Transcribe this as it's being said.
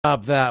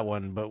Stop that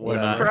one, but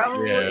whatever.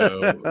 Probably.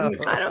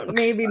 I don't.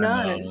 Maybe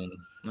not.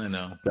 I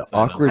know. The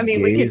awkward we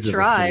gaze could of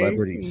a try.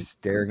 celebrity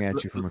staring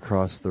at you from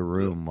across the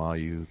room while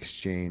you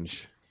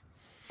exchange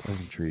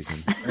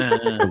pleasantries and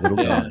a little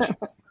bunch.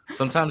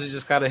 Sometimes you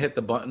just gotta hit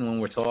the button when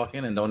we're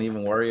talking and don't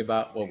even worry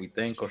about what we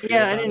think or feel.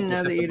 Yeah, I didn't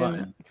know that you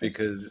didn't.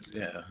 Because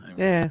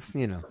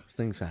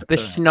things happen. The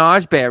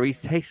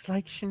schnozberries taste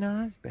like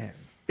schnozberries.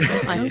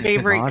 My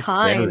favorite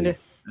kind.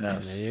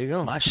 Yes. There you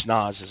go. My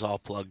schnoz is all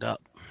plugged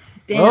up.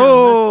 Damn,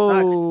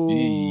 Oh,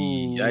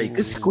 Yikes.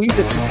 Just squeeze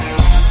it.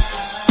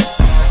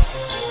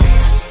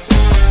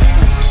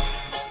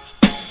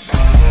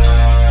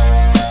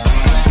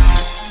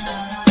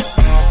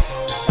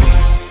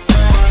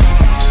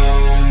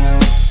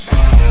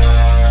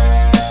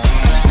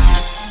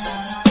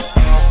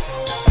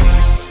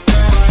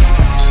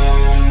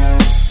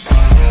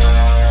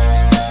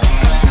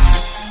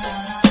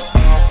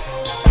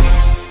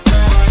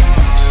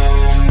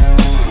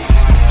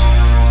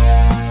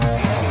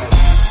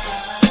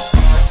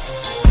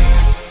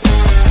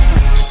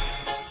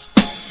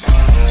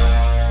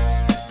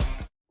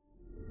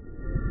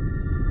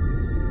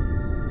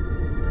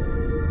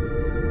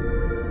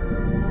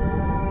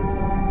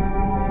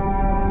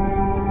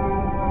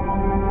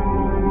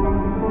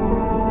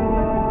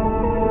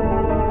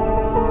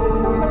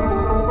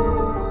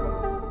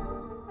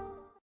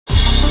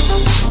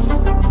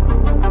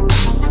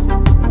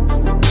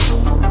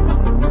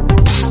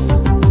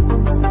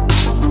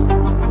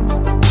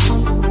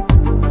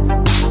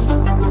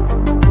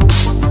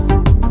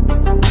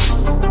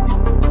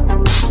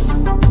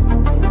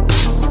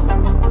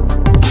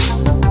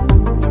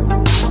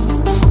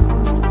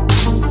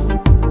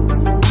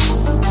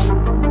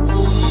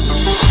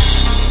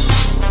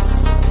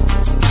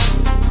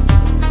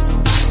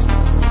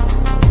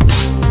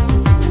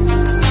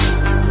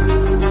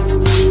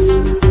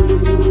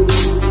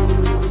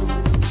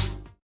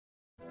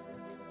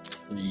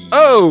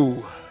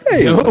 Oh,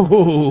 Hey.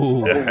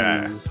 Yo.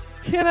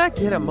 can I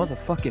get a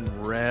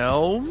motherfucking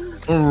realm?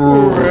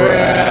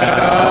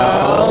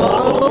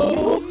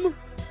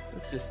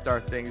 Let's just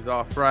start things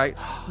off right.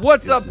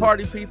 What's up,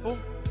 party people?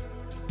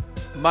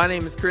 My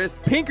name is Chris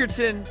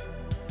Pinkerton.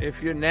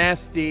 If you're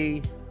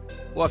nasty,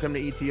 welcome to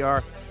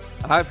ETR.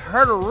 I've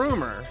heard a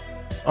rumor.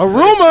 A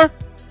rumor?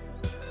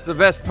 It's the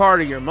best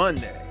part of your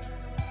Monday.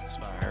 That's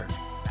what I heard.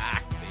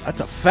 That's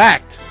a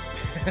fact.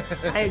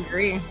 I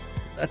agree.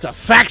 That's a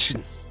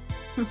faction.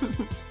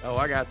 Oh,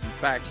 I got some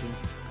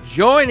factions.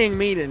 Joining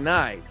me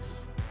tonight,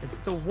 it's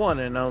the one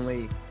and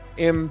only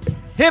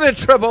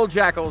impenetrable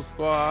Jackal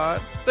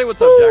Squad. Say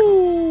what's up,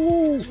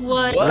 Jackal.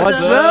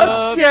 What's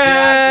up,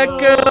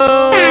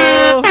 Jackal?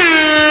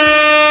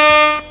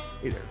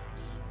 Either.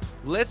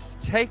 Let's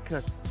take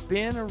a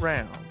spin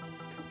around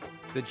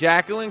the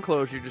Jackal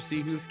enclosure to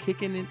see who's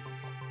kicking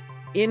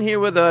in here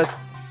with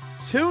us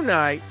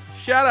tonight.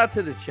 Shout out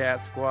to the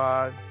chat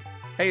squad.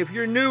 Hey, if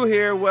you're new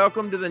here,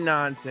 welcome to the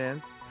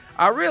nonsense.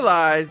 I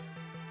realize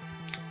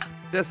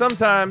that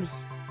sometimes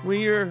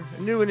when you're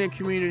new in a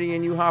community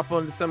and you hop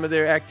onto some of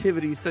their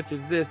activities such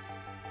as this,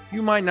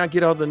 you might not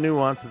get all the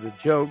nuance of the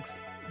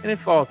jokes and it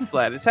falls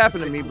flat. It's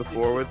happened to me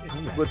before with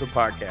a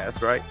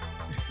podcast, right?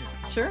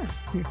 Sure.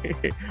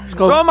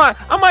 So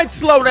I might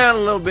slow down a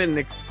little bit and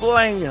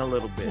explain a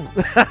little bit.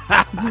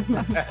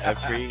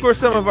 For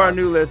some of our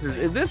new listeners,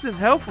 if this is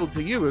helpful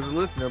to you as a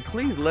listener,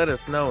 please let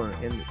us know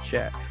in the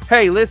chat.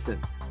 Hey, listen,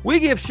 we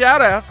give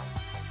shout outs.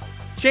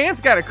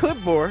 Chance got a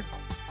clipboard.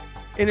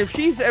 And if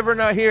she's ever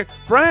not here,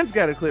 Brian's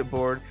got a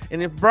clipboard.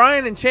 And if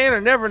Brian and Chan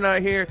are never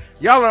not here,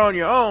 y'all are on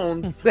your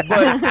own. But we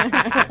give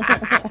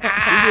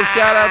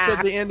shout outs at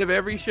the end of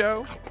every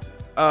show.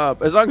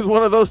 As long as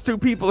one of those two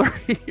people are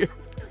here.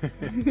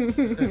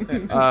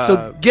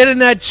 So get in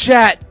that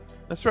chat.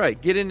 That's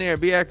right. Get in there.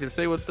 Be active.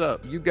 Say what's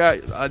up. You got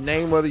a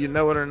name whether you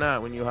know it or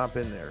not when you hop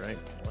in there, right?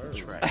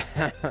 That's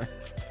right.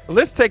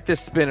 Let's take this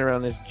spin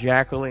around this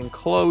Jackal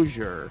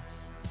enclosure.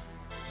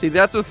 See,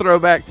 that's a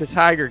throwback to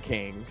Tiger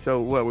King. So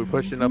what, we're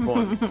pushing up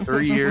on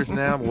 3 years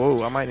now?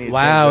 Whoa, I might need to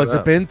Wow, change has that it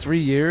up. been 3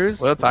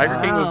 years? Well,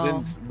 Tiger King Wow.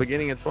 was in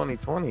beginning of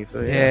 2020,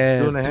 so yeah,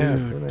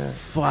 2.5, dude.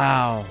 2.5.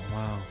 Wow.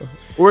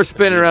 We're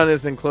spinning around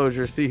this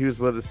enclosure, see who's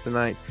with us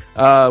tonight.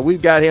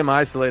 We've got him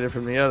isolated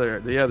from the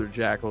other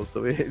jackals,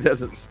 so he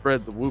doesn't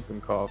spread the whooping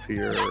cough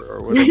here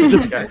or whatever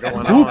he's got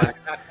going on.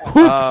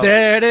 Whoop,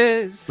 there it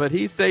is. But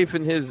he's safe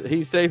in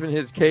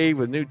his cave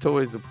with new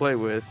toys to play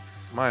with.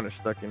 Mine are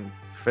stuck in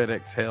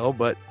FedEx hell.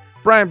 But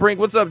Brian Brink,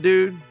 what's up,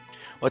 dude?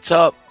 What's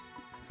up?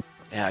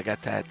 Yeah, I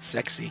got that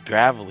sexy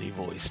gravelly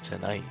voice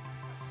tonight.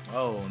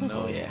 Oh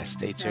no! Oh yeah,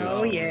 stay tuned.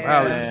 Oh, yeah.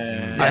 Wow,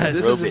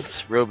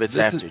 Yes. Robots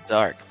this After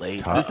Dark,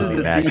 late. Top This of is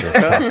the a macro.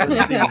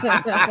 deep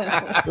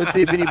cut. Let's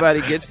see if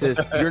anybody gets this.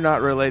 You're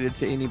not related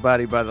to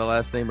anybody by the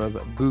last name of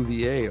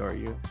Bouvier, are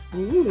you?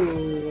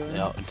 Ooh.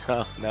 No,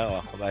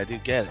 but I do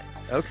get it.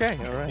 Okay,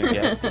 all right. I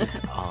get it.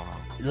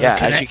 Yeah,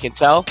 as you can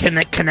tell,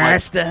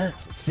 Canasta.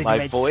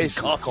 my voice is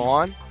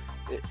gone.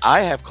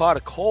 I have caught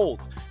a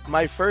cold.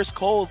 my first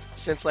cold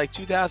since like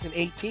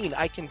 2018.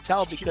 I can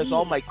tell because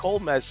all my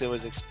cold medicine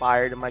was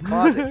expired in my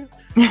closet.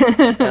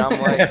 And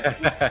I'm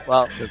like,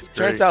 well,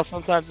 turns out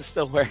sometimes it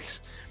still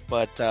works.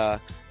 But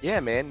yeah,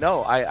 man,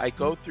 no, I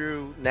go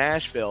through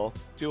Nashville,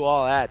 do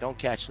all that, don't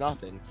catch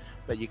nothing.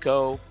 But you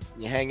go,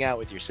 you hang out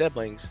with your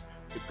siblings,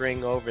 you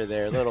bring over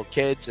their little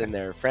kids and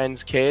their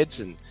friends'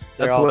 kids, and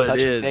they're That's all what it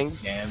touching is.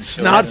 things. Damn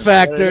Snot children.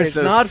 factor,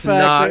 snot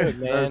factor.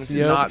 man.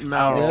 Not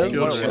mouth.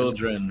 Your What was it?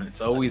 children.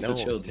 It's always the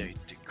No, children.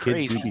 they're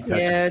Kids do crazy. be touching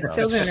Yeah, stuff.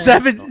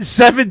 children are-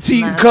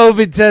 17 Mad.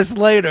 COVID tests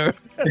later.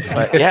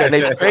 But yeah, and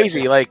it's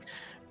crazy. Like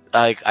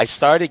I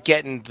started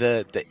getting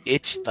the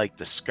itch, like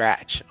the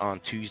scratch on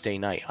Tuesday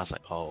night. I was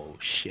like, oh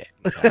shit.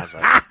 And I was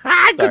like,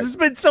 Because it's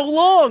been so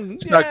long.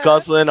 start Yeah.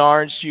 guzzling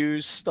orange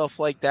juice, stuff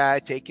like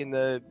that, taking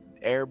the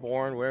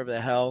airborne, wherever the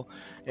hell.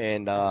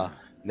 And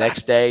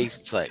next day,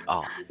 it's like,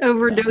 oh.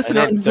 Overdosing And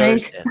then on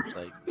zinc. Thursday, it's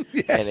like,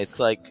 Yes. and it's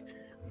like,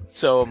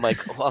 so I'm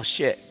like, well,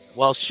 shit.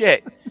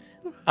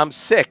 I'm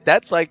sick.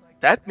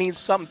 That means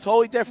something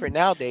totally different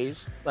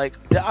nowadays. Like,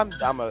 I'm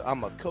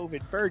a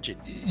COVID virgin.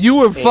 You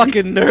were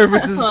fucking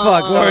nervous as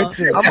fuck, Aw. weren't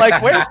you? I'm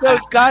like, where's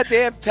those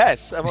goddamn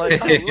tests? I'm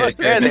like, oh, look,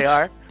 there they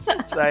are.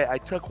 So I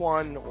took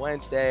one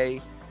Wednesday,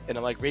 and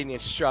I'm like reading the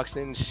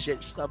instructions,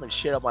 stuffing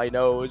shit up my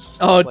nose.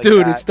 stuff Oh, like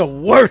dude, that. it's the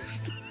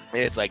worst.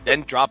 And it's like,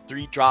 then drop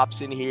 3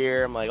 drops in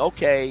here. I'm like,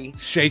 okay.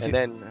 Shake And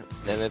it.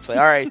 then it's like,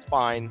 all right, it's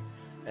fine.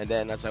 And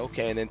then I was like,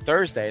 okay. And then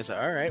Thursday, it's like,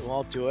 all right, well,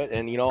 I'll do it.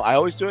 And, I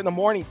always do it in the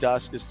morning,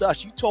 Dust. Because,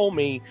 Dust, you told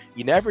me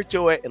you never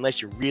do it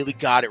unless you really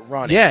got it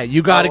running. Yeah,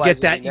 you got to Otherwise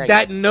get that. it'll be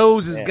That negative.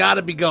 nose has Yeah. got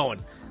to be going.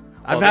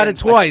 I've Well, had then it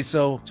twice,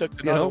 so Took you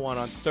another know. one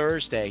on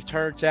Thursday.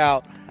 Turns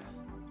out,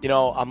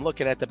 I'm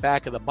looking at the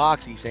back of the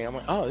box he's saying, I'm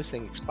like, oh, this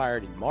thing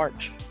expired in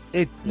March.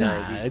 It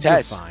nah, These it'd be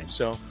tests. fine.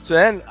 So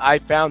then I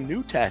found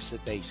new tests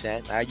that they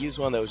sent. I used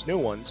one of those new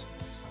ones.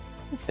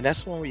 And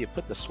that's the one where you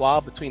put the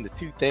swab between the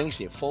two things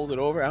and you fold it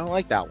over. I don't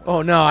like that one.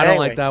 Oh no, I don't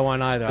Anyway, like that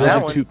one either. Those that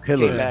are one two came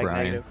pillars, back Brian.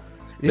 negative.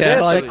 Yeah, then I,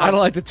 it's like, like- I don't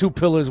like the 2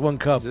 pillars, 1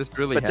 cup. Is this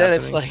really But happening? then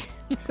it's like,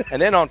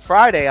 and then on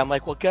Friday, I'm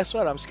like, well, guess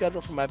what? I'm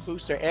scheduled for my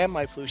booster and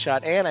my flu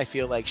shot, and I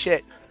feel like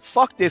shit.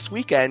 Fuck this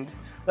weekend.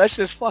 Let's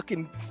just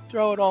fucking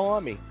throw it all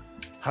on me.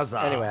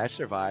 Huzzah. Anyway, I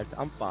survived.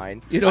 I'm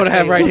fine. You know what I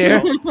have right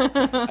here?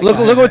 I Look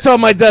got- what's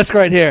on my desk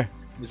right here.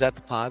 Is that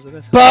the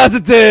positive?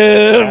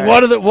 Positive. All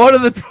right. One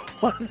of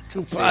the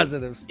 2 See,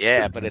 positives.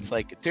 Yeah, but it's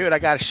like, dude, I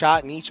got a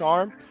shot in each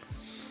arm.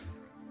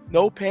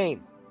 No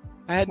pain.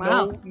 I had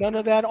Wow. none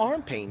of that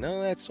arm pain, none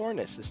of that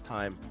soreness this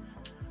time.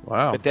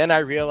 Wow. But then I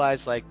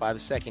realized, like, by the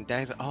second day, I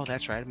was like, oh,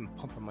 that's right. I've been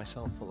pumping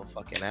myself full of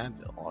fucking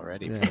Advil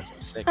already Yeah. because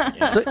I'm sick.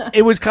 Yeah. So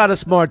it was kind of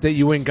smart that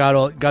you went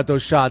and got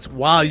those shots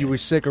while you were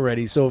sick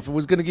already. So if it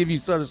was going to give you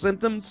sort of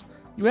symptoms,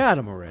 you had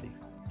them already.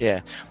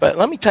 Yeah, but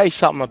let me tell you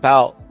something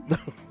about.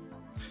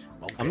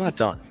 I'm not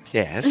done.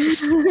 Yeah,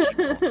 this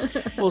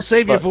is... Well,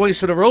 save your But- voice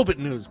for the robot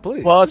news,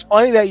 please. well, it's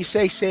funny that you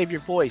say save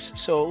your voice.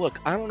 So look,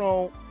 I don't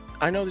know.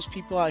 I know there's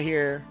people out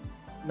here,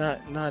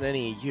 not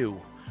any of you,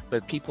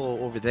 but people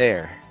over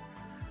there.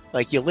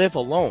 Like, you live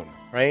alone,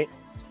 right?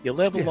 You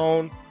live Yeah.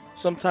 alone.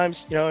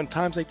 Sometimes, in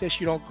times like this,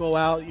 you don't go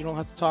out. You don't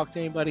have to talk to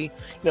anybody.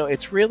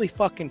 It's really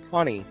fucking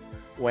funny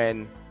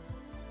when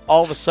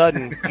all of a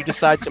sudden you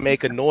decide to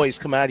make a noise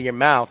come out of your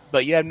mouth,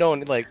 but you have no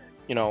one, like,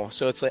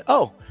 so it's like,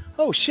 oh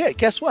shit,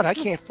 guess what? I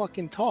can't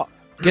fucking talk.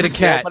 Get a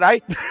cat.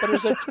 But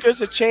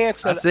there's a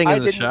chance I that sing I in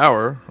the didn't.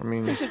 shower. I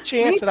mean, There's a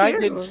chance Me that I too.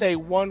 didn't say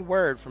one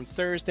word from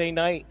Thursday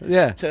night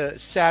Yeah. to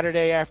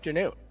Saturday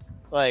afternoon,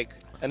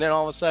 and then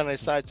all of a sudden I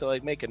decide to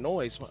like make a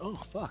noise. I'm like, oh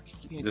fuck!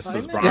 You can't This talk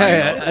was now.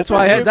 Brian. Yeah. That's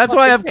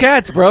why I have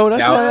cats, bro.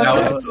 That's why I have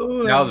That cats.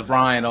 was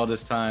Brian all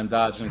this time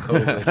dodging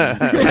COVID.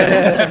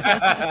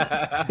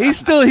 He's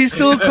still a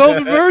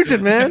COVID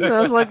virgin, man.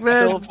 I was like,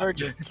 Still a man,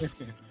 virgin.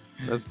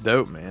 that's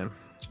dope, man.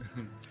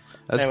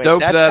 That's Anyway, dope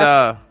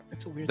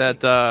that's a weird thing.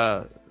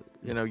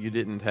 that you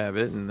didn't have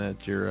it and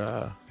that you're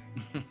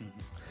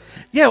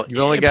yeah. you've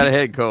only got a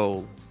head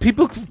cold.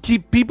 People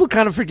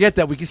kind of forget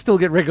that we can still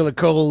get regular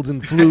colds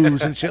and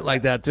flus and shit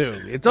like that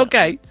too. It's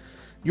okay.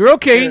 You're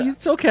okay. Yeah.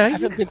 It's okay. I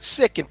haven't been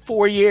sick in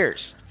 4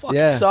 years. Fucking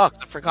Yeah. sucks.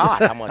 I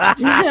forgot how much.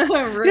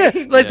 Yeah,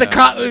 Right. like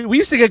Yeah. we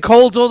used to get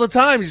colds all the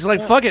time. He's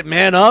like, fuck it,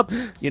 man up.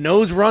 Your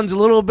nose runs a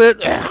little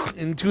bit.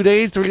 In 2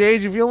 days, 3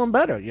 days, you're feeling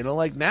better.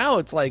 Like now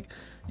it's like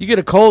you get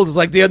a cold, it's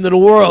like the end of the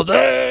world.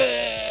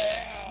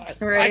 I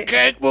Right.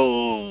 can't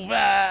move.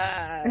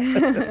 Ah.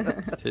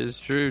 Tis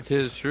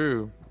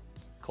true.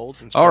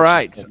 Colds and All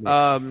right.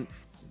 spiders.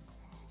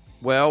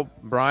 Well,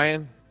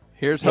 Brian,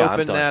 here's Yeah, I'm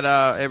hoping done.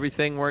 that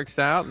everything works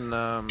out and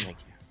Thank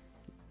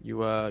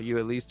you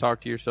at least talk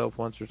to yourself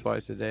once or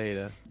twice a day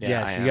to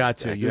Yes, I you am. got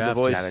to. Yeah, You do the have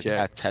voice to. Gotta, check.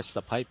 gotta test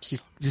the pipes.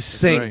 Just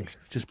sing. right.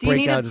 Just Do you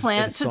break need out a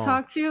plant to song.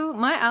 talk to?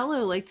 My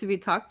aloe like to be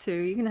talked to.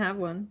 You can have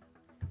one.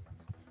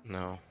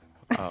 No.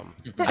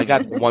 I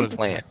got one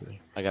plant.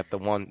 I got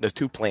the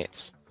 2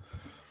 plants.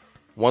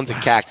 One's a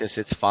cactus,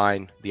 it's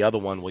fine. The other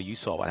one, well, you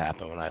saw what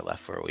happened when I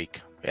left for a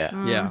week.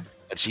 Yeah. Yeah.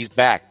 But she's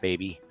back,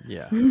 baby.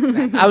 Yeah.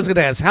 I was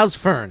gonna ask, how's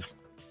Fern?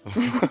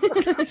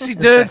 She's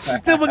doing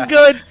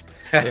good.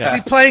 Is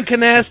he playing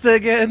canasta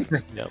again?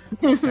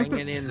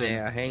 Hanging in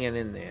there, hanging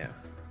in there.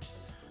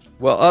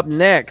 Well, up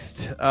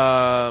next,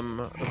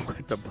 I'm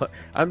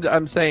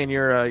saying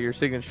your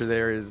signature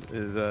there is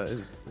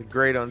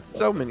great on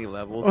so many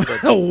levels.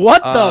 But,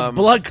 What the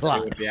blood Say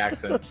clot? with the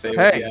accent. Say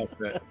Hey.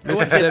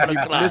 with the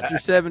accent. Mr.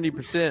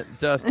 70%,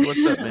 Dust,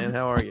 what's up, man?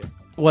 How are you?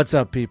 What's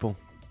up, people?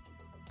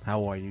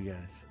 How are you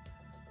guys?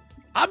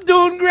 I'm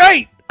doing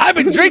great. I've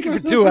been drinking for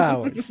 2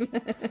 hours.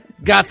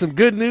 Got some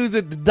good news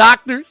at the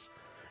doctor's.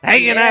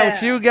 Hanging out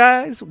with you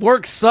guys.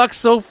 Work sucks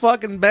so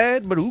fucking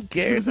bad, but who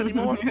cares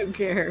anymore? Who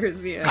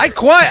cares? Yeah. I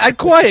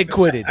quiet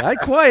quitted. I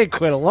quiet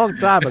quit a long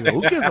time ago.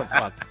 Who gives a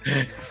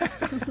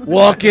fuck?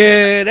 Walk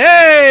in,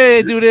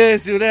 hey, do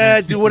this, do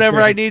that, do whatever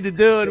I need to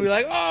do, and be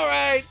like, all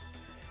right,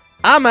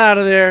 I'm out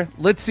of there.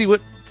 Let's see what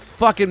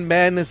fucking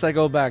madness I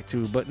go back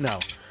to. But no,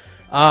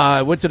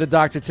 I went to the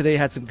doctor today.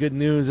 Had some good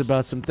news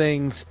about some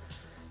things.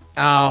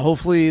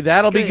 Hopefully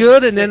that'll be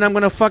good, and then I'm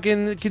gonna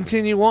fucking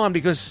continue on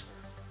because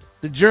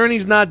the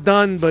journey's not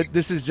done, but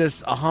this is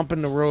just a hump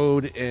in the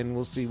road, and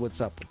we'll see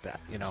what's up with that,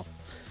 you know.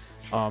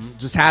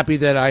 Just happy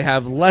that I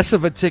have less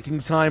of a ticking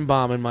time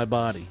bomb in my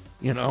body,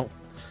 you know.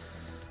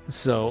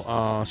 So,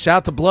 shout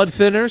out to blood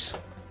thinners.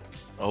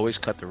 Always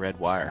cut the red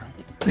wire.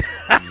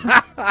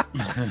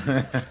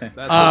 That's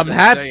what they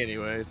say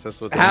anyways. That's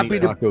what they happy say.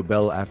 to- Taco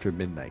Bell after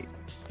midnight.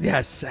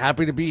 Yes,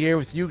 happy to be here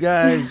with you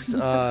guys.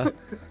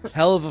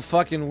 Hell of a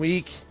fucking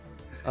week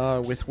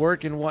with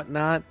work and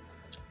whatnot.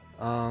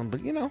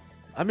 But, you know,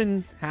 I've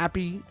been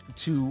happy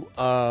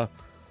to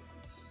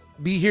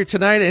be here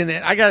tonight, and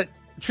I got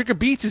Trick or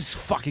Beats is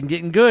fucking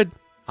getting good.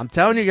 I'm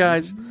telling you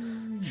guys,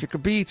 Trick or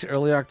Beats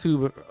early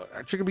October,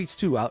 Trick or Beats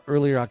 2 out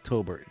earlier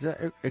October. Is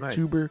that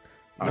October?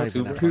 I'm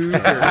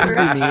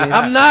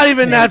not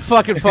even that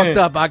fucking fucked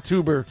up.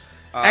 October.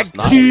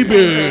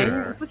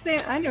 October. It's the same.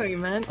 I know what you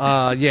meant.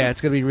 Yeah,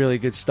 it's gonna be really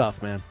good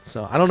stuff, man.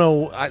 So I don't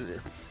know.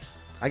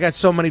 I got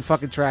so many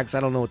fucking tracks.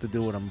 I don't know what to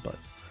do with them, but.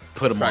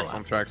 Put them Tracks on.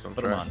 on tracks on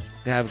Put them tracks. on.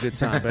 Yeah, have a good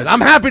time. But I'm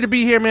happy to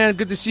be here, man.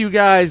 Good to see you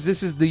guys.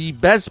 This is the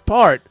best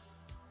part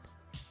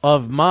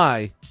of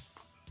my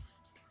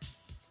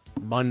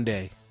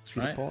Monday. See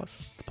the Right.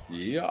 pause? The pause.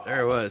 Yeah.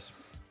 There it was.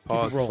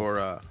 Pause roll.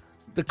 for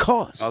The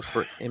cause.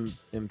 inflection.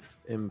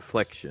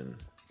 Emphasis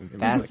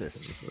Inflection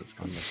is what it's on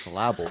called. the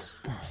syllables.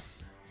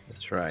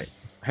 That's right.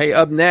 Hey,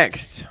 up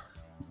next.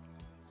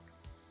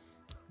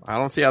 I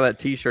don't see how that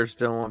T-shirt's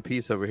still in one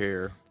piece over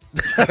here.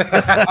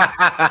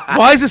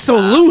 Why is it so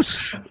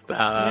loose?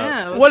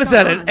 Yeah, what's What is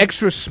that? going An on?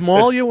 extra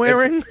small you're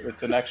wearing?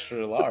 It's an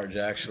extra large,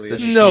 actually.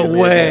 No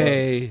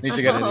way. Needs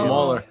to get it Oh.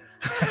 smaller.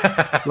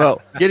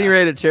 Well, getting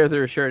ready to tear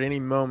through a shirt any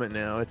moment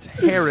now. It's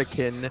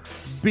Hurricane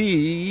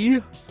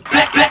B.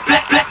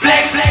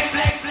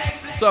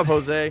 What's up,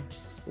 Jose?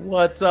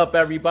 What's up,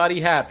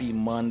 everybody? Happy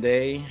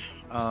Monday.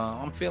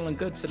 I'm feeling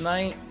good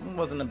tonight. It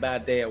wasn't a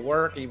bad day at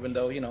work, even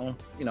though you know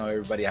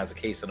everybody has a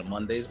case of the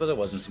Mondays, but it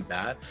wasn't too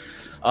bad.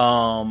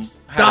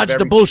 Dodge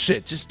the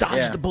bullshit. Just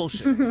dodge the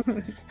bullshit.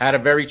 Had a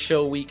very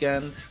chill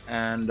weekend,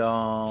 and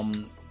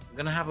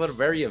gonna have a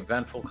very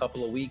eventful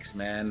couple of weeks,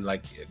 man.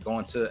 Like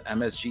going to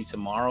MSG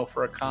tomorrow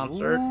for a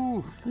concert.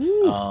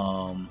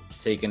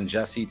 Taking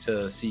Jesse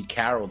to see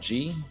Carol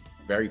G,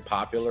 very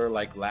popular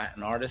like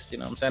Latin artist. You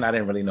know what I'm saying? I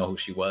didn't really know who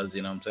she was.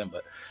 You know what I'm saying?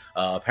 But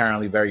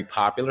apparently very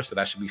popular, so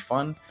that should be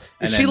fun.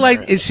 Is she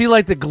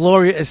like the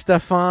Gloria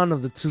Estefan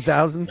of the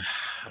 2000s?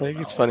 I think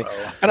it's funny.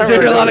 Is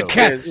there a lot of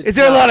is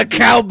there a lot of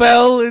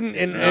cowbell in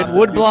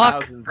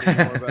woodblock?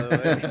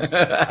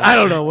 I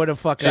don't know where the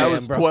fuck I That am,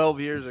 was bro. 12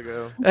 years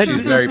ago. She's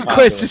very popular.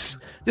 Chris,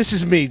 this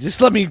is me.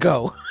 Just let me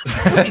go.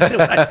 Let me do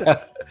what I do.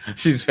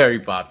 She's very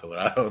popular.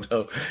 I don't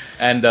know.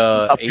 And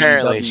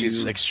Apparently, AEW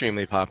she's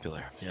extremely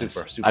popular.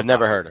 super. I've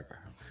never heard of her.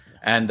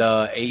 And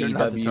not the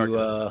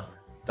AEW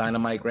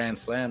Dynamite Grand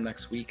Slam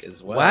next week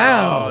as well.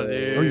 Wow. Oh,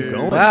 dude. Where you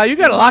going? Wow, you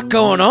got a lot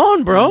going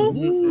on, bro.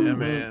 Yeah,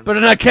 man.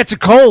 Better not catch a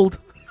cold.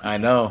 I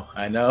know.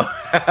 I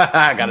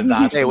gotta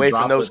dodge. Stay some away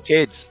from those droplets.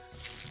 kids.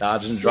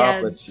 Dodging Yeah,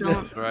 droplets. don't-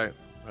 That's right.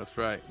 That's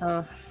right.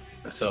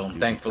 So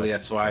thankfully,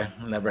 that's why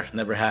I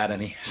never had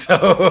any.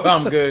 So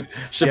I'm good.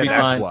 Should be that's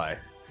fine. why.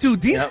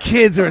 Dude, these Yep.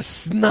 kids are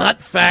snot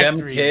Them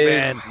factories,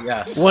 man. kids,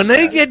 yes. When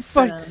they yes. get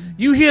fucked,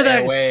 you hear Stay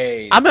that.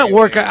 away, I'm at stay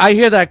work. away. I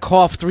hear that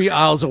cough 3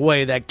 aisles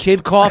away. That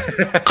kid cough.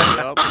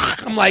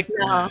 I'm like,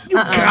 No, you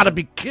gotta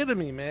be kidding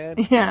me, man.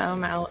 Yeah,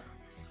 I'm out.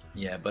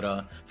 Yeah,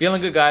 but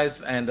feeling good,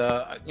 guys, and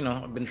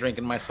I've been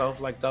drinking myself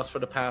like dust for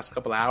the past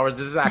couple of hours.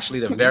 This is actually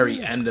the very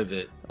end of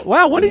it.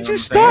 Wow, when did know you what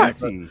start? I'm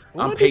saying?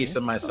 When I'm did-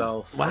 pacing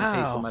myself. Wow.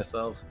 I'm pacing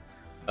myself.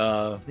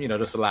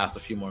 This will last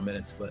a few more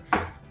minutes, but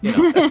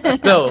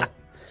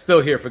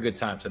still here for a good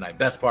time tonight.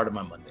 Best part of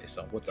my Monday.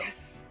 So what's up?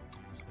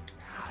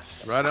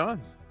 Right on.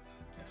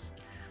 Yes.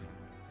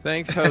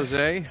 Thanks,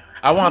 Jose.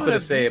 I wanted to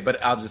say it,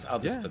 but I'll just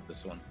Yeah. put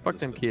this one. Fuck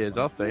Just them put this kids.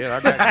 one. I'll say it. I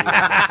got you.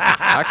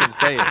 I can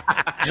say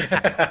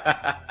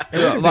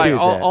it. Like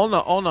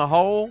on the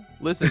whole,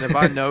 listen. If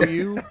I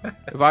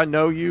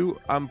know you,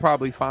 I'm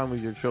probably fine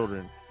with your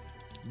children.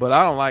 But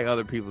I don't like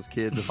other people's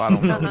kids if I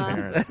don't know the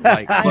parents.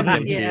 Like fuck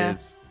them Yeah.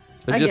 kids.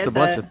 They're I just get a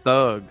bunch that. of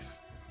thugs.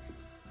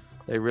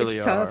 They really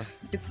it's are. tough.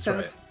 It's That's tough.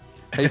 right.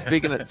 Hey,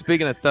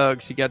 speaking of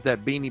thugs, she got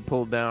that beanie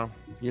pulled down.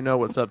 You know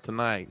what's up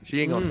tonight.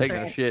 She ain't gonna take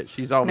no Right. shit.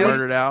 She's all Nope.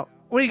 murdered out.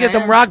 Where you get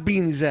them rock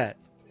beanies at?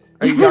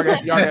 Hey, y'all got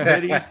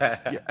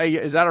hoodies? Hey,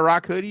 is that a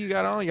rock hoodie you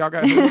got on? Y'all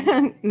got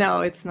hoodies? No,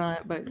 it's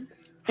not, but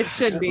it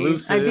should be.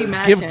 Exclusive. I'd be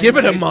matching. Give it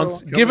a Very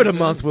month. cool. Give it a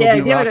month. We'll Yeah,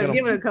 be rocking them.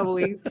 give it a couple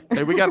weeks.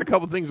 Hey, we got a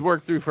couple things to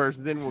work through first,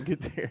 and then we'll get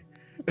there.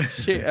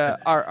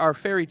 Our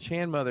fairy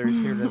Chan mother is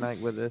here tonight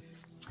with us.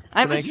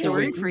 I have a Thank you.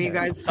 story for you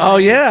guys. Oh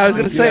yeah, I was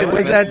gonna say, Yeah,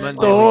 where's Monday that weekend.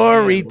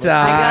 story I got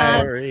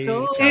time?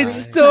 story It's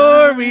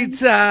story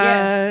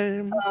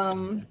time.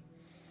 time.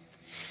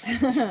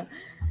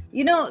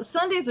 You know,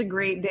 Sunday's a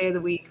great day of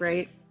the week,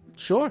 right?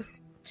 Sure.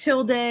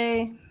 Chill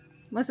day.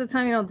 Most of the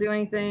time, you don't do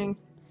anything.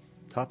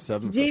 Top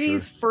 7 It's for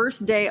JD's sure.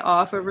 first day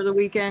off over the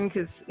weekend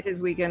because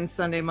his weekend's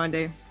Sunday,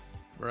 Monday.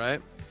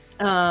 Right?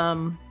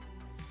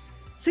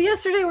 So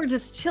yesterday we're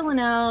just chilling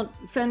out.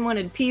 Fen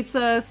wanted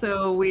pizza,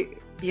 so we,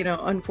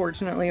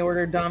 unfortunately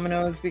ordered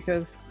Domino's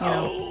because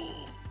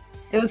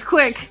it was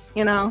quick,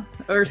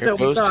 or so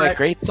Here we goes that thought.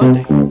 great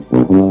Sunday.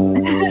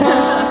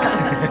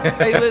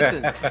 Hey,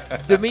 listen.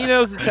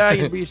 Domino's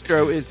Italian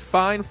Bistro is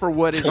fine for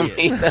what it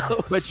is.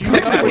 Tomatoes. But you know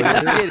what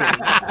you're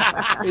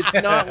getting. It's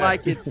not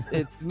like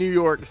it's New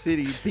York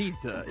City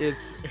pizza.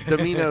 It's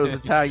Domino's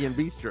Italian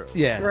Bistro.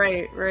 Yeah.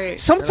 Right.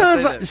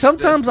 Sometimes, I'll say that-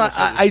 sometimes that's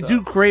I much do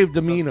of the crave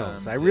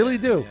Domino's. I really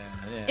do.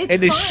 It's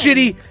And the fun.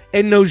 shitty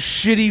and those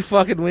shitty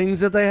fucking wings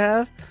that they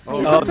have.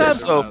 Oh,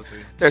 Sometimes-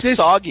 They're This-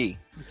 soggy.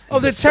 Oh,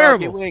 they're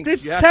soggy terrible. wings. They're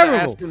You have terrible.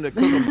 to ask them to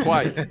cook them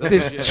twice.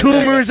 There's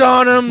tumors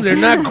on them. They're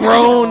not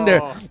grown.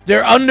 Oh.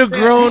 They're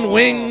undergrown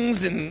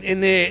wings, and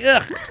they.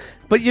 Ugh.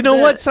 But you know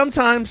The- what?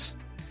 Sometimes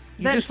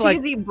you That just like.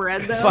 cheesy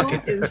bread though fuck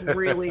it. is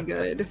really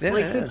good. Yeah.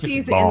 Like the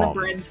cheese in the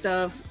bread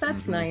stuff.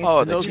 That's nice.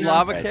 Oh, Those cheese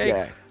lava bread,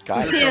 cakes? Yeah,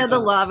 got it. yeah, the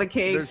lava There's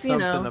cakes.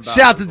 something about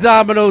Shout to it.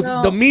 Domino's,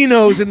 No.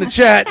 Domino's in the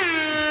chat.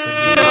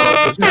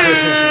 We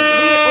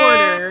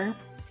order.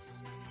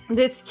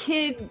 This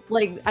kid,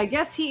 I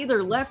guess he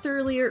either left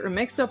earlier or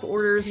mixed up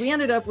orders. We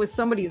ended up with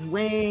somebody's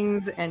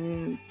wings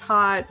and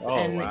tots, Oh,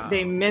 and wow.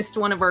 they missed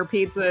one of our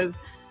pizzas.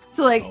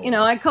 So,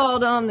 I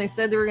called them. They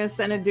said they were going to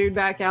send a dude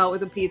back out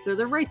with a pizza.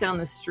 They're right down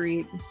the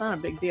street. It's not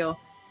a big deal.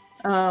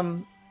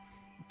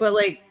 But,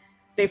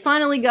 they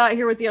finally got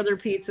here with the other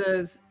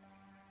pizzas,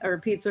 or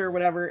pizza or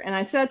whatever. And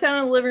I sat down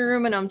in the living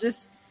room, and I'm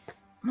just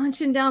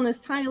munching down this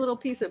tiny little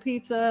piece of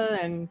pizza,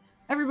 and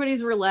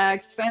everybody's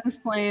relaxed. Fen's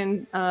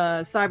playing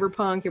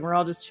Cyberpunk, and we're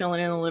all just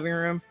chilling in the living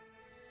room.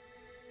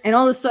 And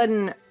all of a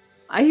sudden,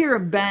 I hear a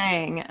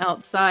bang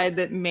outside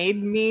that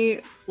made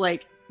me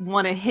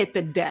want to hit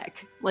the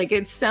deck.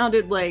 It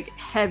sounded like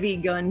heavy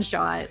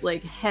gunshot,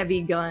 like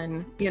heavy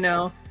gun,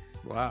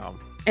 Wow.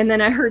 And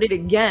then I heard it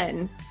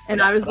again, and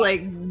I was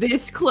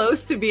this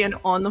close to being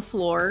on the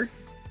floor,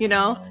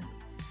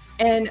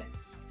 And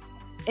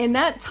in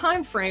that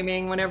time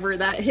framing, whenever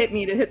that hit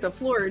me to hit the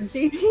floor,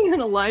 JD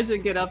and Elijah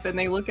get up and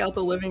they look out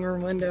the living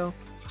room window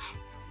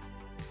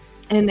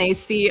and they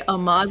see a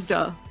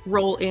Mazda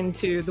roll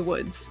into the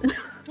woods.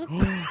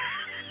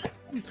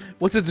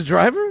 What's it, the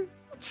driver?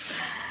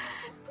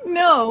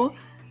 No,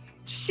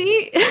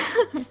 she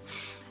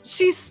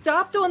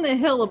stopped on the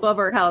hill above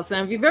our house.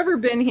 And if you've ever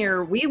been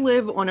here, we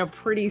live on a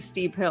pretty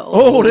steep hill.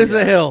 Oh, there's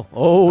a hill.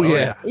 Oh,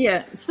 yeah.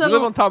 Yeah. So You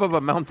live on top of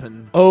a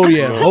mountain. Oh,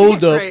 yeah.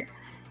 Hold up. Right.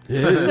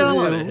 Yeah.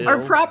 So our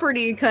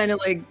property kind of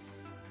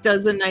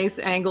does a nice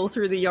angle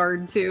through the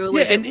yard too.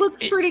 Yeah, and it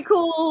looks pretty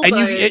cool. And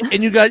but...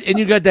 you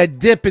got that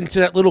dip into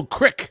that little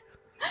creek.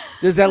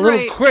 There's that little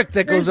Right. creek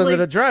that goes There's, under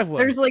the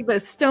driveway. There's the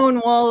stone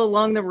wall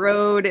along the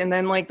road, and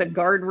then the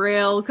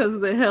guardrail because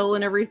of the hill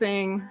and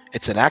everything.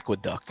 It's an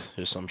aqueduct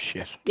or some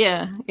shit.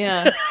 Yeah.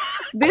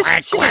 This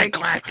Quack, chick, quack,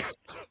 quack.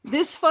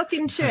 this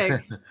fucking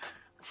chick,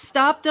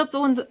 stopped up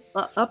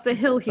the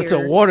hill here. It's a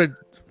water.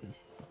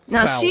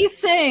 Now foul. she's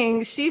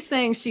saying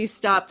she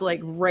stopped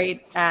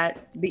right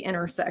at the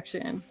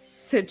intersection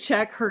to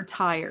check her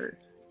tire.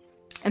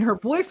 And her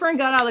boyfriend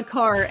got out of the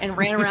car and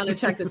ran around to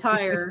check the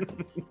tire.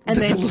 And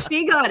then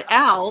she got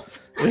out.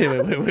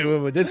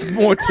 Wait. There's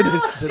more to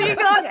this. She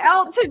got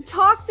out to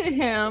talk to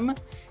him.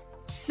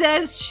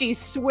 Says she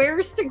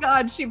swears to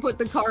God she put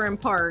the car in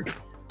park,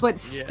 but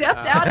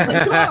stepped out of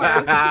the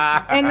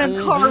car. And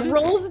the car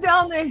rolls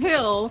down the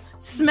hill,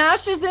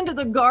 smashes into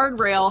the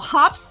guardrail,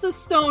 hops the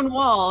stone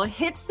wall,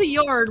 hits the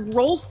yard,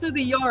 rolls through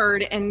the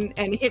yard, and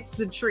hits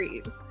the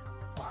trees.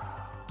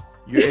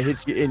 It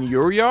hits you in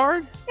your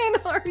yard? In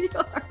our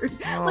yard.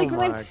 Oh Went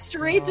my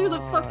straight through the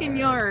fucking God.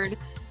 yard.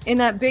 In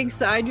that big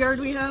side yard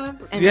we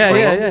have. And Yeah, right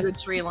yeah. through the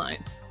tree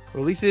line.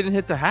 Well, at least it didn't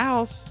hit the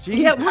house. Jeez.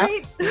 Yeah,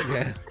 right?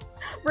 Yeah.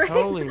 Right?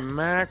 Holy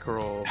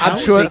mackerel. I'm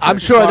sure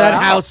that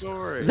house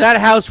Story.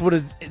 would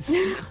have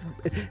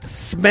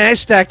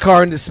smashed that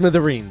car into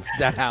smithereens.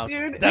 That house,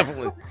 Dude.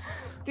 definitely.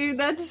 Dude,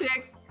 that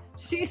chick,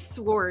 she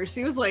swore.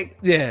 She was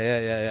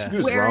Yeah. She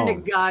was swearing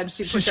wrong. to God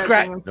she She put that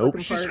scra- thing in Nope. fucking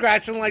She's park.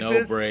 scratching like No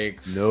this.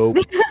 breaks. Nope.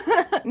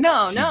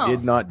 No, She no.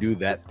 did not do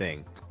that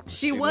thing.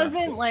 She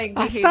wasn't I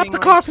behaving stopped the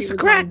like car for she some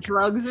was crack. on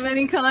drugs of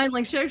any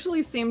kind. She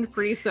actually seemed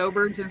pretty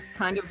sober, just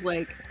kind of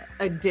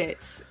a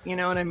ditz. You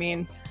know what I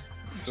mean?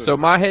 So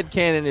my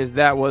headcanon is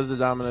that was the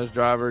Domino's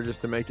driver just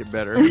to make it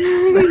better. Oh,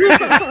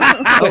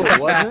 it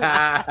wasn't?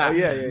 Oh,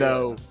 yeah.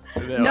 No,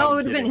 No, it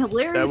would have been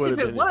hilarious if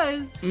it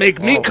was.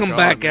 Make me come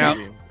back out.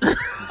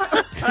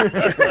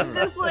 It's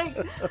just like,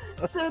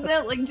 so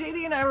that like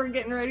JD and I were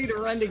getting ready to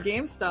run to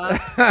GameStop,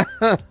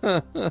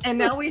 and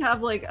now we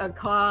have like a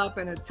cop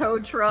and a tow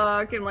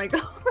truck and like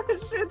all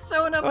this shit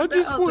showing up at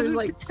the house. There's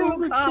like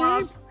 2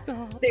 cops.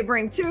 They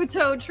bring 2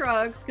 tow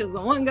trucks because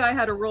the one guy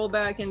had to roll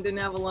back and didn't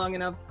have a long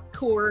enough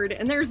cord,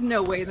 and there's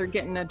no way they're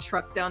getting a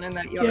truck down in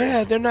that yard.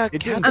 Yeah, they're not.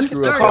 It didn't I'm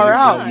screw sorry, up car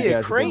everything out. you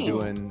Yeah, guys have been crane.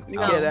 doing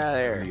No. Get out of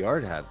there. in the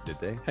yard, did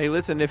they? Hey,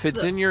 listen, if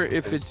it's in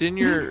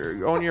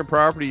your on your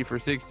property for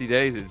 60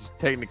 days, it's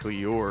technically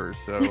yours.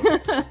 So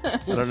I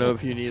don't know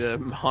if you need a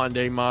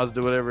Hyundai,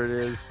 Mazda, whatever it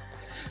is.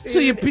 So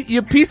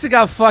your pizza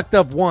got fucked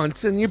up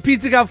once, and your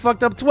pizza got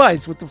fucked up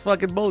twice with the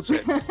fucking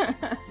bullshit.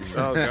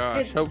 Oh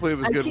gosh, hopefully it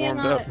was I good warmed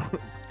cannot-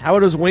 up. How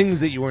are those wings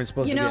that you weren't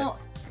supposed You to know,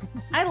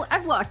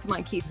 I've locked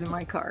my keys in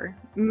my car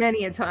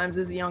many a times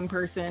as a young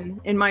person.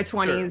 In my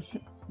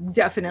 20s,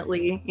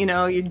 definitely. You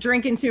know, you're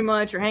drinking too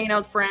much, you're hanging out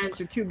with friends,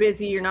 you're too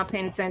busy, you're not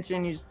paying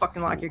attention, you just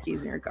fucking lock your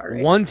keys in your car, get?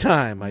 right? One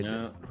time I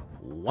did.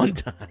 One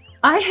time.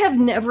 I have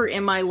never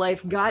in my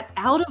life got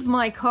out of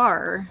my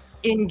car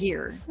in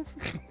gear.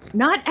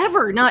 Not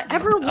ever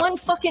one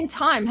fucking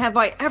time have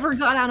I ever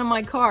got out of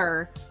my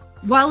car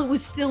while it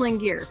was still in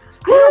gear.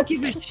 I don't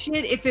give a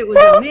shit if it was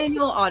a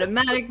manual,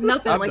 automatic,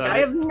 nothing. I've Like, done I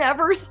it. have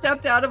never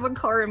stepped out of a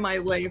car in my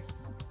life.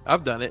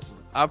 I've done it.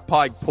 I've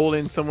probably pulled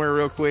in somewhere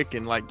real quick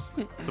and like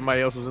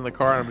somebody else was in the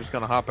car and I'm just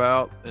gonna hop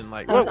out and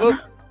like whoop.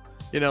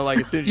 You know, like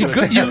as soon as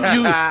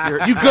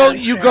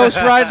You ghost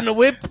riding the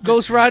whip?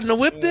 Ghost riding the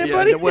whip there,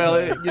 buddy?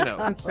 Well, you know,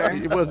 That's fair.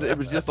 it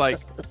was just like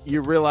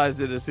you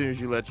realized it as soon as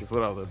you let your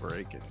foot off the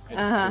brake.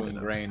 Uh-huh. It's too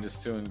ingrained.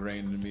 It's too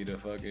ingrained to me to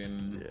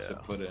fucking Yeah. to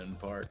put it in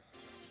park.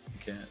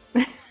 You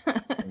can't.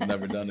 I've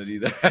never done it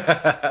either.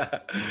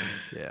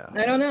 Yeah.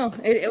 I don't know.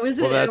 It was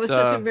Well, it was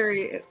that's,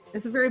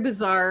 such a very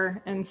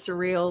bizarre and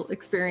surreal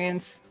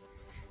experience.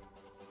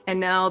 And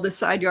now the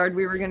side yard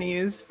we were going to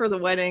use for the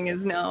wedding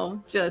is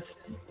now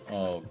just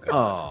Oh god.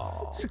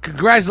 Oh. So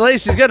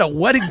congratulations, you got a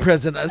wedding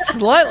present, a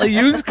slightly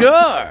used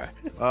car.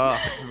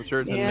 Oh, I'm sure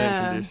it's in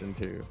Yeah. mint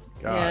condition too.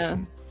 Gosh. yeah.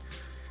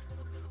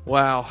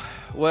 Wow.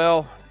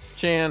 Well,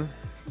 Chan,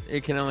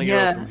 it can only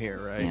Yeah. go from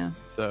here, right? Yeah.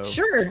 So,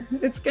 Sure,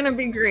 it's going to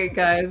be great,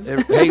 guys.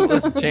 hey,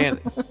 listen, Chan.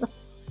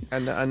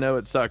 I know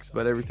it sucks,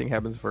 but everything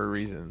happens for a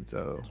reason.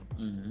 So,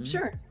 Mhm.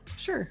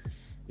 Sure.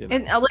 you know.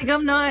 And like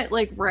I'm not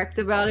like wrecked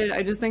about it.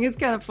 I just think it's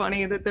kind of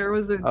funny that there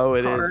was a Oh,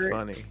 it car, is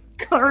funny.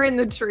 car in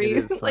the tree.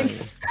 It is Like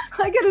funny.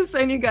 I gotta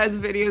send you guys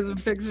videos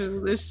and pictures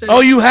of this shit. Oh,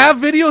 you have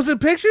videos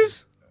and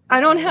pictures? I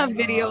don't have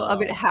video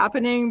of it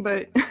happening,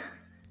 but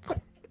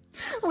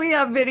we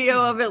have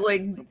video of it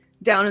like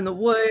down in the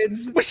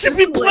woods. We should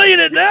be playing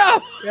it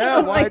now.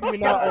 Yeah, why have we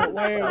not?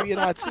 Why are we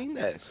not seeing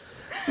this?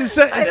 Just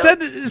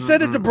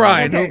send it to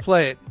Brian. Okay. He'll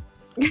play it.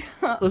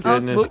 Listen,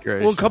 Goodness we'll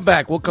gracious. come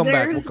back. We'll come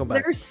back.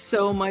 There's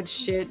so much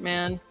shit,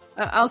 man.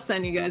 I'll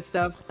send you guys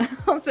stuff.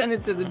 I'll send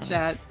it to the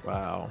chat.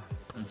 Wow.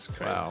 That's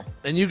crazy. Wow.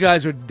 And you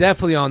guys are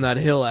definitely on that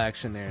hill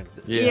action there.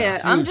 Yeah,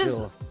 I'm Huge just.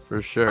 hill. For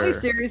I'll sure. be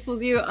serious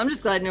with you. I'm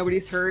just glad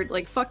nobody's hurt.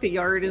 Like, fuck the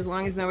yard as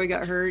long as nobody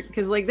got hurt.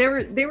 Because like they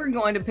were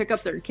going to pick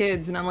up their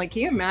kids, and I'm like,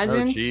 can you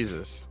imagine? Oh,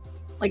 Jesus.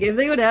 Like if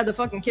they would have had the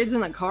fucking kids in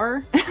the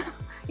car,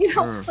 you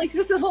know, like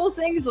the whole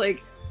thing's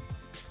like,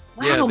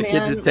 wow, Yeah, the man.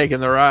 kids are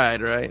taking the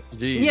ride, right?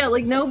 Jeez. Yeah,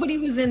 like nobody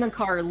was in the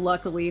car.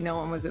 Luckily, no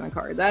one was in the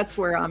car. That's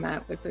where I'm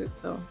at with it.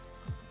 So,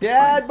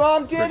 Dad,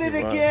 Mom did Pretty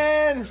it wild.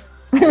 again.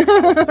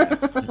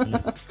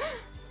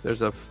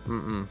 There's it's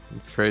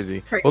crazy.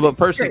 Crazy, Well, the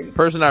crazy.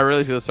 person I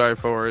really feel sorry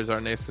for is our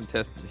next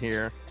contestant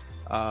here.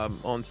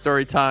 On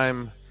story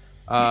time,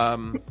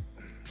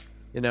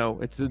 you know,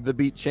 it's the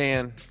Beat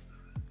Chan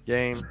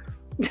game.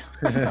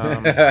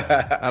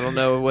 I don't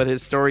know what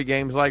his story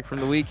game's like from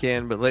the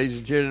weekend, but ladies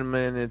and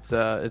gentlemen, it's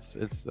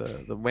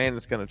the man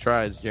that's gonna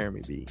try is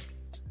Jeremy B.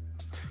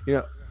 You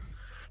know,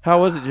 How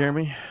was it,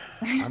 Jeremy?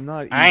 I'm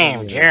not. I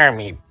am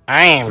Jeremy.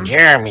 I am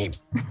Jeremy.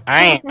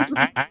 I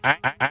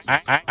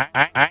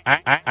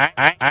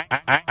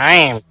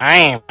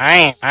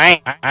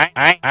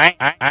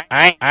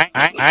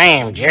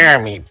am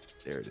Jeremy.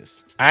 There it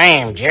is. I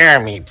am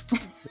Jeremy.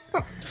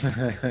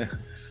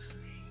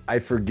 I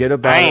forget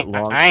about it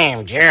long. I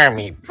am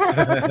Jeremy.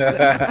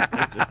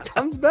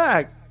 Comes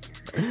back.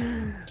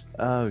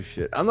 Oh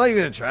shit! I'm not even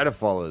gonna try to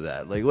follow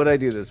that. Like what I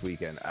do this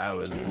weekend, I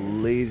was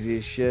lazy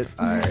as shit.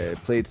 I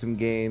played some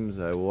games.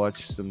 I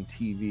watched some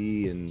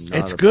TV, and not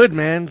It's a good,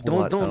 man.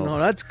 whole Don't lot no,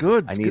 else. that's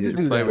good. I It's need good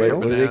to do that. play What with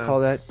Right? do they now. call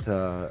that?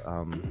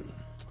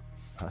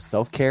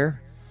 Self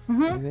care.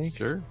 Mhm. You think?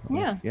 Sure.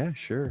 yeah. Yeah,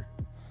 sure.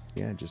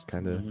 Yeah, just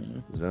kind of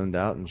Mm-hmm. zoned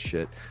out and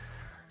shit.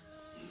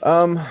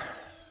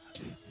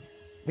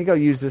 I think I'll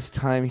use this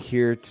time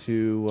here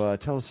to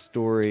tell a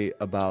story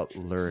about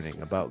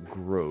learning, about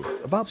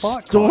growth, about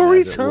bot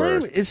Story con, as it were.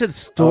 time? Is it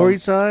story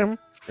time?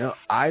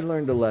 I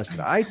learned a lesson.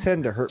 I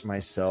tend to hurt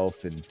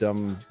myself in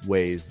dumb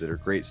ways that are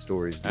great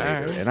stories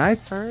later. right. And I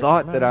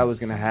thought that I was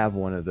going to have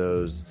one of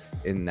those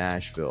in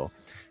Nashville.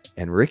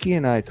 And Ricky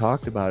and I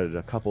talked about it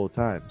a couple of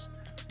times.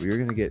 We were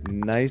going to get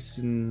nice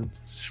and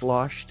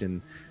sloshed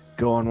and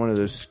go on one of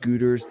those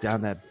scooters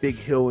down that big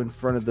hill in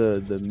front of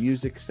the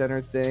music center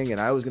thing. And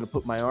I was going to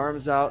put my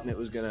arms out and it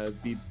was going to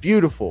be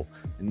beautiful.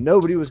 And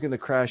nobody was going to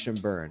crash and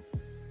burn.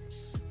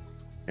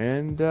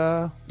 And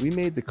we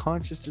made the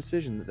conscious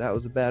decision that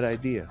was a bad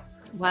idea.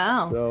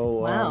 Wow. So,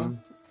 wow.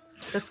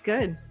 That's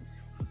good.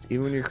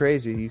 Even when you're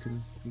crazy, you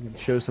can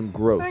show some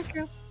growth. Thank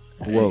you.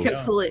 Whoa.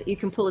 You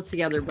can pull it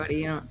together,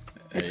 buddy. You know,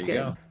 it's good.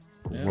 Go.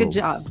 Yeah. Good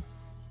job.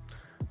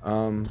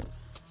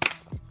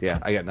 Yeah,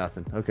 I got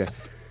nothing. Okay.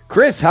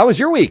 Chris, how was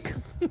your week?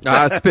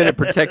 I spent it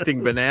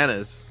protecting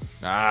bananas.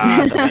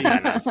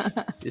 Bananas.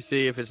 You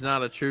see, if it's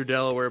not a true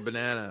Delaware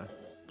banana,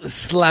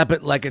 Slap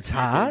it like it's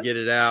hot. get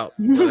it out.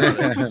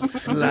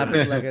 Slap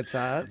it like it's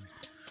hot.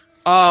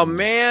 Oh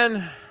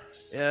man,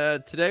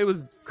 today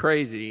was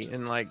crazy,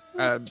 and like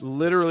I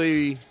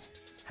literally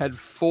had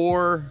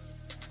 4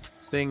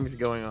 things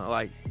going on.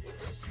 Like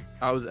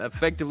I was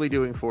effectively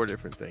doing 4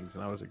 different things,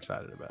 and I was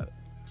excited about it.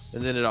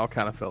 And then it all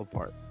kind of fell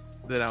apart.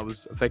 Then I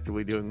was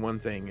effectively doing 1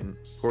 thing and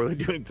poorly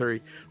doing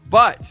 3.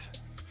 But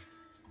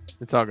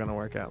it's all going to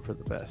work out for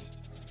the best.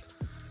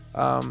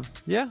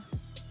 Yeah,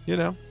 you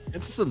know,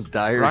 It's some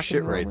dire Rock shit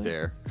and roll, right man.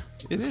 there.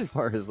 It as is.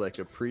 far as like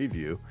a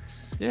preview.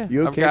 Yeah,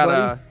 You I've okay, got,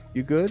 buddy?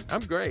 You good?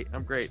 I'm great.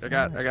 I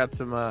got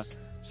some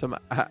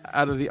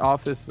out of the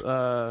office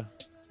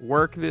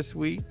work this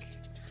week.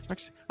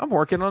 Actually, I'm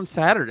working on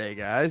Saturday,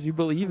 guys. You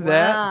believe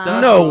that? Wow.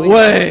 Done. No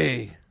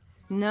way.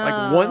 No.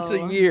 Like once a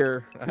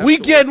year. I have to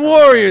Weekend work on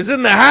Warriors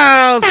in the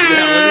house.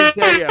 Yeah, let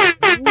me tell you.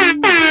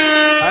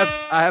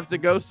 I have to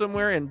go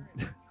somewhere, and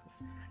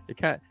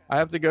I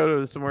have to go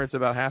to somewhere. It's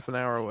about half an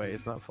hour away.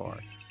 It's not far,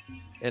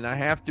 and I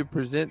have to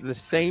present the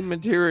same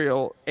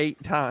material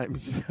 8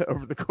 times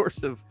over the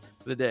course of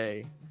the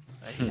day.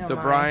 Oh, So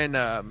my. Brian,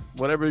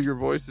 whatever your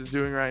voice is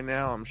doing right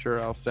now, I'm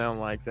sure I'll sound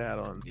like that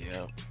on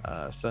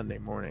Yeah. Sunday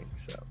morning.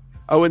 So,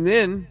 and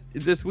then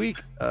this week,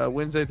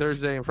 Wednesday,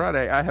 Thursday, and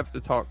Friday, I have to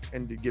talk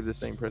and to give the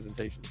same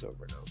presentations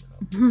over and over.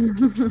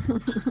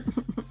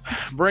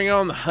 Bring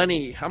on the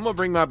honey. I'm gonna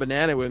bring my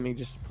banana with me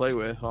just to play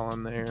with while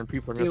I'm there, and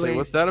people are gonna Do say, it.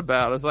 "What's that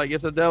about?" It's like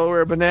it's a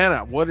Delaware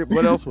banana. What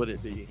else would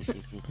it be?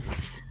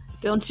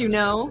 Don't you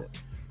know?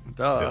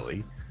 Duh.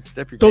 Silly.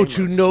 Step your Don't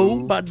game you up, know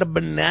fool. about the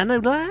banana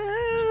glass?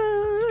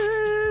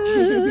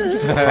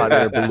 Hot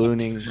air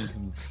ballooning.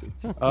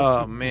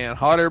 Oh man,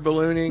 hot air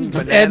ballooning,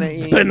 banana And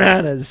ink.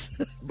 bananas.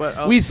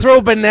 But We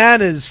throw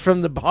bananas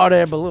from the hot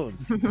air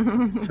balloons.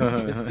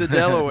 it's the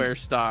Delaware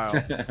style.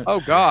 Oh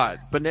God,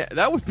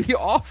 that would be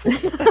awful.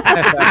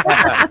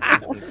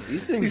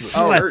 These things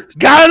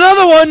Got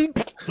another one.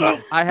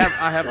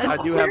 I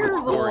do have a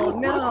story. Terrible.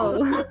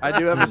 No. I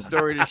do have a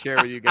story to share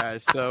with you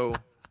guys. So,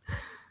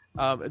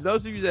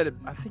 those of you that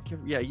I think,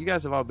 you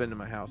guys have all been to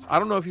my house. I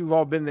don't know if you've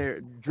all been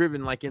there,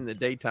 driven like in the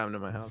daytime to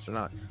my house or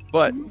not.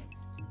 But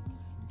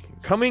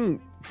coming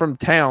from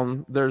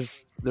town,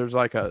 there's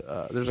like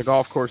there's a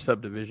golf course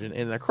subdivision,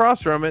 and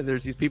across from it,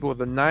 there's these people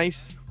with a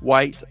nice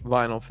white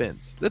vinyl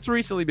fence that's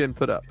recently been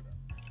put up.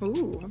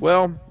 Ooh.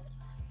 Well,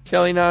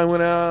 Kelly and I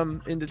went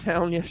into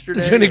town yesterday.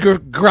 Is there any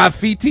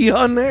graffiti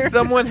on there?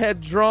 Someone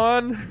had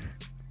drawn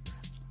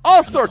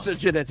all sorts of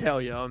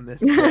genitalia on this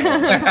thing.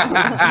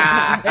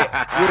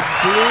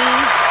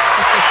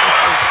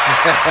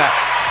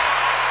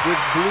 with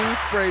blue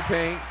spray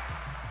paint,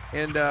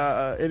 and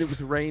it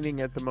was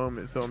raining at the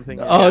moment, so I'm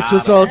thinking, Oh, so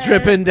it's all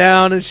dripping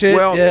down and shit.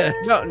 well, Yeah.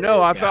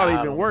 no, I thought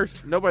even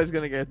worse. Nobody's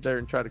gonna get there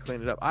and try to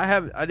clean it up.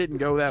 I didn't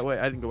go that way.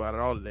 I didn't go out at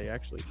all today,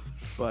 actually.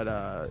 But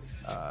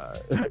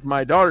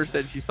my daughter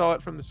said she saw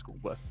it from the school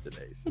bus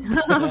today.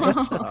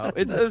 So,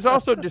 there's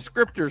also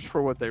descriptors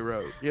for what they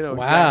wrote. You know.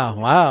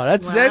 Wow.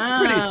 That's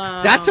pretty.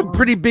 That's a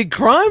pretty big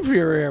crime for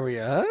your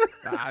area, huh?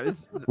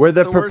 Exactly. Were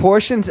the worst-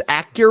 proportions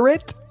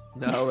accurate?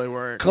 No, they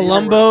weren't.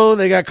 Columbo.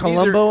 They got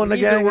Columbo in the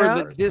neither gang were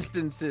out. the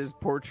distances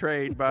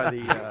portrayed by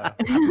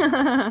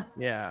the.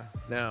 Yeah.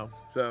 No.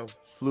 So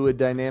Fluid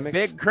dynamics?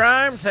 big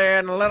crimes here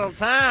in a little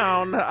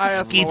town. I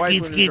asked Skeet, my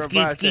wife skeet, when we skeet, drove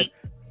by, I skeet, said, skeet.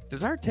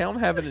 does our town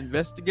have an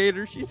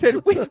investigator? She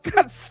said, we've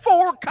got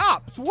 4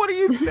 cops. What do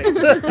you think?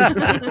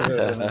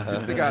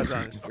 It's the guy's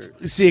honest truth.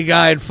 You see a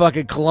guy in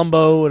fucking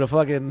Columbo with a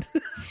fucking.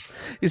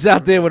 He's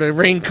out there with a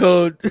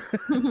raincoat.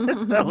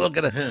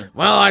 Looking at.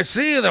 Well, I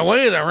see the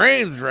way the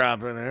rain's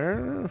dropping there.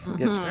 Let's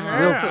get some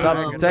real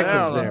tough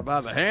detectives there.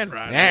 By the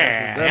handwriting.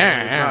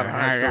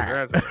 Yeah.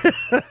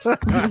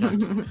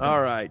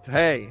 All right.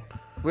 Hey,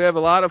 we have a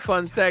lot of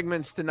fun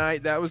segments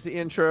tonight. That was the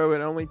intro.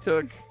 It only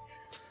took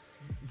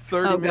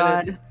 30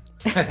 minutes.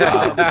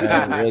 Wow,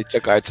 man, we really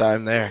took our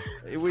time there.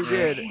 We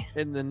did.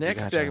 In the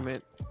next got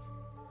segment,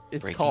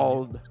 it's breaking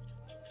called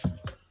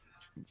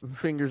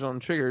Fingers on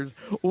Triggers.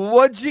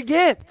 What'd you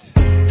get?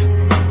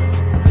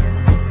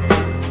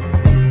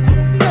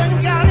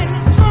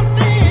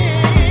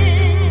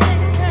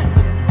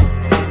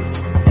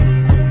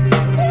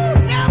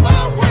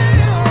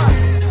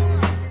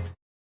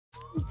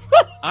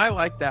 I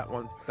like that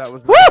one. That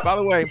was Woo! nice. By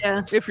the way,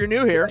 Yeah. if you're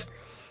new here,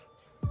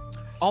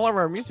 all of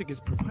our music is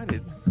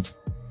provided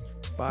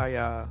by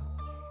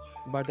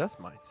Dust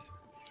Mites.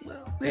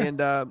 Yeah.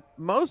 And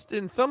most,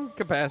 in some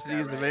capacity,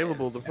 is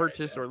available to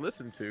purchase or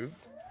listen to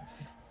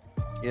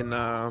in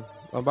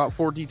about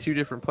 42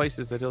 different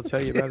places that he'll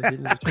tell you about. At the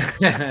end of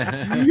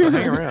the show. So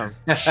hang around.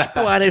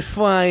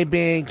 Spotify,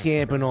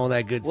 Bandcamp, and all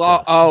that good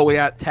Well, stuff. we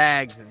got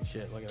tags and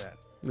shit. Look at that.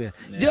 Yeah,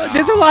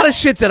 there's a lot of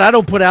shit that I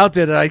don't put out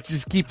there that I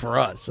just keep for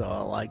us.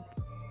 So, like,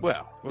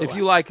 Well, if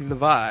you like the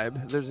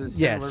vibe, there's a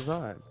similar yes.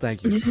 vibe.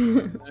 Thank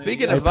you.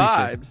 Speaking I of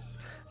appreciate it. vibes,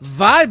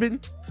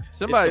 Vibing.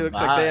 somebody It's a looks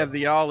like they vibe. have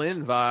the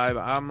all-in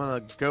vibe. I'm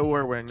gonna go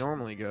where we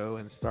normally go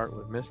and start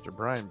with Mr.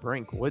 Brian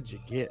Brink. What'd you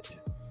get?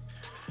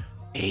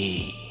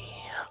 Hey,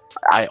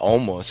 I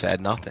almost had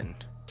nothing,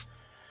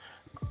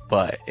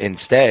 but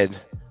instead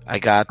I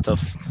got the.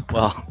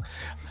 Well,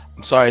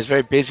 I'm sorry, it's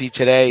very busy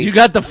today. You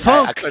got the I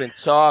funk. couldn't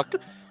talk,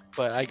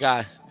 but I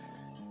got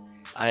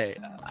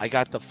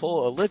the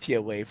full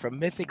Alithia wave from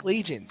Mythic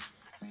Legions.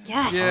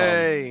 Yes.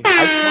 Yay!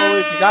 I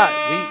totally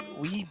forgot.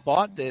 We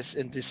bought this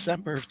in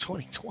December of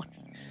 2020.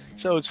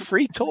 So it's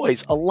free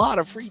toys. A lot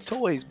of free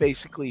toys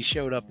basically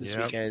showed up this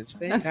Yep. weekend. It's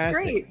fantastic. That's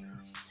great.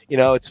 You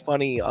know, it's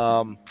funny.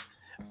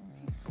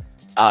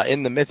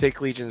 In the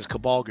Mythic Legions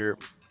Cabal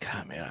group,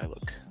 God, man, I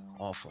look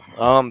awful.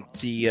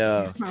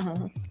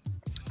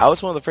 I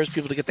was one of the first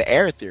people to get the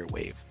Aether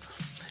wave.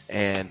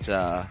 And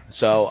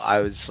so I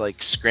was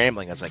like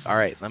scrambling. I was like, all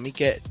right, let me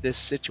get this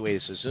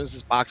situated. So as soon as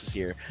this box is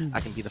here, I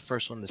can be the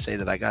first one to say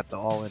that I got the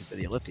all in for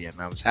the Alithia.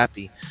 And I was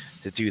happy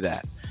to do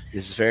that.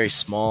 This is very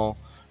small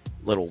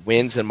little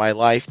wins in my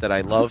life that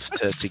I love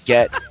to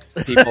get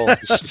people to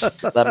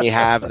just let me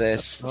have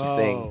this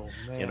thing.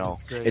 You know,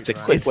 it's a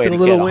quick It's way the to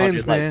little get 100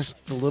 wins, man. likes.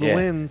 It's the little Yeah.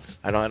 wins.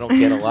 I don't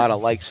get a lot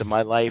of likes in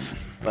my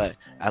life, but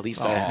at least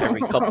every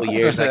couple of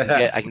years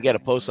I can get a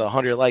post of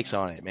 100 likes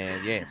on it,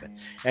 man. Yeah. But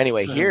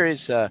anyway, here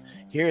is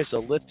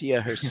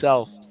Alithia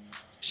herself.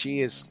 She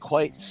is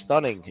quite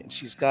stunning, and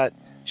she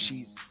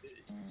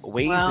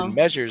weighs Wow. and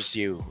measures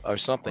you or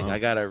something. I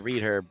gotta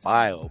read her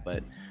bio,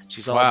 but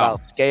she's all Wow.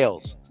 about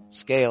scales,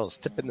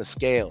 tipping the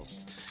scales,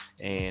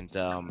 and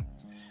a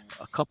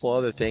couple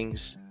other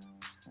things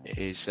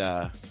is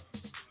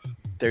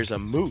there's a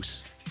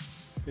moose.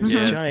 There's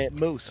Yes. a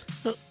giant moose.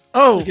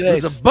 Oh, Look at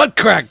there's this. a butt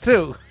crack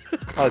too.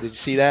 Oh, did you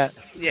see that?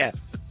 Yeah.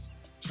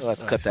 I'll have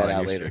to cut that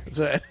out later.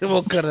 So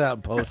we'll cut it out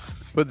in post.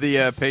 Put the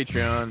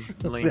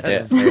Patreon link.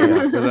 Yes. in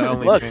for the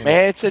OnlyFans. Look,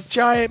 man, it's a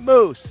giant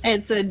moose.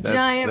 It's a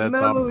giant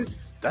that's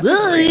moose. That's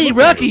Hey,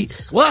 Rocky,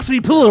 watch me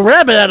pull a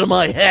rabbit out of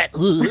my hat.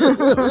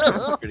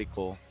 pretty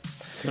cool.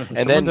 Someone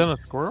And then done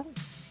a squirrel?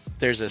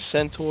 there's a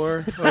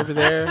centaur over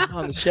there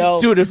on the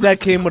shelf. Dude, if that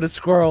came with a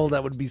squirrel,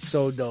 that would be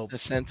so dope. A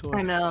centaur.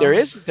 I know. There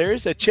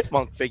is a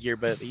chipmunk figure,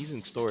 but he's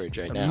in storage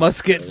right now.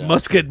 Musket,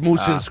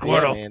 moose, and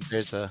squirrel. Yeah, man,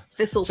 there's a.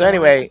 Thistle. So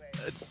anyway,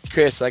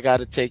 Chris, I got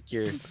to take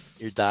your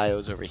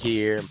dios over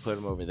here and put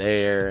them over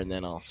there, and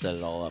then I'll set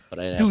it all up. But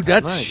I Dude,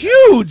 that's Nice.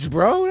 huge,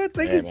 bro. That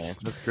thing yeah, is. man.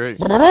 That's great.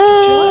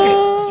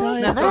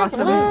 Giant. That's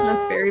awesome.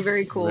 That's very,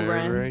 very cool, Very,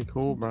 Brian. very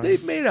cool, Brian. They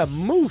made a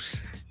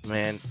moose.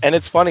 Man, and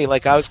it's funny.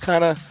 Like I was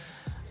kind of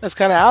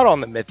out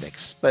on the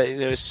mythics, but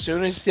as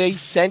soon as they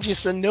send you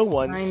some new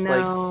ones, I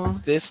like know.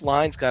 this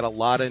line's got a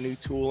lot of new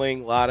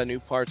tooling, a lot of new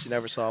parts you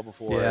never saw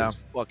before. Yeah.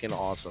 It's fucking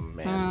awesome,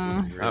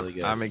 man. It's really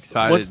good. I'm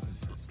excited.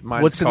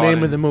 Mine's What's the caught name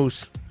in of the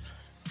moose?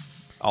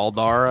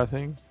 Aldar, I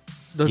think.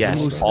 Does yes,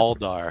 the moose?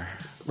 Aldar.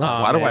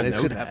 Oh, Why do man, I it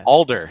know should that? have-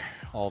 Alder.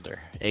 Alder.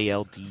 I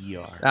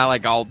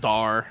like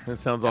Aldar. It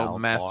sounds all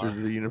Aldar. Masters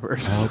of the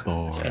Universe.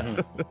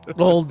 Aldar.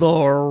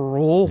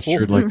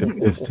 Sure like to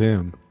fist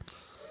him.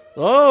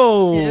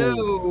 Oh.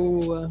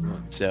 Ew.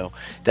 So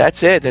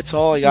that's it. That's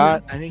all I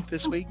got, I think,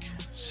 this week.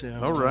 So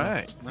All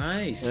right.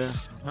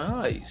 Nice.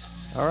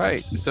 Nice. All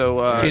right.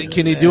 So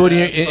Can you do it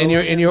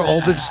in your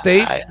altered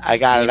state? I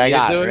got it. I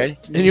got it. do it? Ready?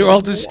 In your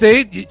altered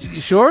state? You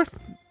sure?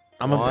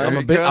 I'm a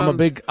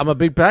One.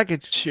 big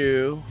package.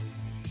 2,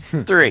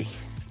 3.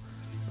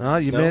 Oh,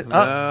 you No. meant. Oh,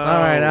 all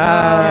right.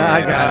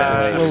 I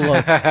got it. A little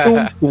lost.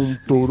 I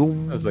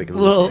was like,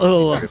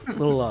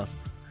 little lost.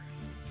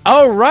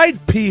 All right,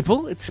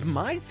 people, it's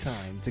my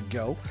time to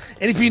go.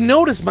 And if you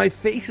notice, my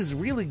face is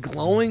really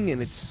glowing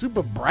and it's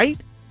super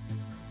bright,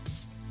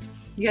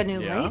 You got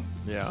new yeah. light?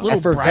 Yeah. a little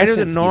brighter Effervescent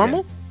than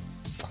normal.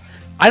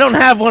 I don't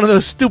have one of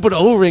those stupid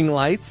O-ring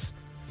lights,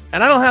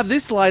 and I don't have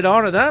this light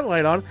on or that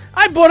light on.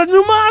 I bought a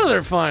new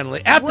monitor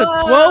finally after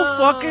 12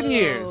 fucking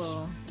years.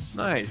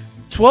 Nice.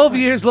 12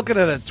 years looking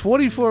at a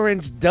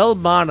 24-inch Dell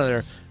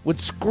monitor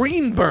with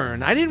screen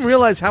burn. I didn't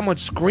realize how much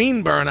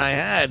screen burn I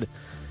had.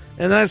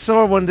 And then I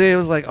saw it one day. I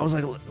was like,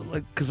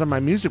 because on my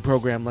music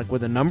program, like where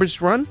the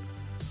numbers run,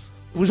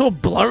 it was all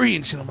blurry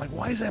and shit. I'm like,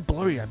 why is that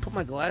blurry? I put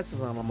my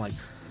glasses on. I'm like,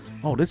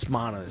 oh, this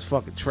monitor is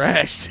fucking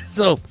trash.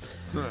 So,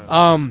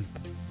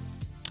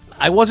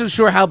 I wasn't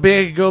sure how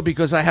big it could go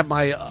because I have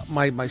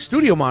my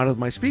studio monitor,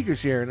 my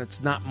speakers here, and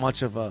it's not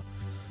much of a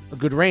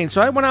good range.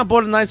 So I went out and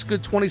bought a nice,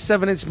 good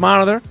 27-inch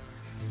monitor.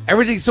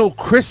 Everything's so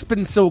crisp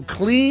and so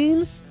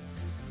clean.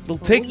 It'll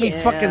take me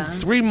fucking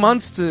 3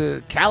 months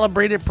to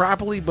calibrate it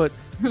properly, but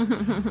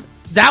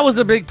that was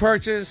a big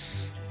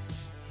purchase.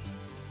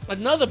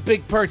 Another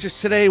big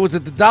purchase today was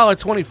at the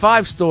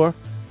 $1.25 store.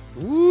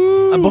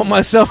 Woo! I bought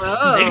myself a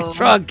Whoa.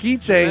 Megatron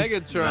keychain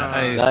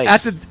Megatron.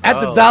 Nice. at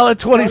the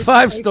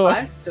 $1.25 store.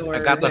 I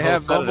got the They whole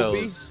have set of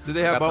Bumblebee? those. Do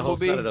they have Got the whole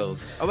Bumblebee? set of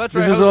those. Oh, that's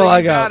This right. is all I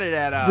You got. it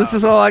at, This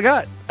is all I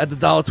got at the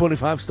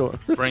 $1.25 store.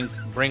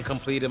 Bring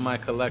completed my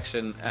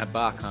collection at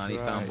BotCon. He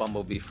found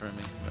Bumblebee for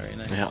me. Very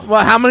nice. Yeah.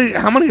 Well, how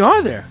many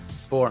are there?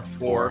 4.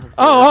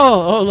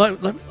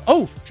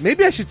 Oh,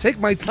 maybe I should take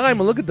my time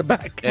and look at the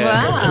back.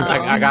 Yeah.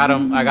 Wow. I got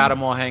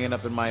them all hanging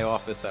up in my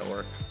office at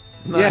work.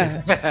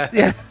 Yeah,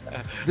 yeah.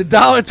 The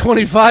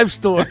 $1.25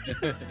 store.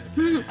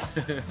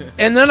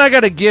 And then I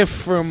got a gift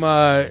from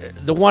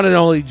the one and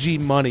only G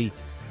Money.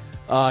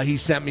 He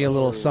sent me a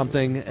little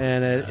something,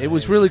 and it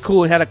was really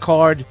cool. It had a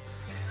card,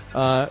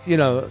 about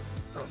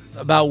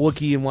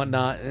Wookiee and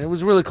whatnot, and it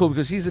was really cool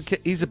because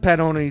he's a pet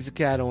owner, he's a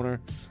cat owner,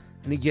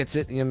 and he gets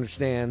it, he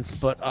understands.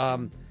 But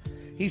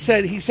he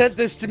sent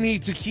this to me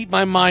to keep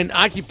my mind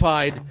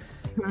occupied,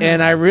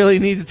 and I really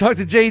need to talk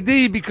to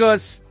JD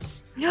because.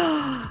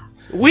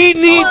 We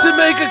need to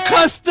make a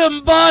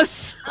custom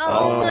bus.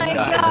 Oh my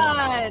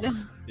god.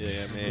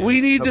 Yeah, man.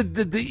 We need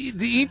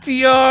the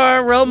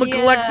ETR Realm of Yeah.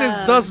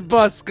 Collectives dust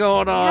bus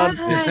going on.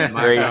 Yes.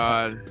 My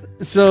God.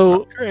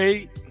 So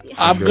Great.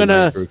 I'm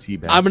gonna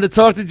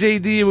talk to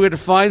JD. We're gonna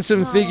find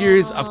some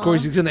figures. Of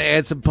course, he's gonna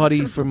add some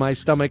putty for my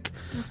stomach,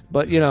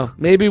 but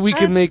maybe we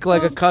can make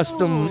like a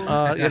custom.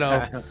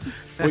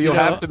 Well, you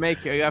have to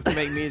make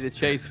me the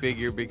Chase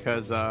figure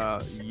because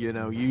you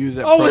use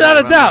it. Oh, without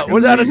a doubt.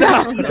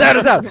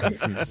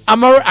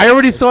 I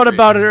already thought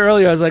about it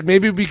earlier. I was like,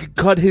 maybe we could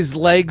cut his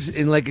legs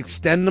and like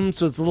extend them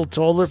so it's a little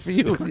taller for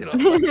you.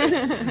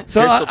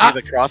 So Chris will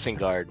be the crossing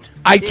guard.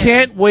 I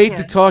can't wait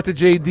to talk to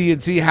JD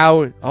and see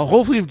how.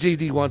 Hopefully, if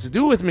JD wants to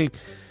do it with me,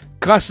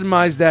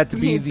 customize that to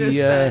be He just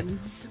said.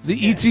 the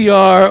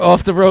ETR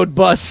off the road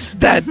bus.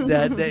 It'd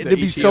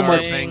be so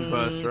much.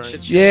 Bus,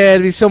 right? Yeah,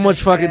 it'd be so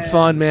much fucking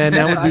fun, man.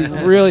 That would be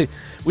really.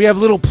 We have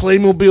little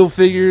Playmobil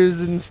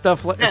figures and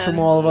stuff like from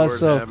all of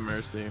us. Lord have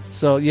mercy.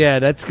 So yeah,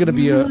 that's gonna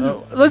be a.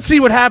 Let's see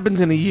what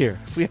happens in a year.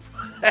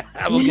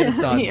 We'll get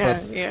it done.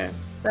 Yeah.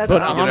 That's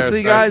But awesome.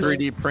 honestly, Get our guys-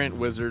 3D print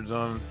wizards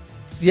on.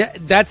 Yeah,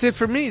 that's it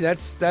for me.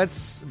 That's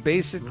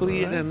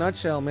basically it in a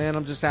nutshell, man.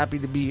 I'm just happy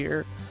to be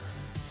here,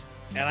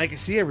 and I can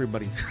see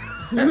everybody.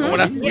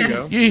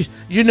 Yes.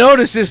 You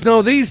notice there's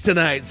no these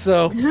tonight,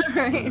 so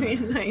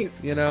Right, nice.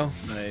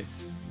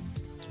 Nice.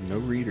 No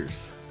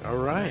readers. All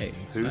right.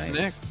 Nice, Who's nice.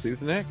 next?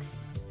 Who's next?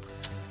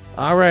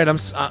 All right,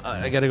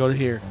 I gotta go to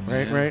here.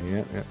 Right.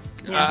 Yeah.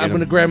 I'm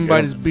gonna grab him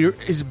by his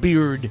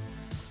beard.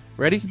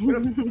 Ready?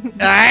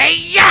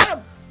 Yeah.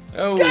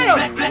 Oh.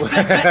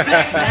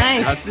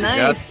 Nice,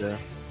 nice. Gotcha.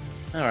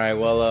 All right.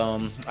 Well,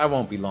 I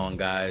won't be long,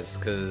 guys,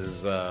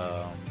 because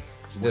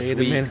this Wait a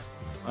week, minute.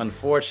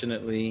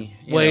 unfortunately,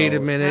 Wait a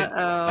minute.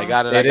 Uh-oh. I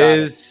got it. It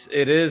is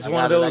I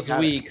one of got it, I those got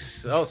it.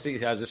 weeks. Oh,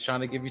 see, I was just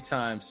trying to give you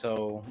time.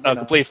 So No,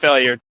 complete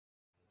failure.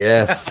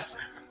 Yes.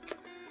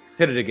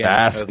 hit it again.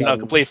 Basket. No,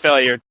 complete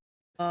failure.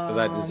 Because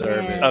I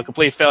deserve it. No,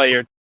 complete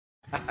failure.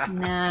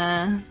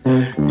 Nah.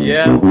 Yeah.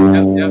 Yep.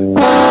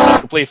 No,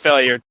 complete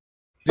failure.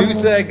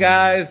 Deuce-egg,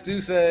 guys.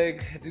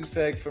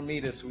 Deuce-egg for me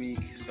this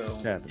week. So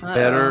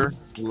Better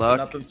luck.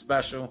 nothing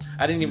special.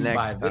 I didn't even Next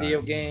buy a video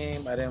time.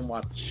 game. I didn't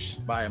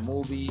buy a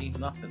movie.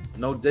 Nothing.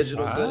 No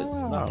digital goods.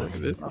 Wow, Nothing. look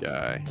at this Nothing.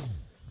 guy.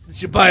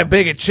 Did you buy a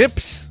bag of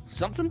chips?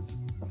 Something?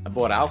 I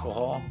bought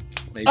alcohol.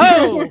 Maybe.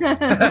 Oh.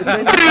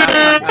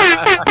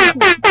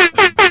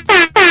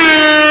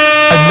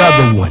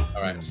 Another one.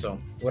 All right. So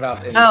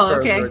without any Oh,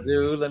 further okay.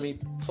 ado, let me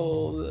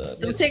pull.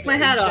 Don't take my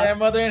hat off.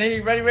 Mother in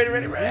here. Ready.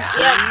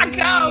 Yeah.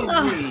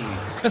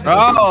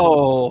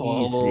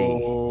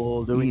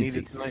 Oh, do we need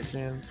it tonight,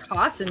 Chan?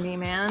 Tossing me,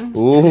 man.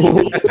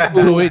 Ooh.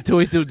 do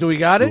we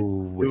got it? Do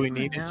we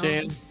need it,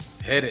 Chan?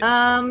 Hit it.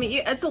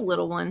 Yeah, it's a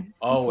little one. It's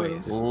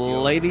Always.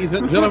 little. Ladies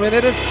and gentlemen,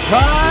 it is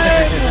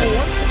time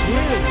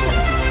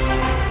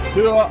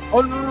to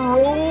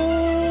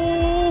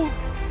unroll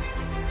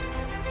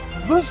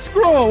the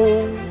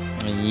scroll.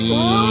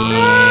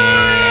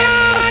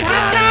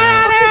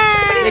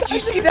 Did you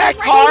see that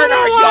car in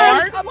our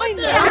yard? What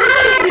the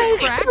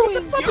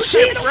hell?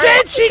 She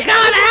said she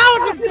got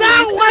out. It's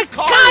not like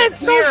God. It's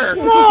so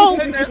small.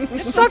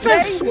 Such a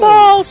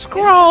small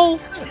scroll.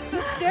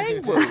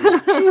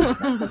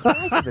 The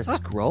size of a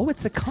scroll.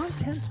 It's the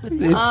contents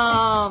within.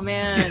 Oh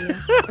man.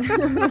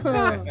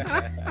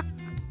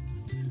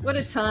 What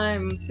a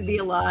time to be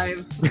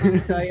alive, let me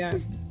tell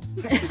you.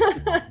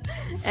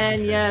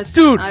 And yes,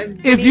 Dude, I've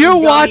been if you're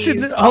eating watching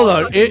gummies this- hold all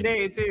on, fucking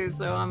day too,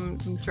 so I'm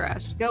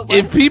trashed. Go.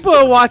 If people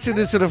are watching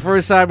this for the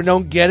first time and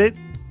don't get it,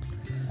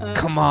 Uh,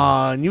 come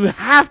on, you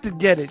have to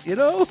get it. yeah.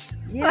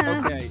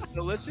 Okay,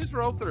 so let's just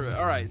roll through it.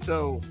 All right,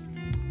 so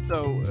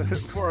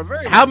for a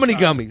very How long many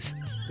time, gummies?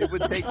 It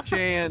would take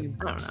Chan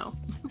I don't know.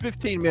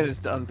 15 minutes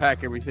to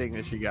unpack everything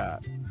that she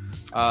got.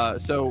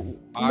 So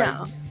I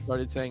No.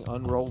 started saying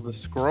unroll the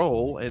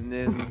scroll, and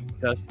then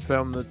just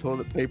found the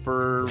toilet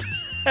paper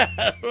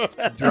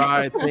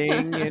dry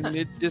thing, and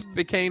it just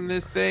became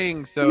this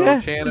thing. So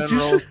Yeah, Chan it's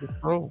unrolls just- the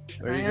scroll.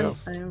 There you go.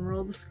 I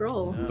unrolled the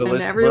scroll, So and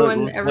let's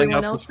everyone lay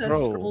out the else has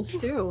scroll. scrolls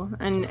too.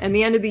 And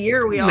the end of the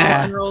year, we all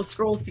Nah. unroll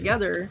scrolls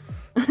together.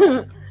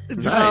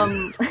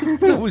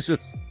 So we should.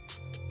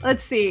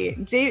 Let's see.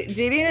 JD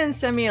didn't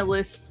send me a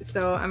list,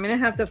 so I'm gonna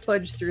have to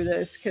fudge through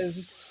this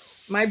because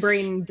my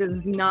brain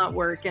does not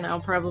work, and I'll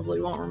probably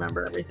won't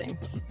remember everything.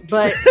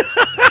 But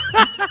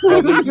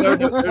Well, there's no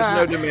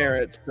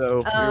demerit,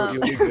 so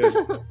you'll be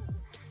good.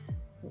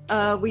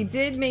 we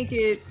did make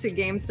it to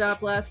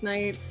GameStop last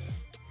night,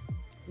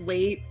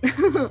 late,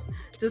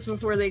 just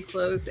before they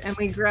closed, and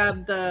we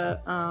grabbed the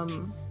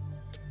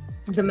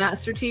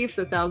Master Chief,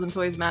 the 1,000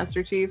 Toys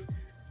Master Chief.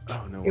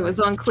 Oh no! It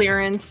was on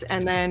clearance,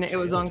 and then it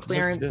was on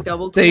clearance,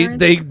 double They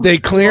clearance. they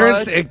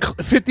clearance and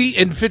 50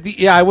 and 50.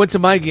 Yeah, I went to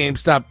my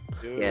GameStop.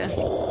 Yeah.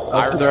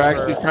 Oh, so they're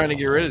actually trying to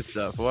get rid of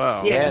stuff.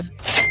 Wow. Yeah.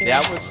 Yeah,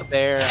 I was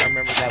there. I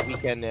remember that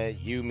weekend.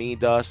 You, me,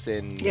 Dust,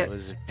 and Yep.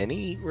 was it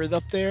Vinny were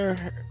up there?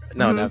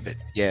 No, Mhm. not Vin.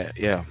 Yeah.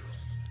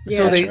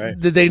 So Yeah.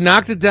 they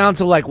knocked it down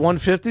to like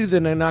 150,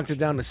 then they knocked it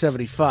down to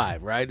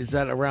 75. Right? Is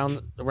that around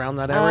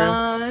that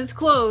area? It's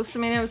close. I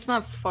mean, it's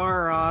not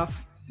far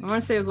off. I want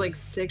to say it was like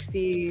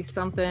 60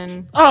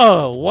 something,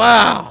 Oh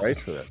wow! price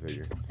for that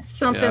figure.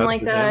 something Yeah,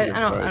 like that's a that.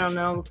 damn I good don't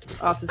know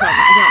off the top. I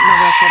can't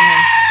remember off the top of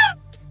my head.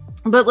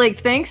 But like,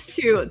 thanks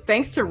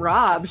to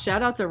Rob.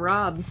 Shout out to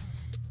Rob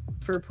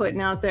for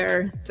putting out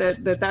there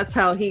that's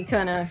how he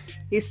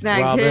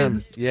snagged Rob M.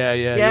 his.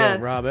 Yeah.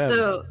 Rob M.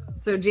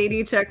 So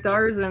JD checked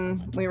ours,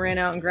 and we ran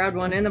out and grabbed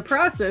one. In the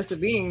process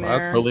of being I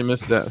there, totally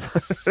missed that.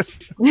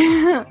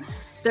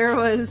 there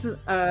was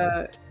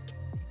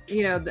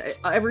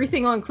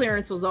everything on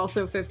clearance was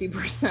also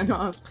 50%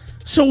 off.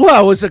 So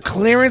what was a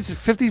clearance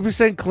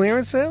 50%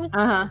 clearance sale?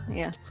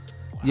 Yeah.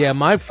 Yeah,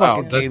 my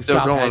fucking that's still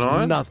GameStop going had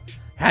on? nothing.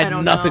 I Had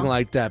don't nothing know.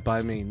 like that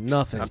by me.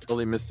 Nothing. I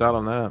totally missed out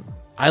on that.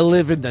 I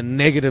live in the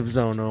negative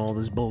zone on all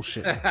this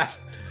bullshit.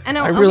 And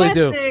I really wanna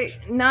do. say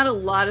not a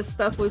lot of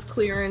stuff was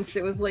clearanced.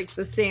 It was like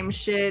the same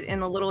shit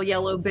in the little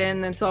yellow bin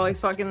that's always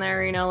fucking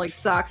there, like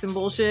socks and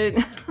bullshit.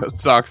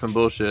 Socks and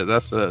bullshit.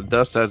 That's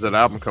Dust has that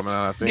album coming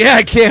out, I think. Yeah,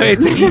 I can't wait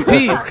to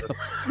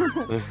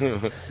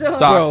EPs. So,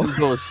 Socks and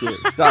bullshit.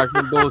 Socks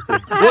and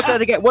bullshit.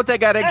 What they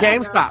got at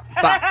GameStop?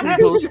 Socks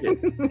and bullshit.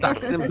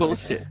 Socks and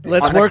bullshit.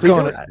 Let's work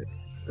on it.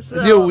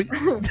 so- Dude, we-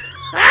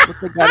 What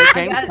they got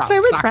at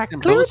GameStop? Socks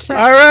and bullshit.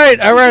 all right.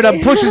 I'm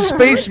pushing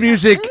space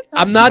music.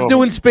 I'm not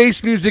doing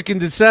space music in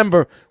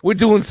December. We're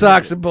doing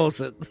socks and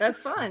bullshit. that's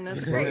fine.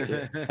 That's great.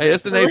 Hey,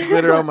 that's the name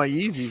glitter on my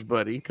Yeezys,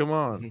 buddy. Come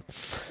on.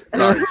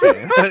 Sorry,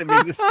 Chan. I didn't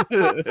mean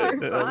You're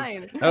to-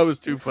 fine. That was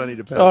too funny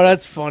to pass. Oh,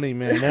 that's funny,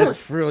 man.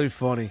 That's really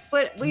funny.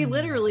 But we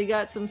literally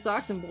got some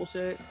socks and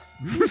bullshit.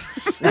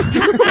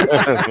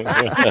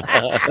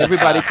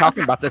 Everybody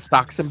talking about the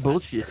socks and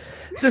bullshit.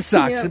 The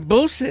socks Yeah. and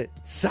bullshit.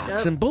 Socks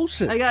Yep. and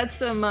bullshit. I got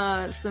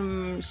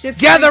some Shit's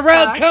Gather Creek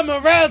round, socks. come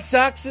around,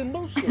 socks and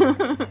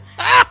bullshit.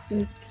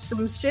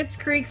 some Shit's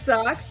Creek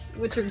socks,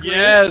 which are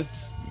great.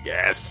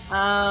 Yes.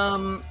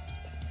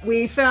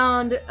 We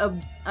found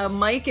a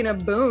mic and a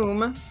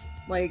boom,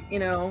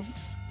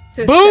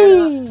 to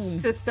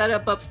Boom! set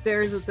up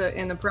upstairs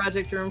in the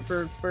project room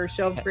for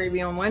Shelf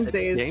Gravy on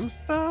Wednesdays.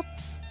 GameStop?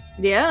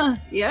 Yeah.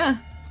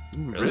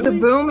 Really? The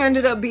boom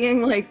ended up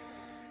being like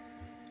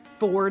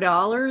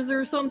 $4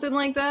 or something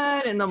like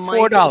that, and the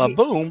mic $4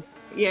 boom.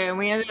 Yeah, and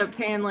we ended up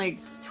paying like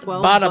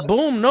 $12 Bada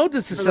boom, no for the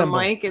disassemble.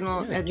 mic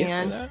at the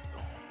end.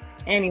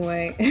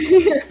 Anyway,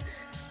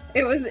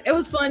 it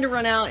was fun to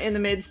run out in the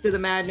midst of the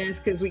madness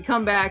because we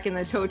come back and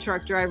the tow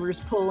truck drivers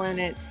pulling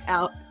it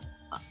out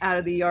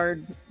of the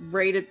yard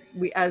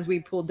as we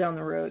pulled down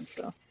the road.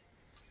 So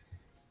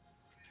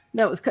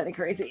that was kind of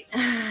crazy.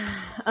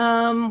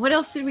 What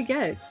else did we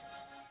get?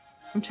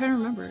 I'm trying to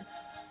remember.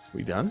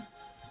 We done?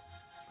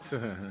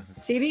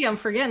 JD, I'm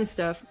forgetting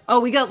stuff. Oh,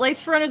 we got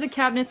lights for under the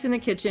cabinets in the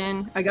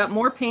kitchen. I got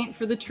more paint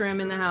for the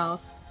trim in the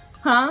house.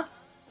 Huh?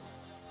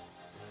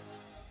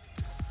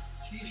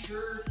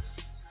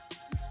 T-shirts.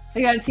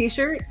 I got a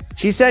t-shirt.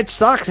 She said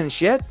socks and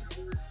shit.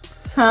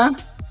 Huh?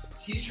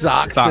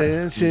 Socks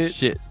and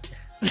shit.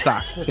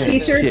 Socks and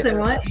T-shirts shit. and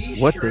what?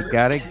 What they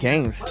got at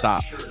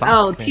GameStop? Socks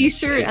Oh, and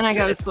t-shirt, shit. and I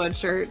got a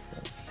sweatshirt.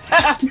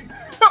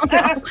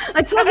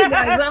 I told you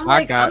guys, I'm I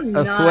like, got I'm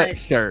a not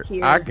sweatshirt.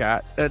 here. I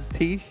got a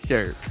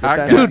t-shirt. I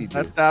that got Dude, a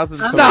 1,000.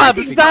 Stop!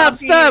 Coffee.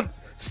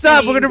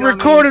 Stop! We're gonna Gummies.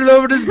 record it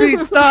over this beat.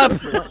 Stop!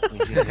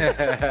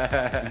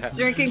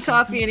 Drinking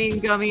coffee and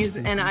eating gummies,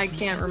 and I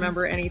can't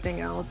remember anything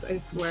else. I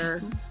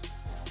swear.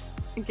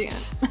 I can't.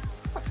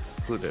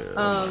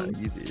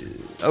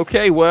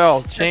 Okay,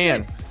 well,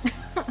 Chan.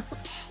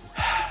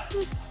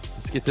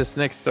 Let's get this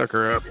next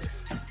sucker up.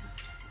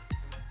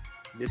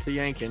 Get to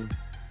yanking.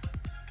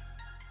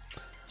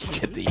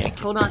 Get the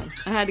Yankee. Hold on.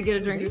 I had to get a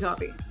drink of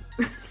coffee.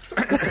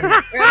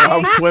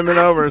 I'm swimming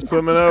over. I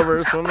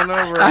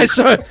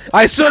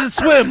saw the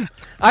swim.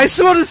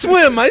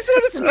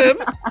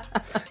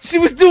 She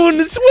was doing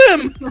the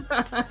swim.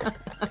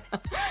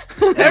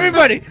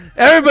 Everybody,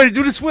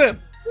 do the swim.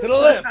 To the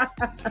left,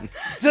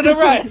 to the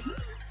right.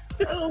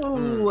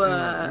 Ooh.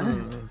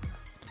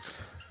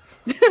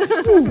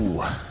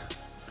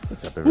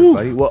 What's up,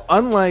 everybody? Well,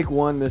 unlike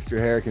one Mr.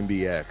 Harrican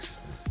BX,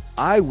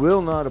 I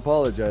will not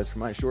apologize for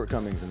my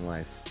shortcomings in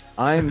life.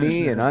 I'm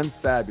me, and I'm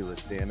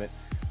fabulous, damn it.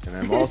 And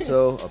I'm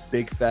also a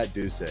big fat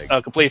deuce egg.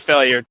 A complete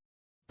failure.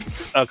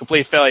 A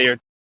complete failure.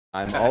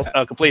 I'm also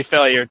A complete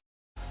failure.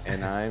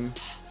 and I'm.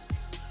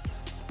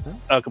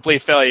 A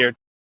complete failure.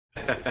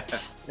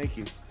 Thank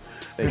you.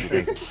 Thank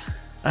you.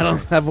 I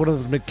don't have one of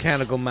those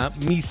mechanical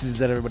mices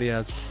that everybody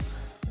has.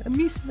 A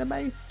miss and a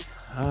mice.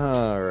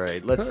 All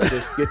right, let's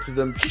just get to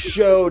the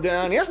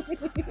showdown here.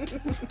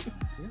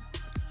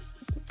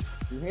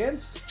 Two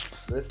hands.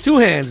 Lift. Two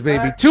hands,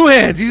 baby. Two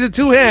hands. He's a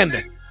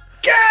two-hander.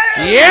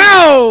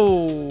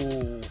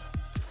 Yo!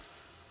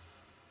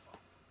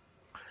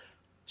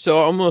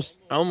 So I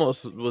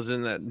almost was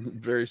in that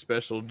very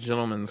special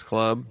gentleman's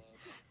club,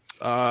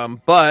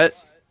 but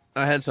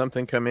I had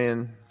something come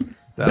in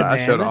that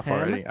I showed off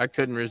already. I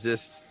couldn't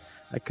resist.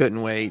 I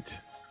couldn't wait.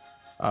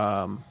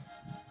 I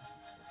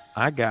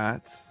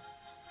got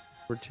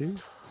for two.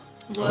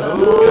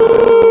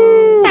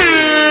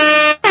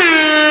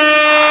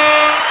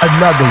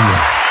 Another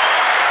one.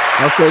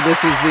 I'll say this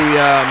is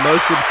the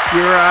most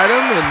obscure item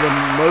and the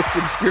most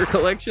obscure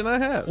collection I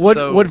have. What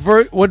So,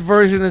 what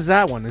version is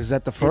that one? Is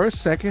that the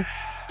first, second?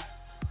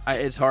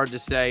 it's hard to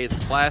say.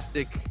 It's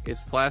plastic.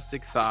 It's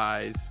plastic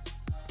thighs,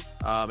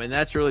 and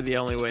that's really the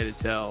only way to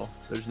tell.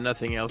 There's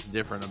nothing else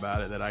different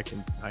about it that I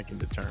can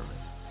determine.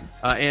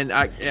 And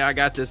I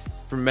got this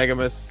from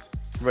Megamus.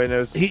 Everybody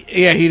knows. He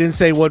didn't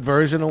say what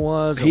version it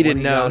was. He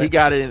didn't know. He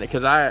got it in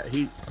because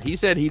he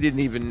said he didn't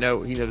even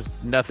know. He knows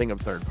nothing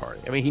of third party.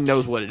 I mean, he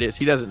knows what it is.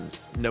 He doesn't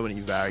know any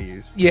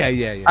values. Yeah.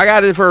 I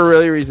got it for a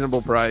really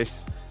reasonable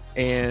price,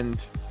 and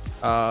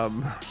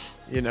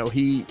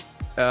he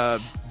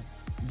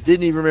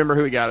didn't even remember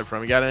who he got it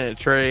from. He got it in a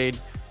trade.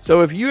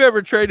 So if you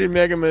ever traded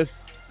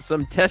Megamus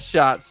some test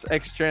shots,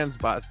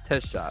 X-Transbots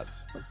test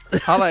shots,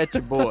 holla at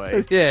your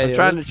boy. I'm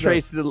trying to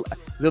trace the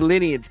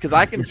lineage because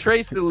I can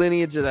trace the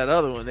lineage of that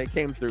other one. It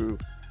came through,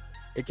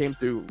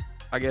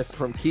 I guess,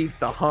 from Keith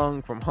to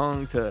Hung, from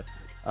Hung to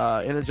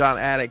Energon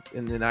Addict,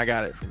 and then I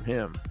got it from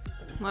him.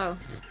 Wow.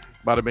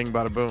 Bada bing,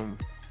 bada boom.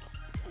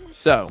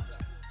 So,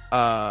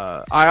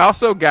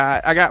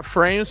 I got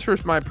frames for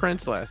my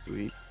prints last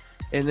week,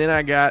 and then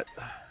I got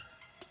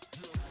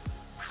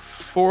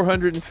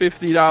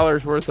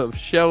 $450 worth of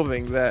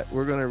shelving that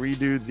we're going to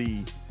redo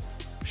the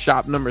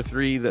shop number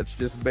 3. That's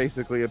just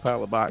basically a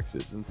pile of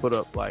boxes and put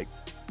up like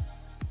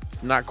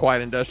not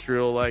quite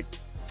industrial, like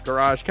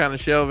garage kind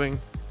of shelving.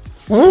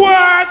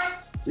 What?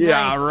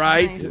 Yeah, Nice,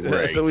 right.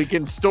 nice. So we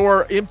can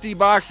store empty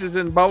boxes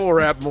in bubble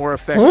wrap more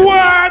effectively.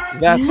 What?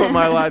 That's what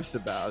my life's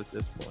about at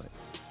this point.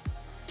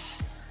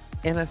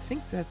 And I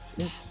think that's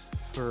it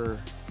for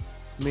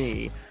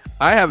me.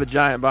 I have a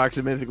giant box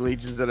of Mythic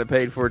Legions that I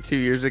paid for 2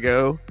 years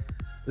ago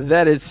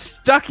that is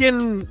stuck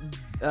in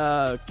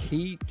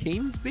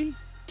Keamsby?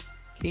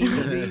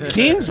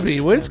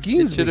 Keamsby. Where's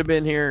Keamsby? It should have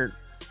been here.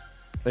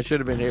 It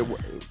should have been here.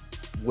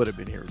 Would have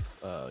been here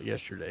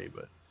yesterday,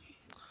 but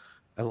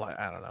I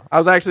don't know. I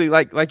was actually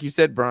like you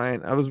said,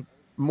 Brian. I was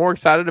more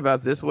excited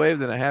about this wave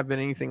than I have been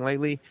anything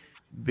lately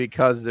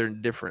because they're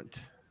different.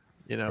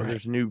 You know,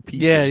 there's new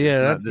pieces.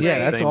 Yeah.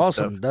 That's same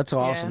awesome. stuff. That's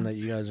awesome that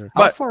you guys are.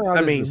 How But, far out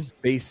I is mean- the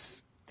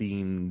space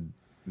themed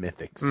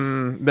mythics?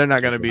 They're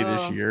not going to be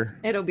this Oh. year.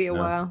 It'll be a No.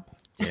 while.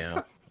 Yeah.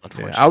 Yeah,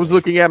 Unfortunately. I was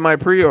looking at my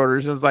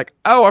pre-orders and was like,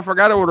 "Oh, I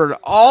forgot to order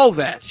all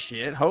that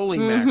shit." Holy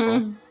mackerel!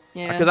 Mhm.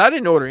 Yeah. Because I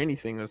didn't order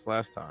anything this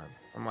last time.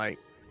 I'm like,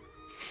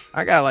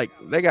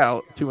 they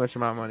got too much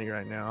of my money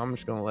right now. I'm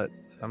just gonna wait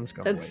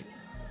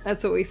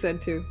That's what we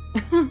said too.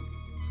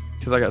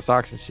 because I got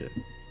socks and shit.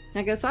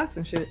 I got socks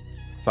and shit.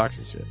 Socks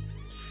and shit.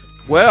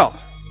 Well,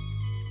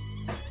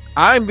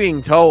 I'm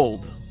being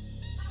told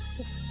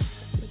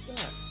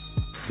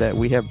that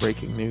we have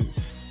breaking news.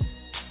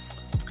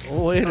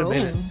 Oh, wait a Oh.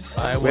 minute.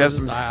 I We have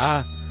wasn't.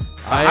 some-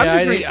 I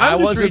I'm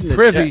just wasn't reading the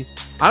privy.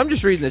 I'm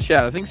just reading the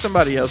chat. I think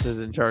somebody else is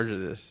in charge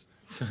of this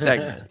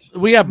segment.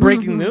 We have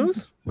breaking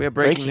news. We have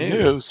breaking,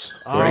 news.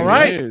 All Breaking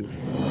right. news.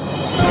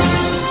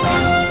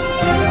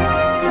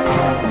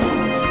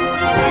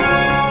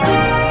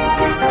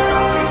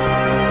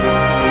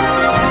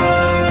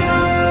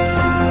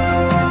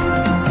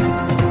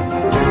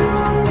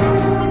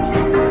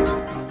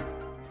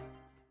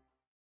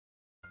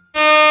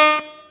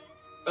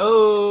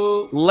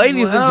 Oh,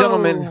 Ladies and Whoa.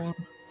 gentlemen,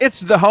 it's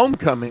the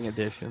homecoming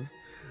edition.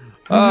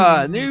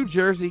 New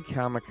Jersey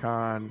Comic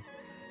Con.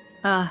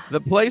 Ah, The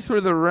place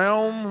where the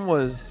realm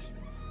was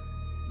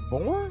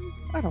born?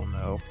 I don't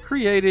know.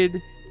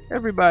 Created.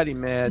 Everybody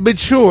met.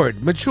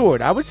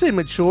 Matured. I would say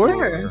matured.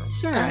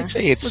 sure. I'd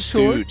say it's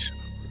Matured.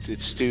 stewed.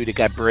 It's stewed. It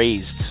got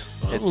braised.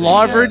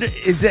 Larvared.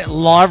 Is it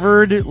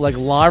larvared? Like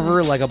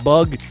larva, like a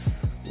bug?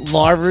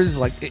 Larvas,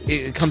 like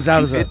it comes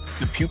out as a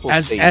The pupil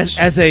as stage.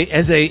 as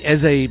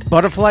a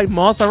butterfly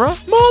mothra.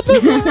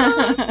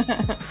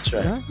 That's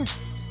right.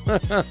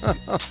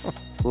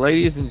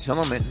 Ladies and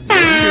gentlemen,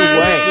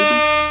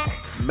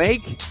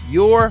 make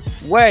your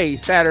way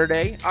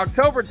Saturday,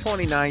 October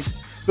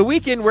 29th the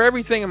weekend where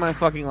everything in my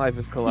fucking life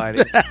is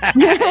colliding.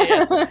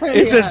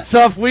 It's a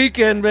tough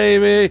weekend,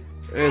 baby.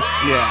 It's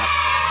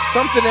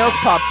something else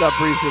popped up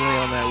recently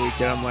on that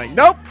weekend. I'm like,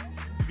 nope.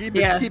 Keep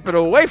it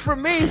away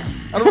from me.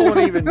 I don't want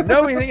to even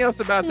know anything else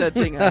about that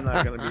thing. I'm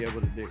not going to be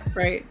able to do.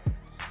 Right.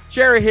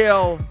 Cherry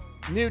Hill,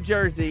 New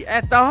Jersey,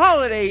 at the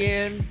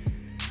Holiday Inn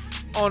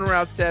on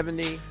Route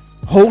 70.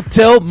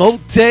 Hotel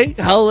Mote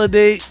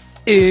Holiday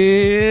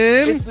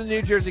Inn. It's the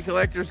New Jersey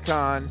Collectors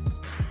Con.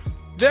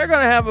 They're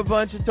going to have a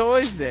bunch of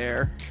toys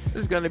there.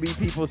 There's going to be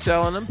people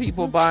selling them,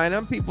 people buying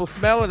them, people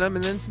smelling them,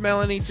 and then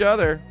smelling each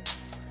other.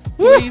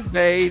 Please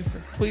bathe.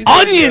 Please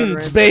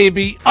onions,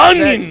 baby.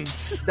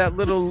 Onions. That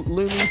little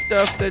Lumi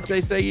stuff that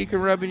they say you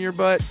can rub in your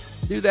butt.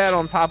 Do that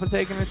on top of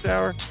taking a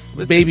shower.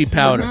 Listen, baby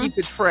powder. Keep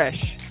it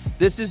fresh.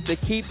 This is the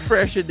Keep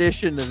Fresh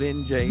edition of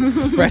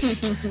NJ.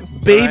 Fresh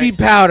baby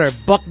powder,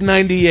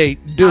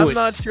 $1.98. Do I'm it.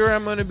 not sure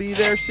I'm going to be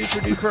there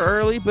super duper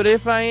early, but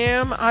if I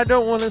am, I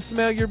don't want to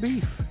smell your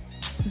beef.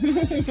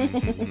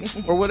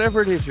 Or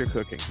whatever it is you're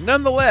cooking.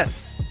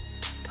 Nonetheless,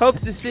 hope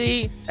to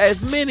see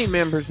as many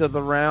members of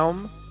the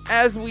realm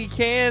as we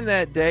can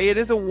that day. It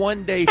is a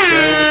one-day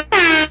show.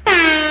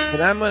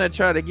 And I'm going to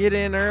try to get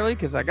in early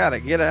because I got to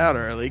get out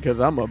early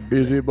because I'm a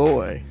busy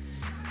boy.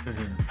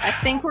 I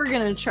think we're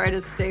going to try to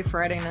stay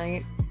Friday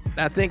night.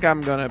 I think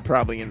I'm going to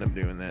probably end up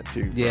doing that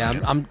too. Yeah,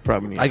 I'm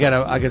probably. I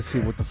gotta see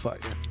what the fuck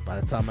by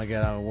the time I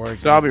get out of work.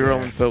 So I'll be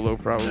rolling solo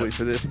probably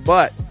for this,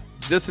 but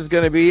this is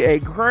going to be a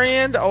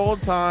grand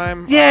old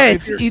time. Yeah,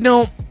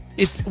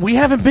 it's we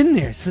haven't been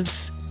there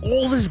since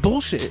all this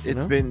bullshit.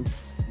 It's been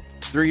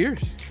 3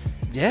 years.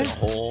 Yeah, a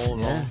whole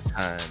long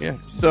time. Yeah.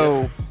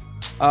 So,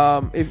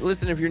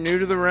 if you're new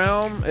to the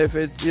realm, if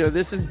it's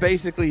this is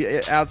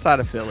basically outside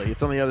of Philly.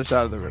 It's on the other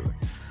side of the river.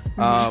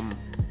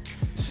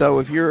 So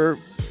if you're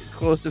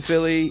close to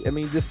Philly, I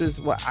mean, this is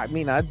what I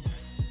mean. It's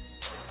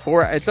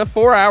a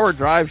 4-hour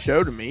drive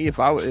show to me. If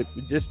I would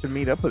just to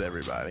meet up with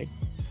everybody.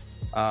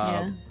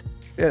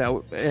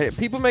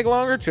 People make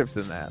longer trips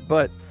than that,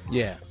 but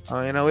yeah,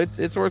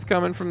 it's worth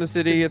coming from the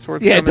city. It's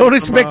worth don't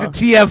expect a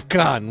TF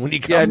Con when you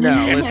come. Yeah,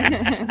 no. Listen,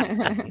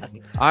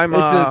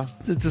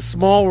 it's a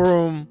small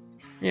room.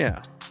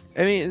 Yeah,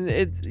 I mean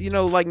it's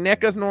like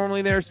NECA's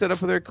normally there, set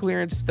up with their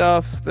clearance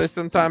stuff. They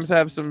sometimes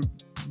have some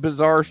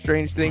bizarre,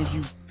 strange things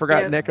you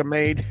forgot NECA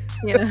made.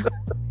 Yeah.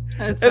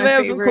 And they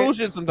have some cool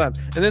shit sometimes.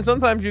 And then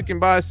sometimes you can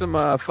buy some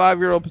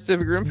 5-year-old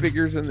Pacific Rim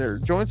figures and their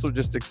joints will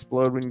just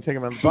explode when you take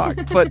them out of the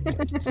box. But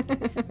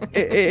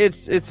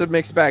it's a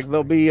mixed bag.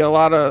 There'll be a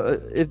lot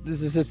of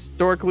this is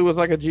historically was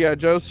like a G.I.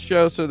 Joe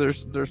show, so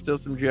there's still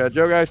some G.I.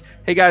 Joe guys.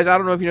 Hey guys, I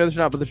don't know if you know this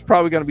or not, but there's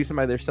probably going to be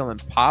somebody there selling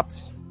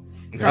pops.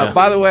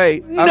 By the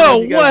way,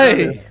 no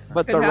way.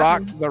 But the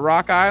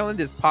Rock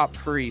Island is pop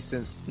free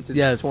since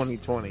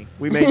 2020.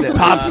 We made that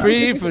pop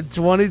free for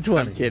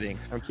 2020. I'm kidding.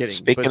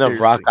 Speaking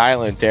of Rock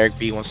Island, Derek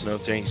B wants to know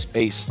if there ain't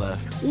space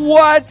left.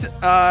 What?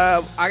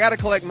 I got to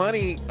collect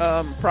money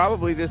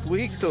probably this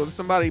week. So if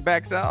somebody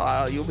backs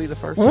out, you'll be the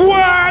first.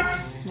 What?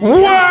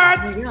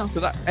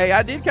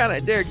 I did kind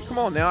of, Derek. Come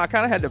on now. I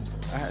didn't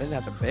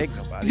have to beg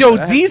nobody. Yo,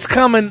 D's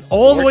coming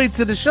all the way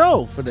to the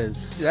show for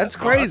this. That's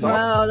crazy.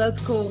 Wow, that's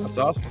cool. That's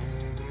awesome.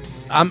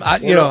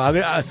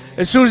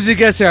 As soon as he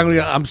gets here,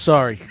 I'm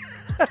sorry.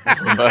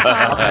 My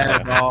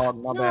bad.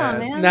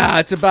 Man. Nah,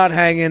 it's about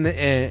hanging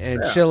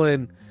and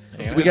chilling.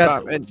 Yeah, we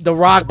got the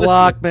Rock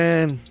Block,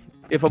 man.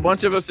 If a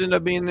bunch of us end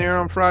up being there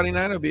on Friday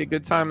night, it'll be a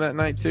good time that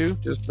night too.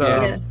 Just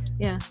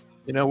yeah.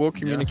 We'll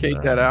communicate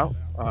that out.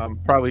 I'm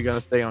probably going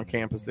to stay on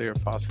campus there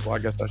if possible. I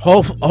guess I should.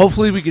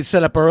 Hopefully we can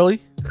set up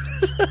early.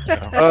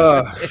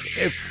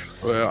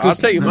 Well, I'll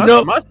tell you,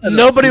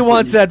 nobody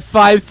wants that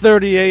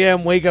 5:30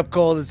 a.m. wake up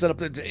call to set up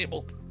the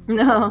table.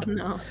 No.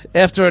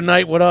 After a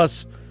night with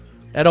us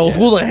at old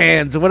Hula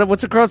Hands,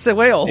 what's the crowd say?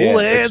 Wait,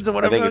 Hula Hands or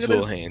whatever. I think it's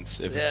Hula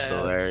Hands if it's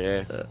still there.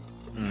 Yeah.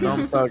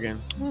 I'm thugging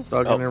and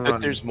running.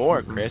 But there's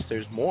more, Chris.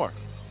 There's more.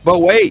 But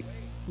wait,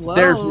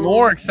 there's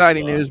more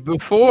exciting news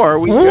before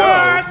we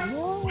go.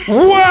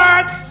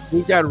 What?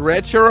 We got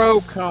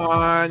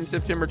RetroCon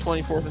September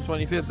 24th and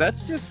 25th.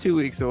 That's just 2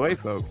 weeks away,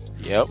 folks.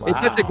 Yep.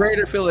 It's at the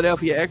Greater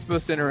Philadelphia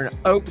Expo Center in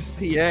Oaks,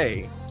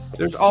 PA.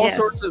 There's all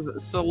sorts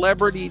of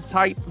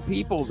celebrity-type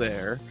people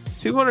there.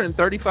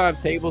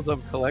 235 tables of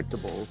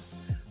collectibles.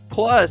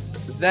 Plus,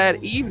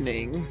 that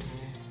evening...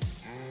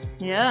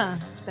 Yeah,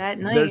 that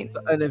night. There's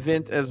an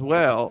event as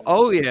well.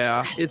 Oh,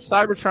 yeah. It's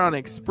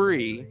Cybertronic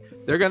Spree.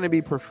 They're going to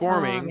be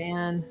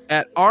performing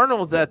at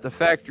Arnold's at the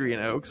Factory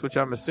in Oaks, which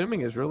I'm assuming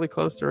is really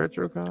close to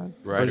RetroCon.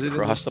 Right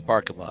across the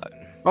parking lot.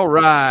 All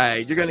right.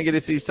 You're going to get to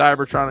see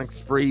Cybertronic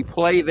Spree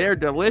play their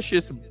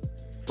delicious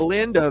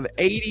blend of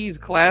 80s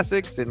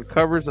classics and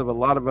covers of a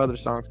lot of other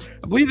songs.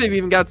 I believe they've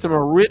even got some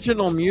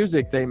original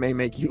music they may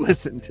make you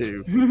listen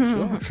to.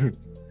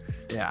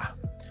 Yeah.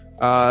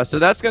 So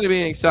that's going to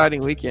be an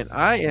exciting weekend.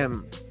 I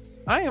am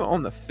I am on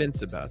the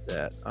fence about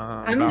that.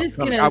 I'm just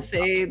gonna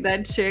say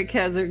that chick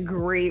has a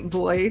great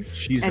voice.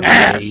 She's and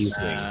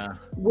amazing.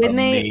 when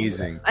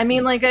Amazing. I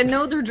mean, like, I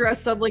know they're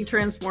dressed up like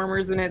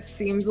Transformers, and it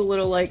seems a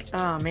little like,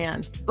 oh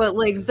man, but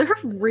like they're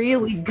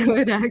really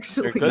good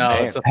actually. They're good. No,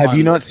 man. it's a Have fun-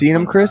 you not seen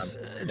him, Chris?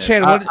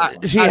 Chan,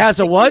 what, she has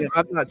a what?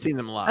 I've not seen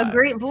them live. A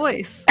great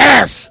voice.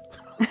 Ass.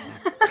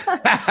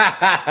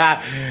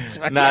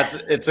 No,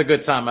 it's a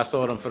good time. I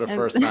saw them for the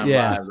first time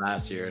Yeah. live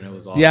last year, and it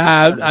was awesome.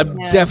 Yeah, I'm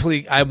Yeah.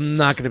 definitely. I'm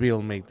not going to be able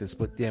to make this,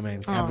 but yeah,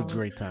 man, have a Oh.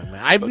 great time,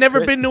 man. I've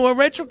never been to a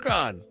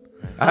RetroCon.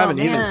 I haven't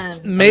Oh, either. man.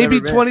 Maybe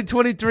never been.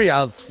 2023.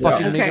 I'll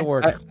fucking make Okay. it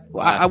work.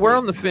 We're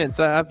on the fence.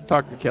 I have to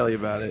talk to Kelly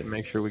about it and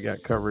make sure we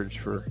got coverage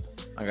for.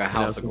 I got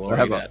House of I Glory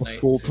have that a night.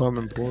 full-time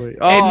employee.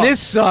 And this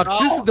sucks.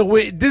 This is the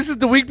week. This is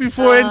the week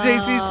before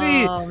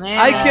NJCC. Oh, man.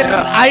 I can.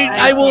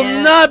 I will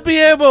can't. not be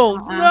able.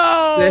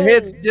 No. the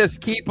hits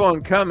just keep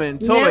on coming.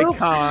 Toy Nope.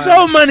 Con,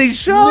 So many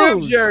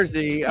shows. New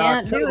Jersey,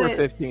 Can't do October it.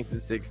 15th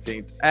and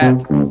 16th at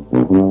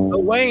the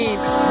Wayne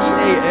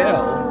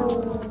PAL.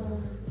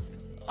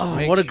 Oh,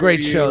 Make what a sure great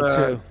you, show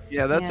too.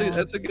 Yeah, that's Yeah.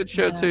 a good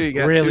show Yeah. too. You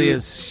got Really two-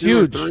 is two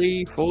or huge.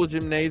 3 full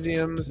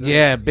gymnasiums. and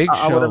Yeah, big I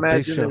would show. Big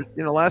imagine,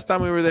 show. last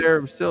time we were there,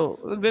 it was still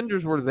the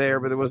vendors were there,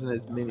 but there wasn't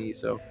as many.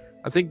 So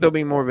I think there'll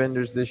be more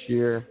vendors this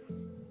year.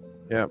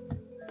 Yep,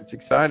 it's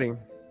exciting.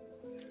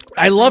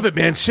 I love it,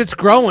 man. Shit's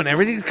growing.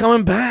 Everything's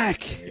coming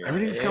back.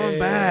 Everything's coming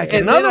back.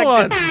 And Another then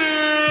one.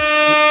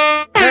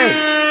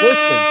 Hey,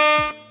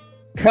 listen,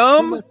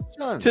 come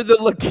to the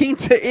La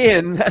Quinta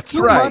Inn. That's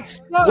right.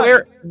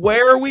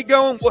 Where are we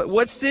going?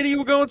 What city are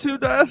we going to,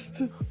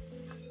 Dust?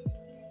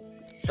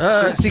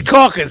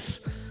 Secaucus.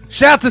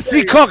 Shout out to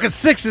Secaucus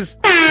Sixes.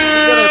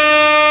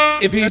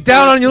 If you're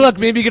down on your luck,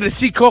 maybe you get a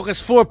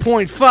Secaucus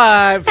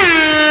 4.5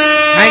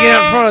 hanging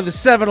out in front of the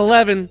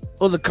 7-Eleven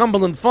or the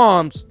Cumberland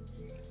Farms.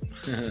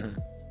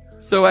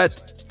 So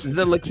at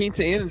the La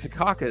Quinta Inn in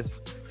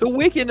Secaucus, the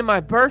weekend of my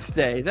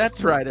birthday.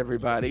 That's right,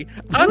 everybody.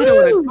 I'm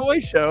doing a toy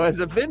show as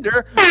a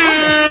vendor on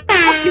my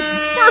fucking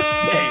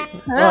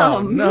birthday. Oh,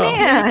 no.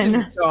 man.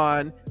 Legion's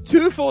gone.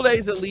 2 full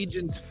days of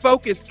Legion's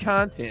focused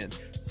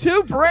content.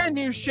 2 brand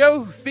new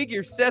show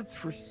figure sets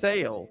for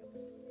sale.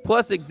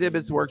 Plus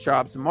exhibits,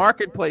 workshops,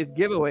 marketplace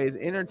giveaways,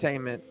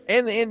 entertainment,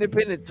 and the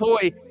independent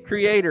toy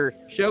creator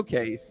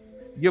showcase.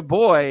 Your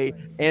boy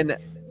and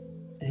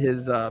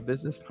his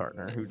business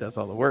partner, who does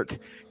all the work,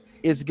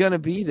 is going to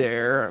be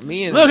there.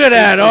 Me and Look at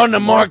that on the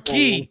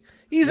marquee.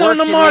 He's on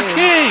the working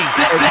marquee.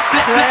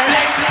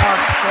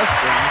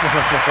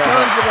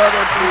 Tons of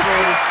other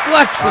people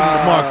Flexing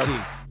the marquee.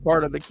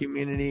 part of the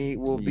community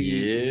will be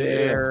Yeah.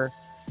 there.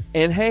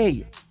 And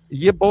hey,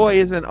 your boy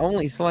isn't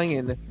only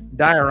slinging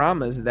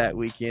dioramas that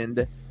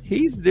weekend.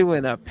 He's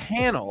doing a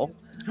panel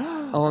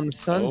on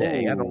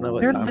Sunday. I don't know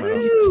what time.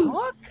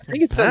 I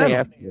think it's Sunday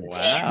afternoon.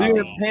 Wow. Doing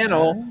a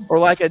panel or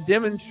like a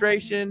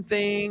demonstration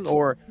thing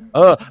or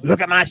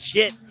look at my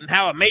shit and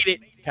how I made it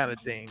kind of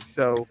thing.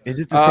 So Is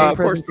it the same of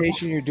course-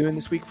 presentation you're doing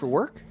this week for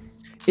work?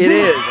 it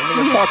is. I'm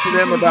going to talk to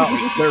them about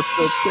their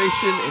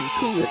filtration and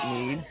coolant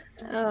needs.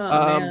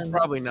 Oh, man.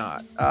 Probably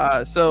not.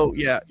 So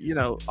yeah,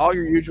 all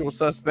your usual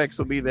suspects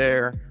will be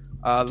there.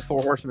 The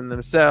 4 horsemen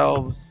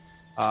themselves,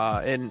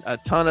 and a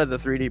ton of the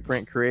 3D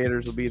print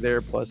creators will be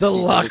there. Plus The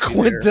people La will be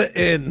there.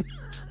 Quinta Inn.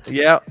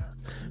 Yep.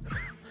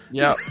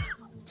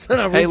 It's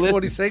on Hey, Route listen.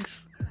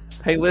 46.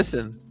 Hey,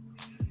 listen.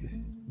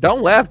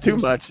 Don't laugh too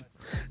much.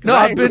 No,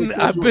 I I've ain't been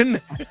really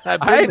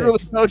I ain't there. really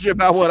told you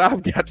about what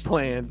I've got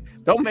planned.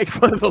 Don't make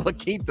fun of the La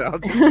Quinta. I'll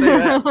just say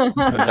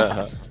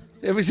that.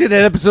 Ever seen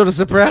that episode of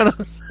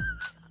Sopranos?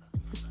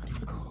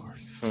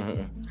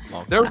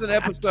 There was an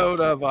episode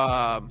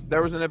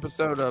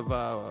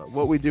of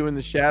What We Do in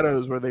the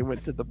Shadows where they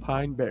went to the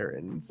Pine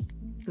Barrens.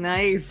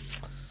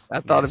 Nice. I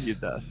thought Yes. of you,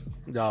 Dust.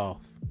 No.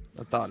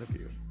 I thought of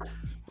you.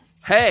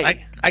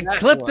 Hey, I that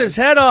clipped was- his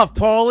head off,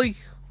 Paulie.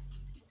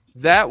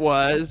 that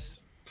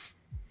was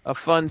a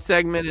fun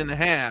segment and a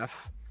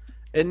half.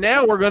 And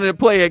now we're going to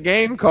play a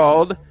game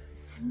called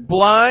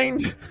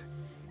Blind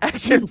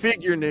Action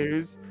Figure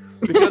News.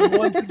 Because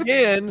once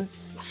again,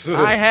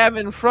 I have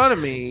in front of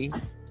me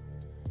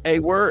a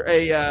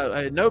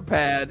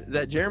notepad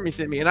that Jeremy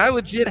sent me, and I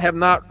legit have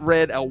not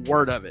read a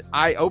word of it.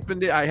 I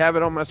opened it. I have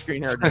it on my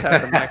screen here. I just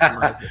have to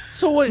maximize it.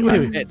 So wait.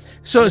 And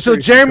So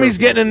Jeremy's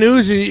getting the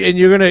news, and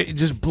you're gonna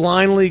just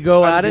blindly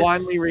go at it.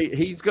 blindly read.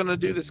 He's going to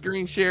do the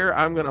screen share.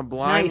 I'm going to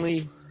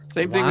blindly.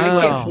 Same thing we did Wow.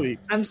 last week.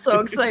 I'm so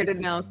excited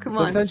now. Come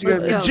on. Sometimes you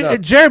let's gotta go. mix it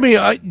up.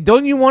 Jeremy,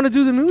 don't you want to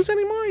do the news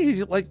anymore?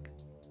 You like,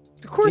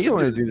 Of course, He I is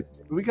want to doing do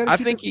that. We got I to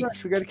keep think it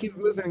fresh. We got to keep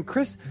it moving. And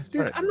Chris,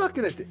 dude, Right. I'm not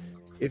gonna.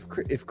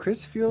 If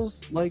Chris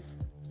feels like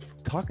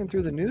talking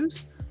through the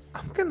news,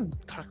 I'm gonna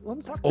talk. Let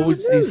him talk through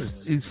the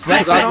news. he's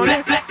flexing on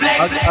it.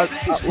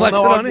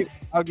 flexing on it?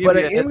 I'll give But I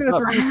you a am heads gonna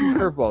up. throw you some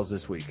curveballs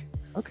this week.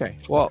 Okay.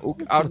 Well,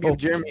 I'll give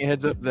Jeremy a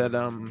heads up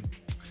that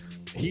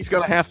he's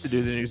gonna have to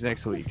do the news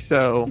next week.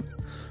 So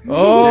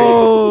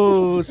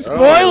Oh, spoilers!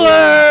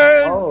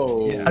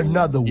 Oh, yeah.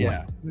 Another one.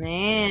 Yeah.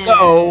 Man.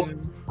 So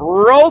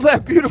roll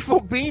that beautiful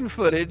bean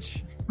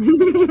footage.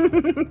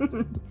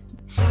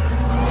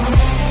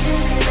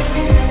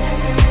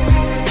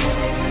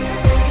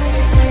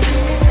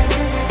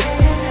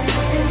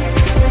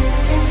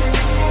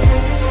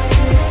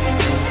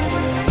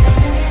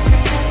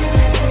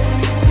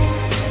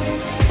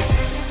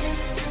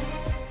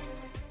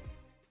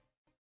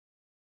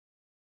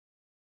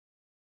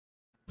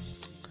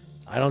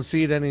 I don't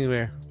see it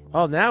anywhere.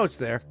 Oh, now it's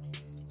there.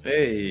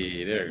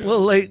 Hey, there A you go.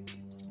 little late.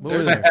 What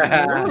was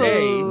that?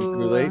 Hey,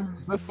 Ooh. late?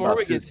 before About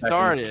we 2 get seconds.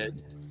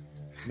 started,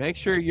 make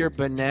sure you're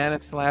banana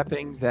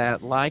slapping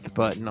that like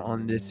button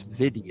on this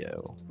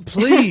video.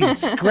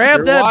 Please grab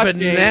You're that watching.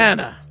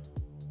 banana.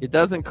 It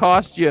doesn't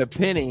cost you a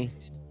penny,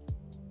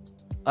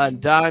 a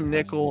dime,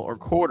 nickel, or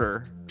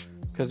quarter,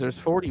 because there's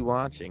 40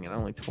 watching and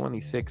only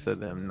 26 of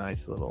them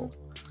nice little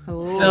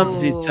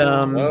thumbsy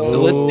thumbs.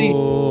 So let's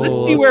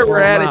see where we're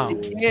at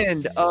the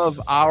end of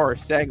our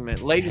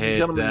segment. Ladies and Hit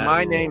gentlemen, that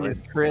my name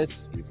is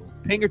Chris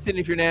Pinkerton,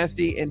 if you're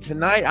nasty, and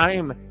tonight I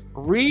am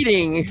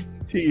reading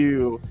to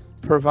you,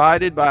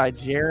 provided by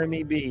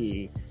Jeremy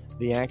B,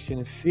 the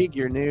action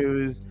figure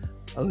news.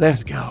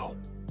 Let's go.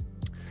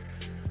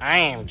 I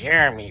am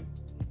Jeremy.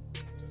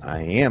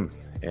 I am.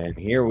 And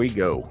here we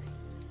go.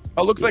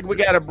 Oh, looks like we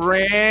got a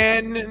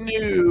brand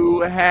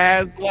new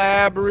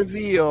HasLab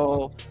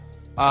reveal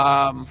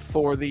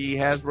for the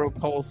Hasbro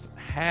Pulse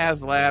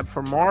HasLab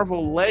for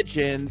Marvel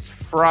Legends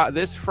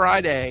this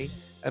Friday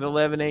at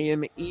 11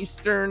 a.m.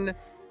 Eastern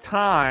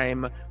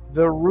Time.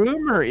 The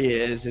rumor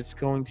is it's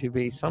going to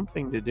be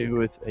something to do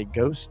with a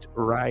Ghost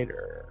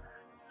Rider.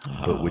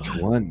 But which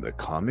one? The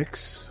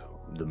comics?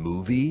 The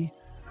movie?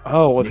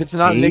 Oh, if it's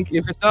not Cage?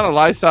 if it's not a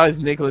life-size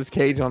Nicolas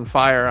Cage on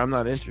fire, I'm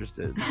not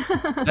interested.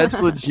 That's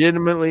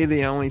legitimately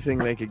the only thing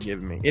they could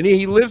give me. And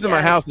he lives in my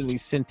Yes. house and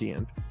he's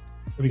sentient.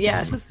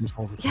 Yes.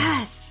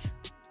 Yes.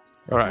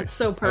 All right. That's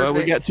so Well, perfect.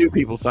 we got 2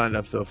 people signed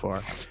up so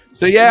far.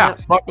 So yeah,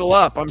 Yep. buckle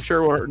up. I'm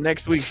sure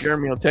next week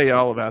Jeremy will tell you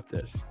all about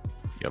this.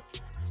 Yep.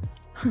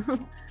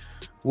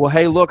 Well,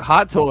 hey, look,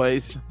 Hot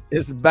Toys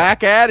is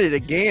back at it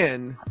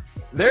again.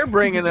 They're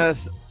bringing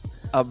us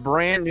a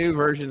brand new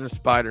version of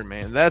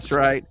Spider-Man. That's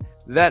right.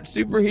 That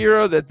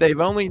superhero that they've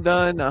only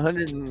done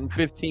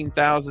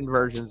 115,000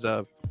 versions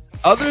of.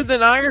 Other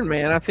than Iron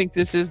Man, I think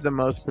this is the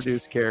most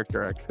produced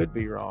character. I could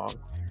be wrong.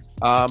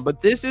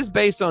 But this is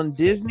based on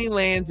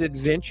Disneyland's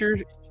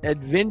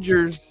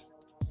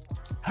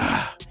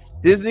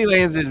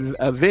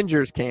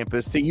Avengers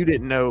campus. See, you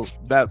didn't know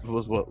that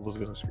was what was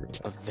going to screw me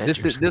up.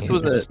 This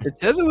was it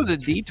says it was a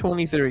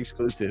D23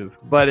 exclusive,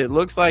 but it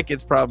looks like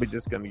it's probably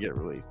just going to get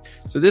released.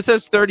 So this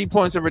has 30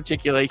 points of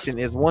articulation,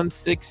 is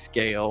 1/6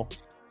 scale.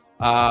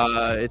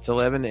 It's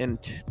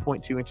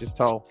 11.2 inches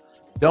tall.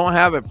 Don't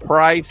have a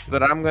price,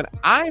 but I'm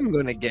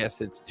gonna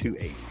guess it's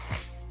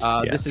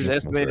 $280. This is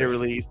estimated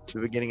release at the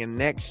beginning of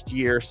next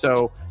year.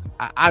 So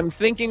I'm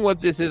thinking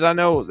what this is. I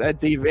know at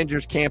the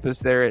Avengers campus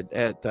there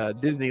at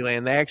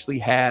Disneyland, they actually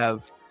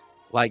have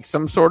like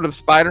some sort of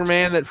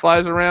Spider-Man that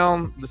flies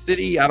around the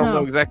city. I don't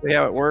know exactly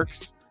how it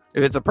works,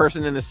 if it's a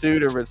person in a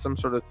suit or if it's some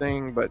sort of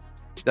thing, but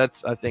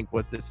that's, I think,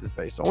 what this is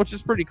based on, which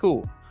is pretty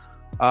cool.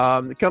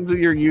 It comes with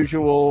your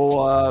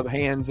usual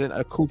hands and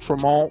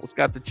accoutrement. It's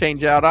got the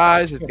change out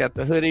eyes. It's got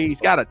the hoodie.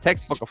 It's got a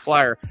textbook of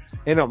flyer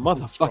and a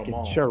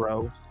motherfucking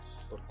churro.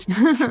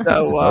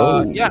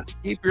 So, yeah,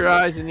 keep your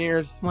eyes and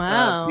ears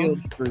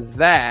peeled for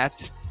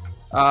that.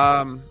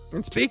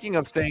 And speaking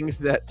of things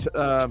that,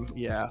 have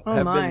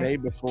been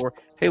made before.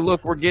 Hey,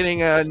 look, we're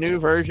getting a new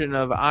version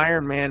of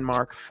Iron Man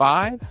Mark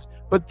V,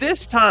 but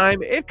this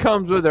time it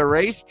comes with a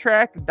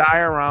racetrack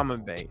diorama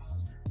base.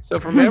 So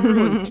from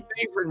everyone's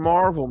favorite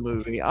Marvel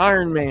movie,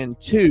 Iron Man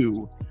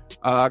 2,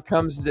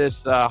 comes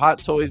this Hot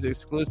Toys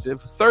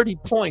exclusive, 30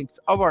 points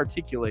of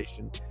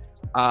articulation.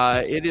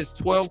 It is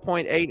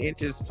 12.8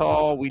 inches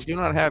tall. We do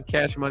not have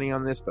cash money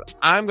on this, but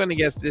I'm going to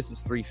guess this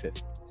is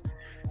 $350.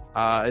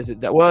 Is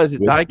it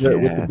die cast?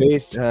 With the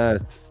base,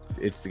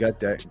 it's got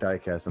die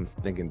cast. I'm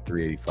thinking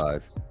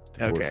 $385.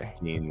 Okay.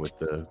 $415 with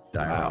the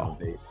diorama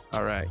base.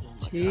 All right.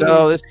 Jeez.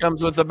 So this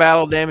comes with the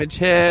battle damage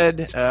head,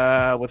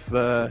 with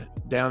the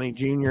Downey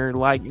Jr.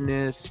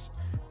 likeness,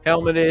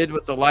 helmeted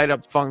with the light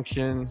up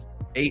function,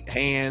 8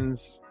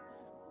 hands,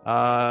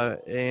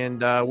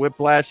 and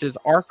Whiplash's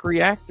arc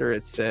reactor,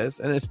 it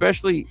says, and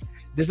especially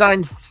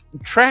designed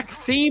track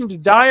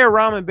themed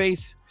diorama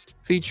base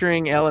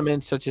featuring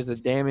elements such as a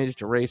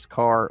damaged race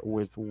car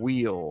with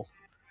wheel.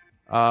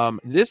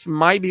 This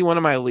might be one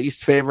of my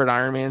least favorite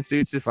Iron Man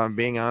suits, if I'm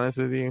being honest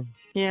with you.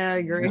 Yeah, I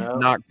agree. Just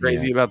not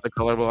crazy about the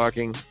color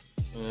blocking.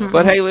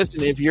 But hey,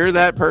 listen, if you're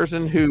that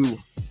person who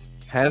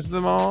has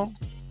them all,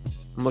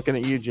 I'm looking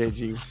at you,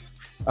 JG.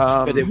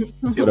 But it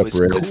was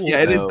cool. Yeah,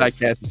 it is though.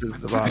 die-cast at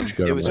the bottom.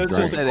 It was That's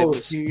cool just that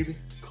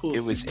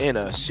it was in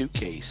a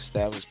suitcase.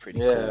 That was pretty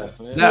cool.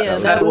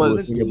 That was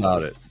the, Think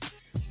about it.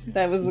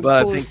 that was the but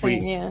I coolest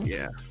think thing.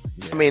 Yeah.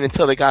 I mean,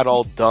 until they got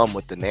all dumb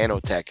with the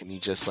nanotech and he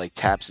just like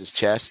taps his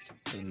chest.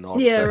 And all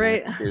of a Yeah, sudden,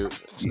 right.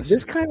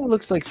 This kind of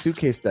looks like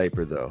suitcase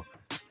diaper, though.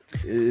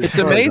 It's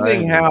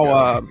amazing how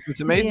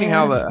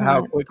Yeah,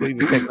 how quickly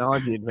the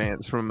technology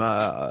advanced from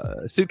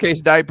suitcase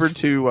diaper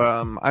to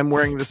I'm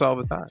wearing this all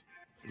the time.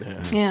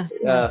 Yeah. Yeah.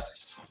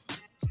 Yes.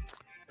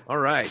 All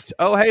right.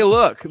 Oh, hey,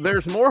 look,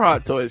 there's more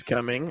Hot Toys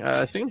coming.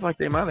 Seems like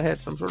they might have had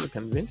some sort of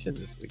convention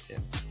this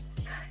weekend.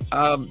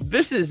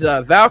 This is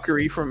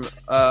Valkyrie from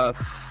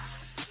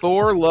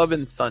Thor: Love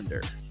and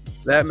Thunder.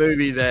 That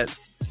movie that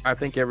I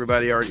think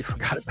everybody already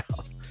forgot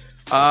about.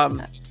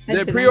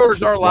 The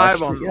pre-orders are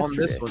live on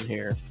this one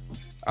here.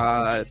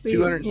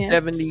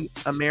 $270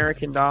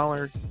 American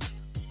dollars.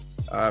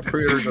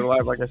 Pre-orders are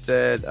live, like I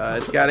said.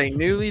 It's got a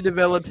newly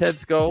developed head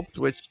sculpt,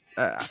 which,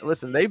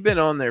 listen, they've been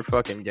on their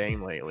fucking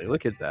game lately.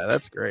 Look at that.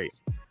 That's great.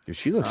 Dude,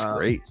 she looks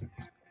great.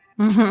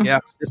 Yeah,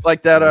 just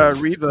like that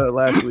Reva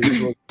last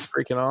week looked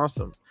freaking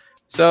awesome.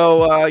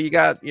 So you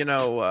got,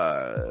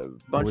 a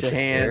bunch of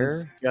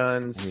hands,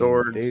 guns,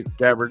 swords,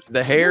 scabbards.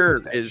 The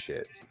hair is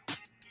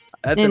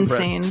that's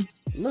insane. Impressive.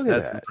 Look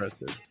at That's that.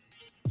 impressive.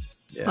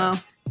 Yeah. Wow.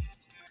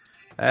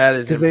 That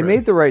is Because they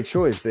made the right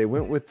choice. They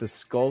went with the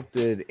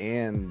sculpted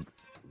and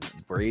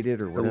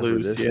braided or whatever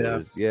loose, this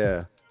is.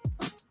 Yeah.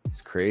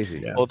 It's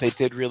crazy. Yeah. Well, they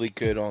did really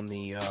good on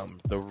the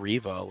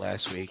Reva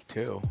last week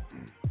too.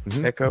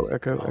 Echo.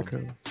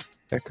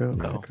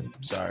 Oh,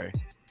 sorry.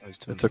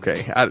 It's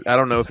okay. I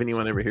don't know if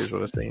anyone ever hears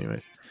what I say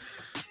anyways.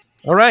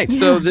 All right.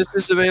 So this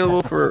is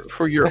available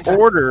for your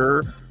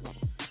order.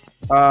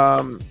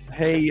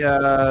 Hey,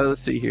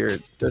 let's see here.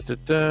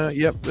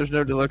 Yep, there's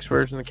no deluxe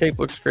version. The cape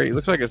looks great. It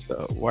looks like it's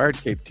a wired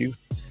cape too.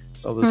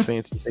 All those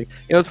fancy things.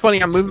 It's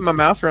funny. I'm moving my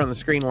mouse around the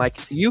screen like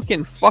you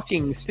can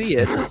fucking see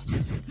it.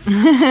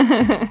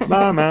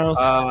 My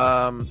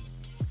mouse.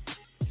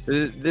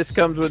 This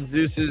comes with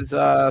Zeus's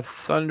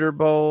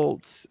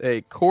Thunderbolts,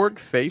 a Korg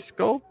face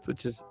sculpt,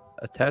 which is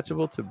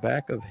attachable to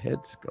back of head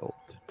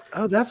sculpt.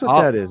 Oh, that's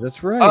what that is.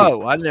 That's right.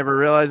 Oh, I never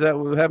realized that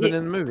would happen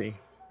in the movie.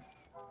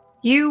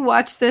 You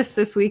watched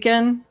this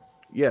weekend?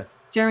 Yeah.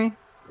 Jeremy?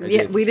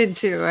 Yeah, we did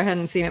too. I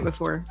hadn't seen it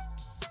before.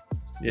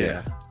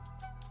 Yeah.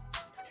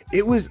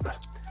 It was.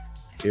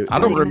 I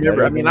don't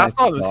remember. I mean, I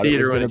saw the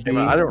theater when it came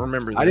out. I don't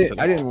remember this.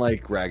 I didn't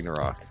like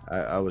Ragnarok.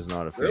 I was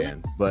not a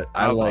fan, but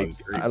I like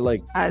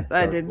I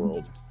did.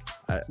 World.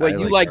 Well,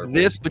 you like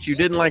this, but you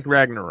didn't like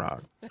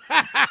Ragnarok.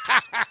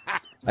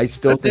 I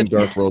still think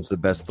Dark World's the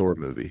best Thor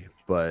movie,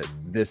 but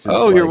this is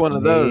you're one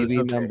of those.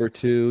 Maybe Okay. number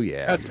 2.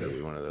 Yeah, Gotcha.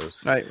 maybe one of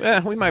those. All right.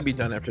 Yeah, we might be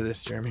done after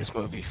this, Jeremy. This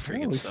movie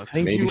freaking sucks.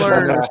 Things Maybe you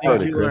learn. that's Things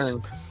good, you Chris.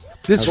 learn.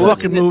 This How was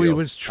fucking it, movie Bill?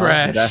 was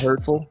trash. Is that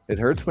hurtful? It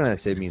hurts when I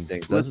say mean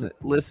things, doesn't it?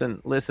 Listen.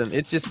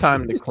 It's just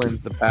time to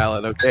cleanse the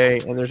palate,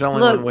 okay? And there's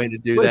only Look, one way to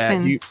do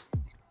listen. that.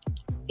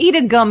 Eat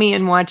a gummy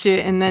and watch it,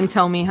 and then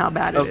tell me how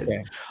bad it is.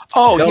 Okay.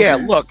 Oh Nope. yeah,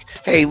 look.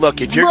 Hey,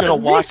 look. If you're Look, gonna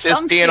watch this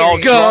I'm being all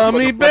serious. drunk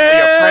with Gummy a pussy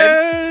of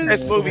friends, bears.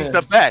 this movie's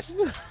the best.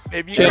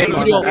 If you Jay, gotta you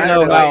go don't back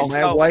know to how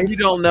yourself, you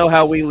don't know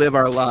how we live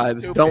our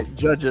lives. Stupid. Don't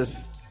judge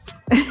us.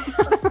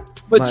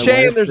 But My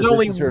Chan, wife there's said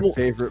only this is her one-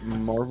 favorite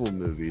Marvel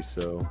movie.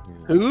 So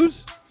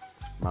whose?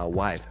 my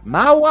wife.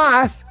 My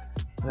wife.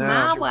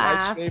 My your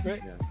wife's wife.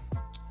 favorite?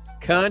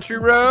 Country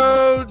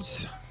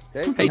Roads.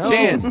 Hey, no.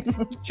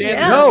 Chan.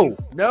 Yeah.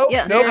 No.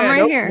 Yeah, no, I'm right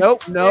no, here.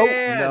 No.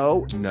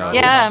 Yeah.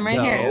 Yeah, I'm right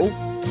no, here.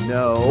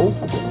 No.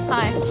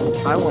 Hi.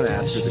 I want to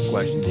ask her the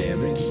question,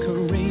 damn it.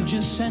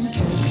 Courageous and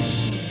careless,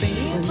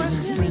 faithful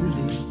and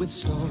friendly with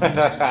stories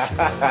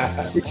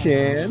to Hey,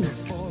 Chan.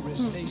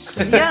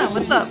 Yeah,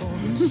 what's up?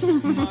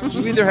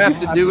 You either have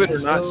to do it or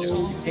not do it.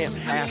 You can't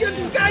have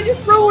to. God, you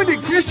ruined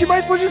it, Chris. You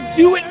might as well just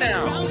do it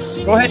now.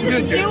 Go ahead and do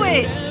it, Just Jay. do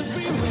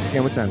it.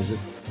 Yeah, what time is it?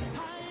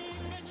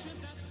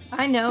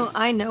 I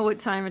know what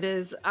time it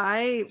is.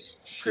 I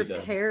She does.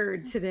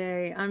 prepared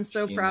today. I'm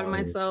so She proud of knows.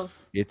 myself.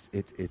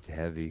 It's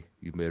heavy.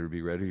 You better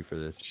be ready for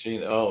this.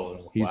 He's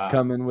He's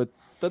coming with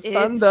the It's-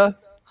 thunder.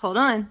 Hold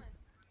on.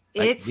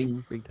 It's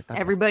Lightning, the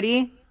thunder.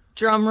 everybody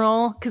drum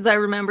roll because I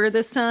remember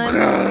this time.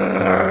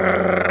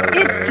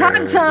 It's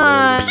Todd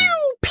time.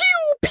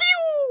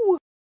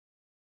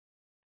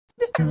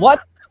 What?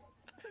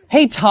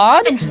 Hey,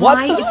 Todd?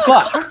 What the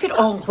fuck? Carpet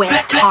all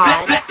wet,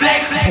 Todd.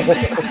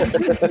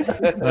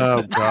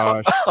 Oh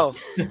gosh. Oh,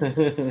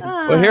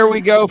 Well, here we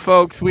go,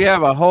 folks. We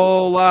have a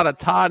whole lot of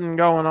todding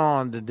going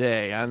on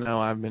today. I know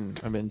I've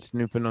been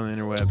snooping on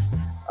the interwebs.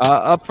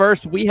 Up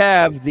first, we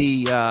have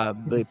the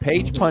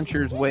Page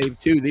Punchers Wave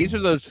 2. These are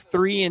those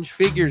 3-inch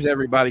figures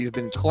everybody's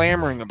been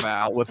clamoring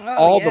about with Oh,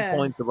 all yeah. the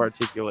points of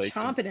articulation.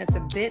 Chomping at the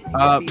bit. to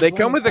get these They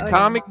come ones with a done.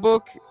 comic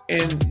book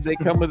and they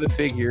come with a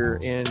figure,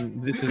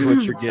 and this is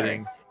what you're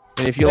getting.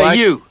 And if you Hey, like,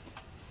 you.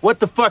 What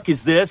the fuck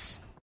is this?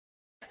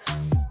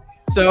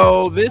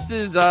 so this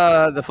is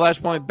the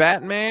Flashpoint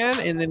Batman,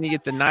 and then you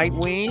get the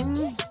Nightwing.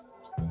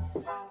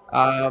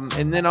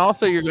 And then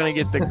also you're going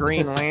to get the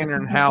Green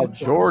Lantern Hal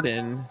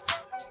Jordan.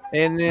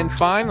 And then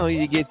finally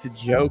you get the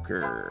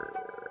Joker.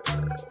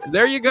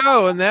 There you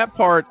go. And that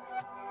part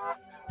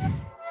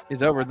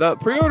is over. The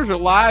pre-orders are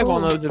live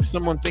on those if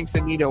someone thinks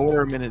they need to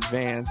order them in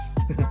advance.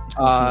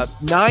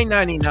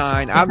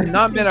 $9.99. I've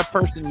not met a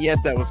person yet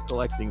that was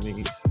collecting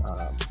these.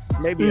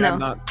 Maybe No. I'm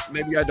not.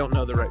 Maybe I don't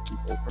know the right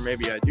people, or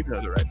maybe I do know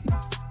the right people.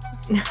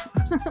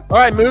 All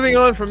right, moving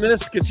on from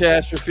this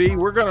catastrophe,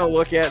 we're going to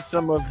look at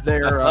some of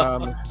their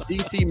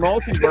DC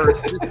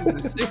Multiverse.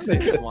 This is the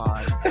 6-inch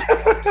line.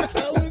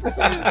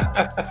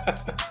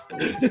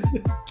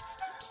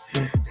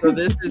 So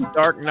this is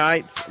Dark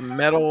Knight's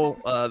metal,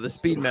 the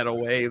speed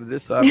metal wave.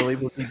 This, I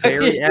believe, will be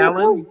Barry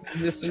Allen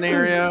in this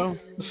scenario.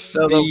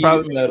 So there'll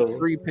probably be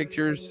 3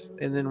 pictures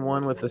and then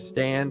one with a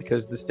stand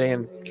because the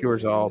stand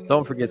cures all.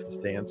 Don't forget the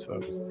stands,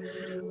 folks.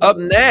 Up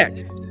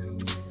next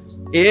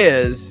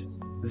is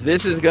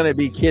going to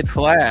be Kid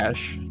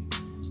Flash.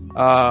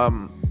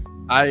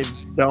 I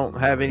don't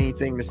have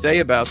anything to say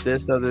about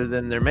this other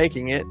than they're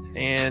making it,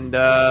 and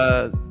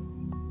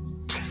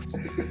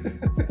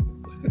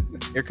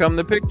here come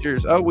the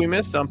pictures. Oh, we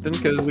missed something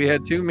because we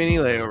had too many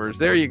layovers.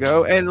 There you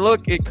go. And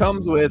look, it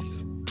comes with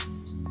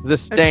the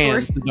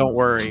stand, so don't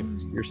worry.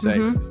 You're safe.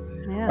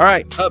 Mm-hmm. Yeah. All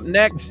right, up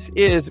next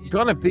is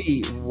going to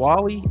be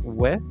Wally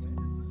West.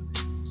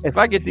 If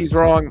I get these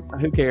wrong,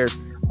 who cares?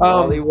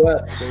 Wally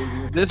West, baby.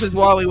 This is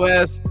Wally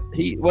West.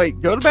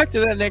 Go back to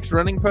that next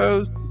running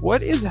pose.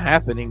 What is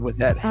happening with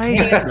that hand?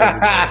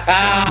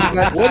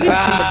 What is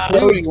he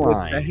doing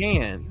with the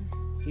hand?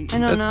 I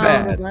don't know.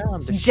 Bad.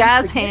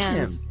 Jazz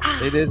hands.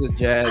 It is a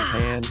jazz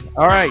hand.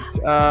 All right.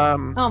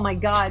 Oh my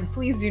God!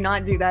 Please do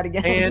not do that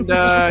again. And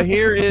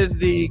here is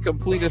the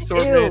complete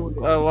assortment.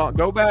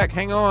 Go back.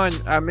 Hang on.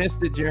 I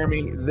missed it,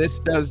 Jeremy. This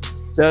does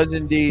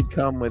indeed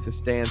come with a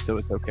stand, so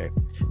it's okay.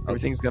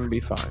 Everything's going to be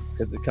fine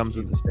because it comes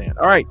with the stand.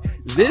 All right.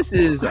 This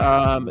is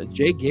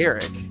Jay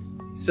Garrick.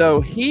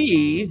 So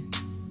he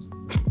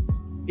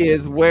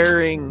is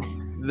wearing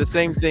the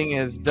same thing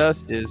as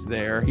Dust is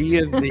there. He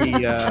is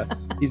the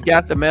he's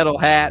got the metal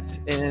hat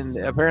and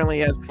apparently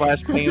has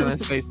flash paint on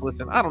his face.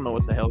 Listen, I don't know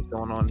what the hell's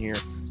going on here.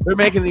 They're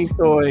making these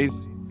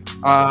toys.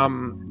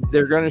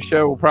 They're going to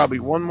show probably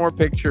one more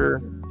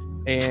picture,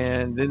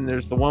 and then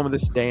there's the one with the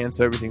stand,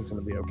 so everything's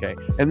going to be okay.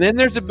 And then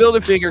there's a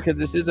Build-A-Figure because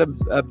this is a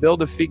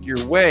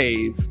Build-A-Figure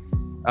wave.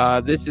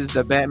 This is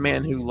the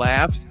Batman Who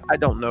Laughs. I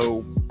don't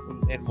know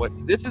what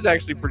this is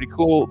actually pretty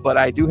cool, but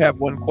I do have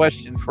one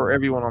question for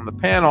everyone on the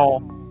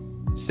panel.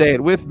 Say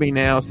it with me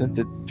now since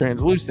it's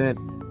translucent.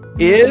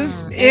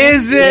 Is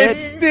it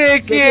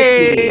sticky?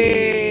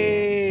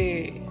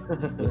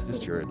 Most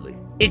assuredly.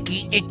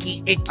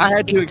 Icky. I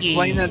had to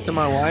explain that to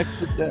my wife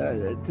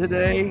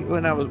today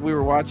when we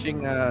were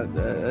watching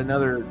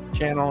another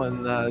channel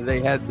and they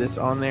had this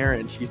on there,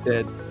 and she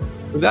said,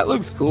 well, "That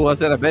looks cool." I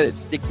said, "I bet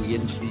it's sticky,"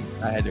 and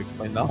I had to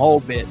explain the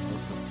whole bit.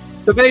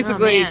 So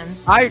basically,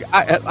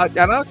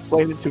 I'll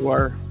explain it to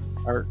our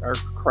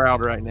crowd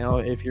right now.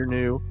 If you're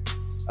new.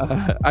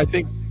 I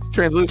think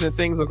translucent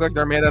things look like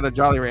they're made out of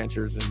Jolly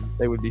Ranchers and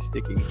they would be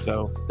sticky.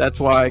 So that's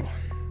why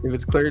if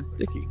it's clear, it's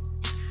sticky.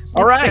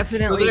 All right.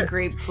 Definitely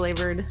grape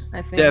flavored,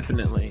 I think.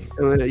 Definitely.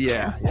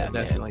 Yeah,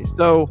 definitely.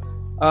 So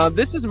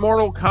this is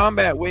Mortal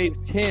Kombat Wave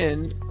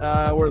 10.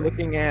 We're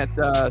looking at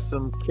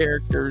some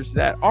characters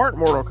that aren't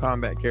Mortal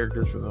Kombat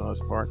characters for the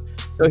most part.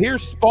 So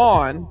here's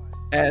Spawn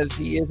as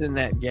he is in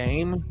that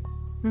game.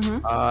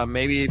 Mm-hmm.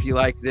 Maybe if you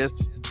like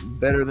this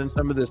better than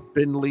some of the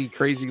spindly,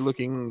 crazy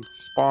looking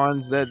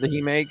spawns that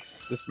he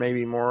makes, this may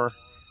be more,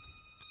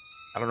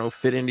 I don't know,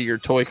 fit into your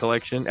toy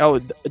collection. Oh,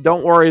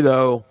 don't worry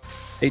though.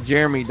 Hey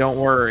Jeremy, don't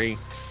worry.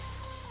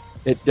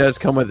 It does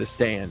come with a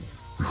stand.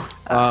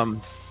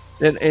 And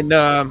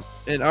all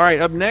right,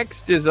 up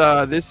next is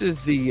this is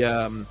the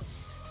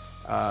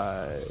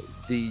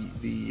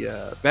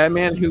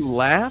Batman Who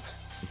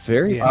Laughs.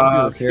 Very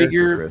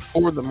figure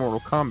for the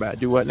Mortal Kombat.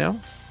 Do what now?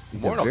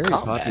 He's a very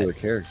popular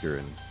character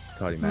in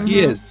Cody Mack.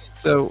 He is.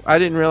 So I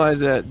didn't realize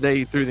that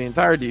they threw the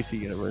entire DC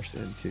universe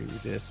into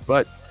this.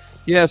 But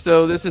yeah,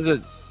 so this is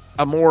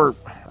a more,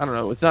 I don't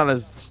know, it's not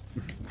as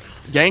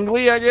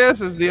gangly, I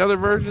guess, as the other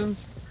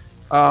versions.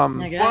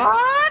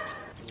 What?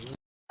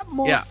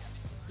 Yeah.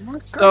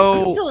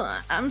 So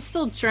I'm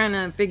still trying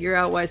to figure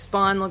out why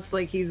Spawn looks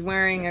like he's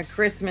wearing a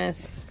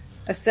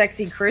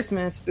sexy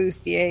Christmas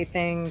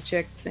bustier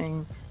chick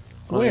thing.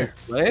 On his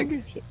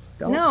leg?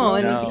 No,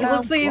 and he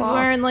looks like he's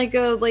wearing like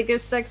a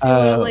sexy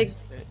little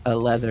a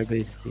leather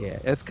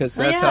bustier. That's because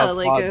that's how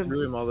Claude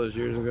drew him all those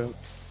years ago.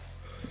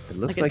 It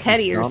looks like a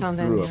teddy or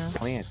something. Through a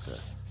plant.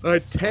 A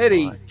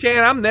teddy.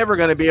 Chan, I'm never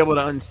going to be able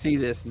to unsee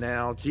this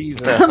now.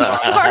 Jesus. I'm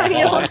sorry.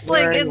 It looks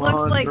like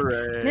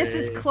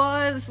Mrs.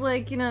 Claus,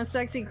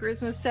 sexy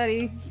Christmas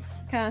teddy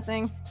kind of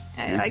thing.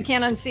 I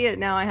can't unsee it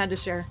now. I had to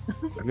share.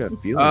 I've got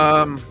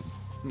feelings.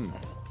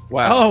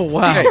 Wow. Oh,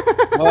 wow. Okay.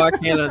 Well, I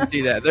can't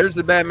unsee that. There's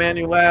the Batman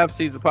Who Laughs.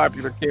 He's a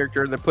popular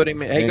character. They're putting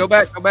him in. Hey, go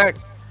back.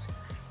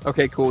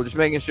 Okay, cool. Just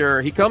making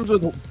sure. He comes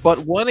with but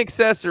one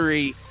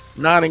accessory,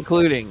 not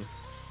including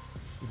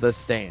the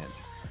stand.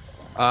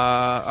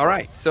 All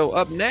right. So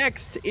up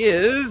next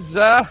is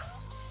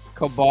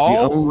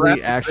Cabal. The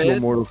only actual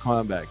Mortal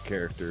Kombat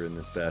character in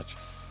this batch.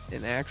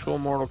 An actual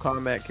Mortal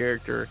Kombat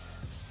character.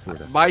 Sort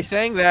of. By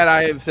saying that,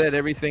 I have said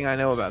everything I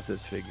know about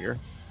this figure.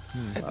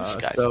 This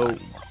guy's not in Mortal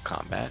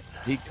Kombat.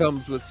 He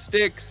comes with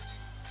sticks.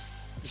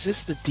 Is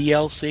this the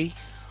DLC?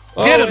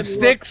 Get him,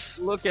 Sticks!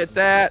 Look at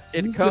that.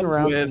 It comes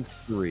with since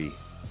 3.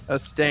 a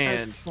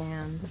stand.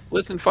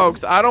 Listen,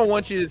 folks, I don't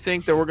want you to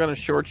think that we're going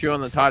to short you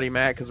on the Toddy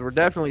Mac because we're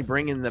definitely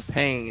bringing the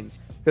pain.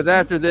 Because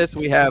after this,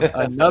 we have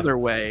another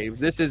wave.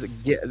 This is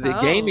the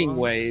gaming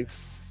wave.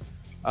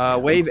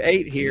 Wave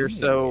 8 here.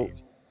 So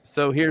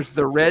here's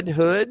the Red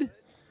Hood.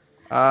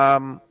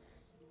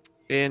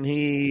 And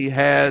he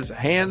has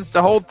hands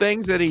to hold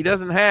things that he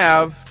doesn't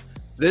have.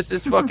 This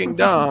is fucking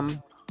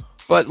dumb.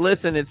 But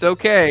listen, it's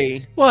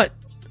okay. What?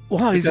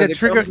 Wow, he's got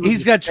trigger.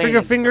 He's got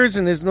trigger fingers,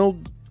 and there's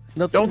nothing.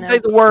 Don't say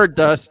the word,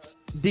 Dust.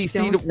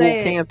 DC will say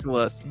it. cancel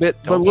us.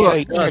 But Don't look,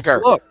 say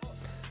trigger. look.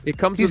 It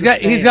comes. He's with a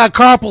got stand,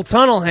 carpal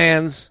tunnel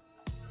hands,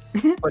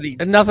 but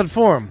and nothing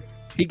for him.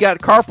 he got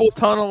carpal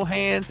tunnel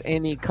hands,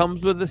 and he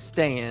comes with a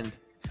stand.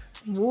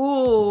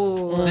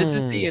 Whoa. This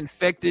is the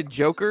infected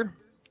Joker.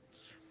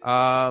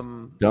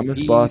 Dumbest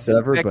he's boss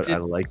ever, but infected- I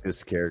like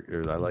this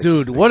character. I like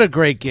Dude, this what a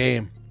great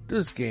game!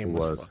 This game It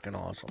was was. fucking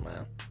awesome,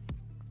 man.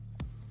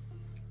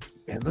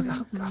 And look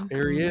how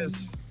There he is.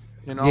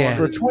 In all Yeah, of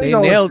for a his- they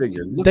 $20 nailed.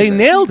 figure, look They at that.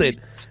 nailed it.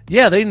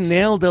 Yeah, they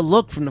nailed the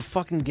look from the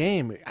fucking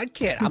game.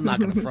 I'm not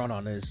gonna front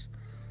on this.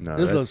 No,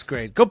 This that's- looks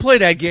great. Go play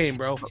that game,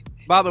 bro.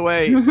 By the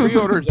way,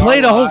 pre-orders Play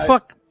are the whole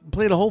live.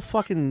 Play the whole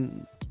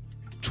fucking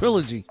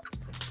trilogy.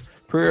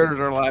 Pre-orders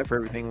are live for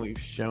everything we've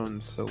shown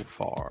so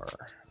far.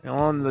 And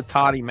on the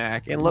Toddy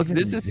Mac. And look,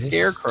 this is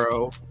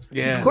Scarecrow.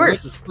 Yeah, Of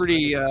course. This is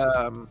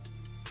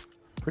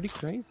pretty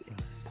crazy.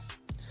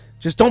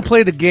 Just don't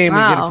play the game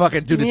and Wow. get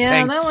fucking do the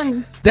Yeah,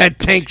 tank. that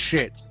tank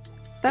shit.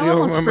 That we one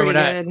all looks remember pretty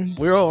that. good.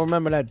 We all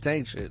remember that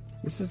tank shit.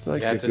 This is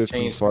like Yeah, the just good from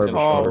change far the-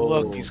 Oh, before.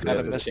 look, he's got a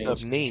Yeah, messed change up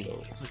the knee.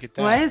 clothes. Look at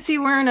that. Why is he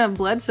wearing a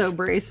Bledsoe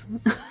brace?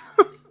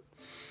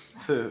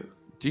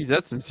 Geez,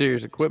 that's some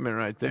serious equipment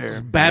right there.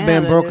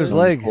 Batman that broke is. his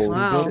leg.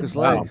 Wow. He broke his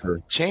leg.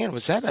 Chan,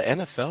 was that an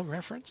NFL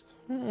reference?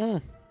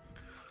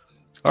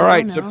 All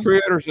right, I so know.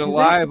 pre-orders are Is it?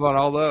 live on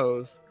all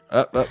those.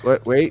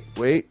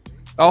 Wait.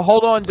 Oh,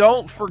 hold on.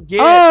 Don't forget.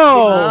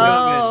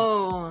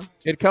 Oh.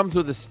 It comes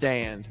with a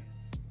stand.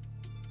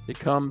 It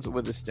comes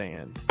with a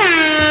stand.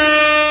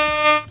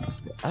 I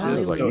don't know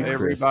Just about so you,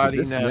 Chris, but everybody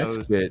this knows.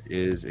 next bit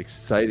is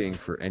exciting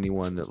for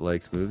anyone that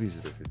likes movies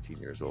that are 15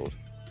 years old.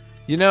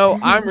 You know,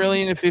 I'm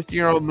really into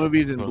 50-year-old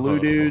movies and blue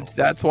dudes.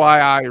 That's why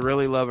I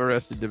really love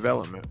Arrested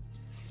Development.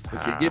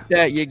 If you get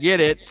that, you get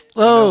it.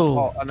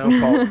 Oh. I know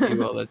Paul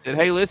Kilo, that's it.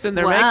 Hey, listen,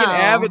 they're making Wow.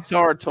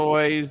 Avatar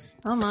toys.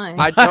 Oh my.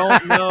 I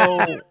don't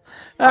know.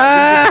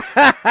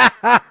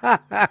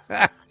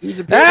 These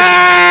appear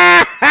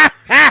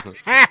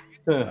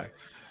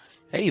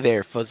Hey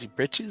there, fuzzy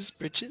britches.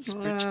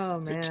 Oh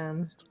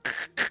man.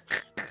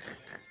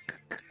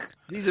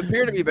 These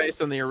appear to be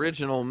based on the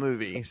original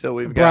movie. So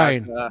we've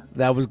Brian, got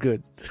that was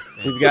good.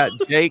 we've got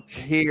Jake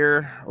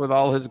here with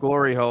all his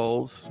glory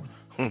holes.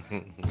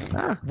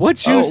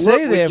 What you Oh, say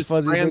look, we there, just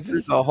Fuzzy ran through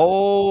Bitches? the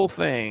whole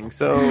thing.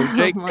 So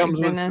Jake my comes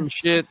with some goodness.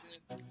 shit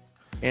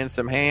and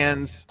some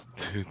hands.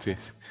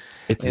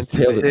 It's his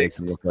And tail that it- makes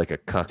him look like a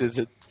cuck.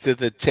 Did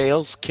the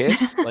tails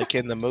kiss like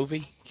in the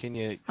movie? Can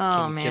you Oh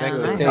can you man. connect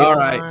the I tails? don't All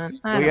right. want-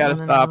 I We don't got to wanna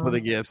stop know. with the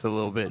gifts a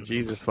little bit.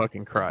 Jesus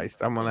fucking Christ.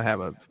 I'm going to have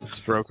a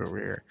stroke over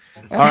here.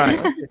 All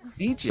right.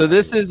 So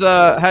this is,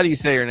 how do you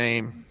say your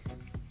name?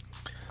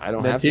 I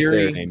don't have to say her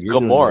Natiri name. You're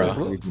doing Gamora.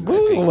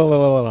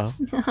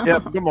 the-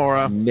 Yep,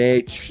 Gamora.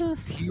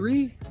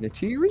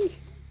 Natiri?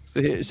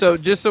 So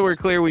just so we're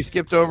clear, we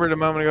skipped over it a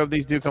moment ago.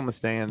 These do come with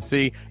stands.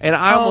 See, and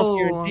I almost Oh.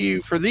 guarantee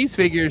you for these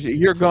figures,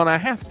 you're going to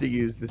have to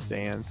use the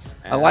stand.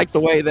 I like the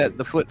way that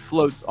the foot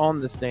floats on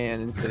the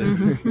stand instead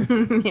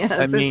of, Yes,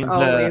 That means, it's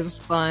always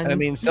fun. I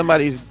mean,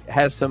 somebody's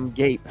has some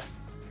gape.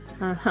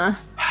 uh-huh.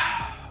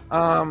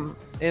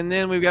 And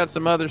then we've got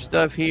some other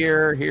stuff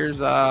here.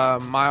 Here's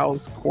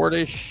Miles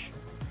Cordish,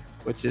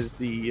 which is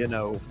the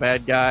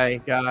bad guy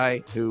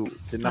who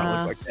did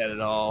not look like that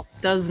at all.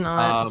 Does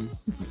not.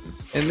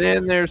 And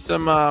then there's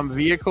some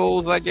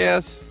vehicles, I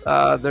guess.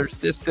 There's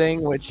this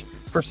thing which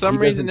for some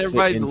He reason doesn't fit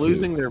everybody's into.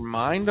 losing their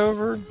mind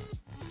over.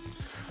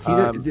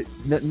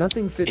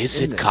 Nothing fits. Is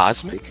in it this.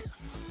 cosmic?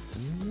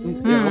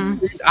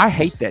 I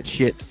hate that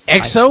shit.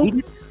 Exo? I hate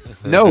it.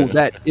 No,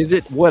 that is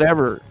it.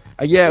 Whatever.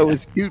 Yeah, it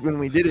was cute when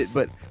we did it,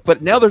 but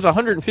now there's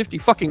 150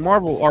 fucking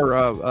Marvel or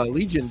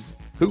Legions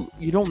who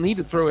you don't need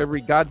to throw every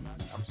god.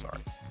 I'm sorry.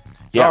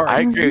 Yeah, Sorry. I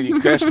agree with you,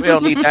 Chris. We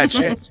don't need that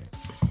shit.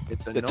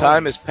 It's The annoying.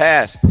 time has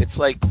passed. It's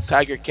like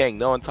Tiger King.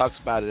 No one talks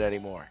about it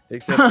anymore.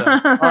 Except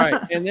that. All right,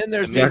 and then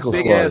there's these Jackal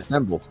big Squad, ass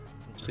assemble.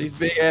 these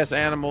big ass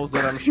animals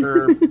that I'm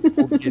sure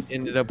will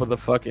ended up with a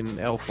fucking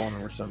elf on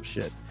them or some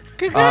shit.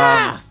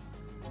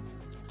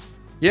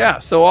 Yeah,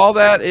 so all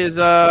that is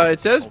it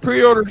says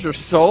pre-orders are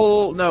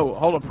sold. No,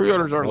 hold on,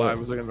 pre-orders are live. I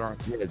was looking wrong.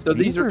 So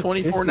these are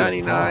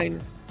 $24.99,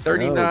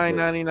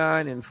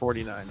 $39.99, and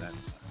 $49.99.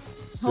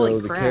 So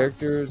Holy the crap.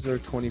 characters are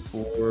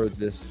 24.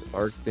 This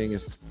arc thing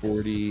is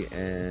 40,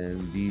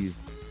 and these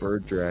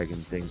bird dragon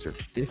things are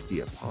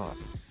 50 a pop.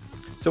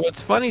 So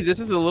what's funny, this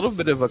is a little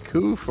bit of a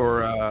coup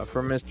for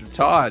Mr.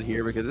 Todd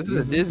here because this is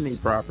a Disney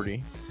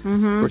property.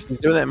 Of course, he's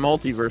doing that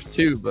multiverse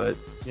too, but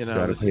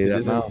Gotta this pay that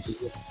isn't mouse.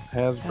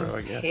 Hasbro,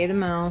 I guess. Pay the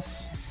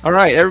mouse. All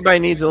right, everybody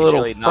needs a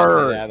little Usually knocking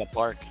it fur. out of the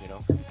park,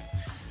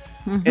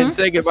 and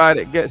say goodbye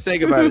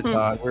to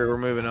Todd. We're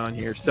moving on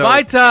here. So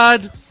Bye,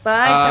 Todd.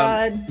 Bye,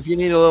 Todd. if you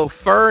need a little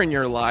fur in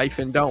your life,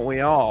 and don't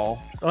we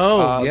all?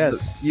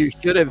 Yes. You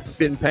should have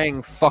been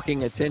paying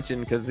fucking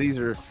attention because these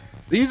are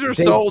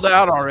sold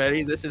out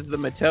already. This is the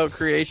Mattel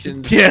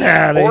Creations. Get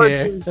out of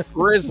here.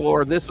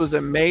 Grizzlord. This was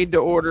a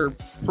made-to-order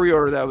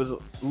pre-order that was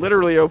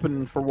literally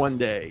open for one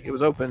day. It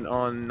was open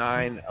on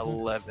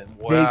 9/11.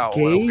 Wow.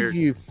 They gave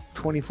you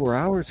 24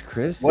 hours,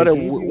 Chris. What a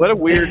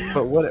weird,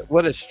 but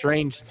what a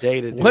strange day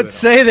to do. What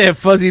say there,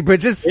 fuzzy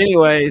britches?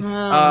 Anyways,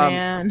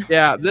 man.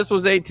 yeah, this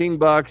was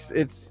 $18.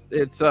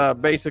 It's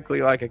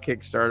basically like a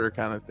Kickstarter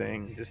kind of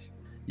thing. Just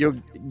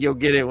you'll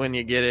get it when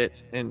you get it.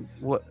 And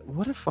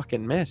what a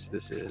fucking mess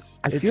this is.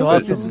 I It's feel like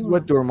awesome. this is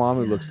what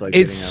Dormammu looks like.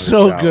 It's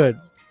so good.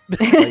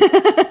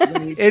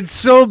 It's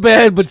so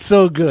bad, but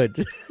so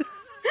good.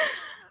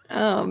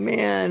 Oh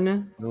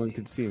man. No one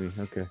can see me.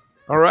 Okay.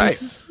 All right.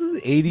 This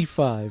is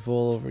 85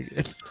 all over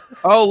again.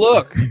 Oh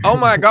look! Oh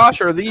my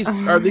gosh! Are these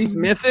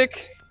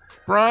mythic,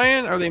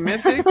 Brian? Are they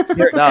mythic? No,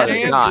 they're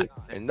not.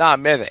 They're not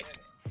mythic.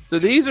 So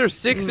these are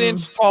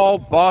 6-inch tall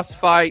boss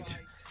fight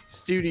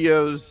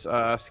studios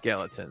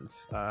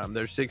skeletons.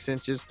 They're 6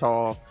 inches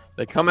tall.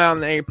 They come out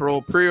in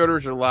April.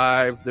 Pre-orders are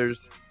live.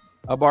 There's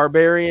a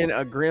barbarian,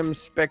 a grim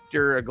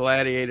specter, a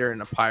gladiator,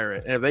 and a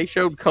pirate. And have they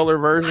showed color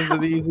versions of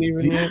these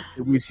even yet?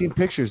 We've seen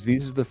pictures.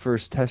 These are the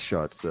first test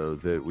shots, though,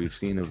 that we've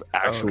seen of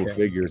actual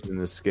figures in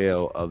the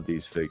scale of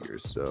these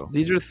figures. So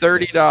these are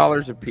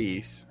 $30 a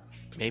piece.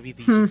 Maybe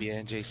these would be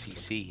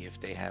NJCC if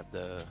they have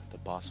the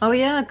boss. Oh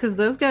yeah, because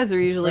those guys are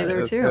usually there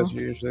Those too. guys are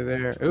usually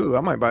there. Ooh,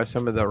 I might buy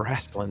some of the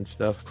wrestling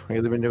stuff.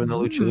 They've been doing the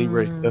Lucha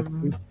Libre stuff.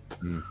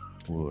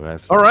 Ooh,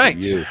 that's All right.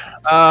 you.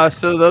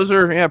 So those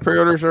are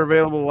pre-orders are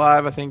available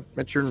live. I think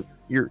at your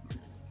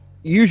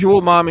usual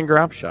mom and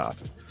grop shop.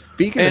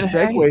 Speaking of And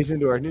segues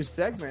into our new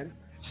segment.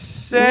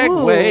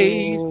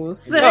 Segues. Ooh, No,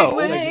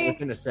 segue.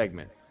 within a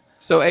segment.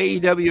 So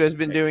AEW has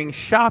been doing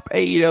shop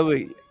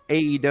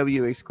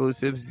AEW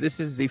exclusives. This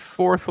is the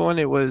fourth one.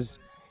 It was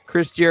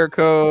Chris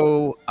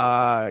Jericho,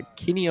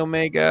 Kenny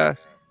Omega,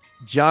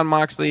 John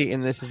Moxley,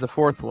 and this is the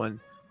fourth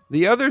one.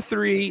 The other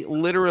three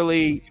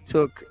literally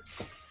took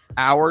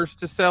hours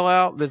to sell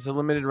out. There's a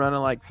limited run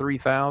of like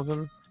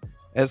 3,000.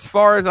 As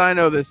far as I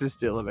know, this is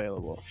still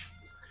available.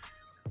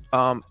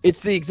 It's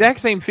the exact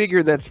same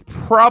figure that's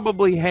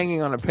probably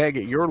hanging on a peg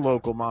at your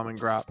local mom and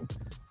grop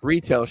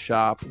retail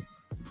shop.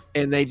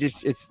 And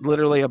it's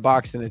literally a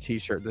box and a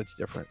t-shirt that's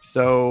different.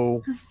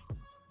 So,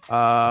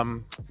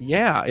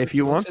 yeah, if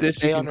you want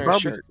this, you can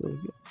probably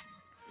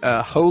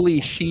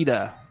Holy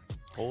Sheeta.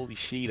 Holy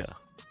Sheeta.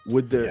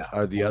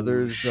 Are the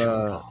others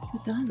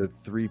the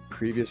three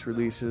previous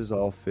releases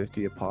all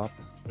 50 a pop?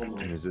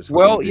 And is this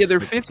they're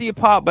 50 a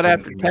pop, but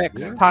after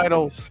tax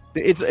title,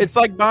 it's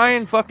like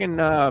buying fucking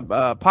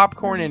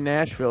popcorn in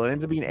Nashville. It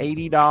ends up being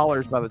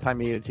 $80 by the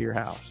time you get it to your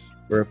house.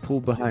 Or a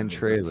pull behind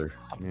trailer.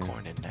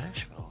 Popcorn in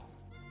Nashville.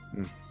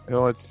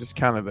 Well, it's just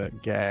kind of a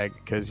gag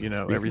because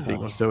everything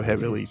was so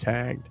heavily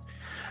tagged.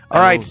 All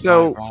right,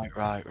 so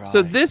Right.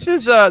 So this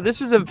is a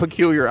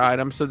peculiar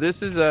item. So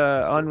this is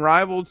a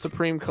Unrivaled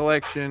Supreme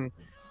Collection.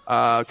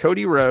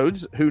 Cody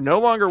Rhodes, who no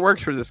longer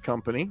works for this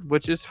company,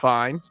 which is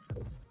fine.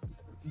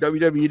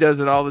 WWE does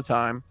it all the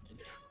time.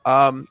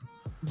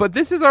 But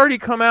this has already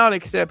come out,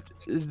 except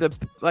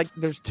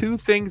there's two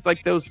things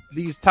like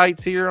these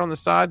tights here on the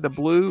side. The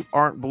blue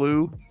aren't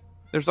blue.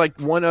 There's like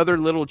one other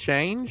little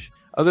change.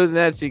 Other than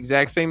that, it's the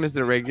exact same as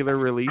the regular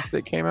release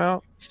that came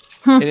out,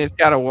 and it's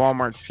got a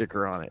Walmart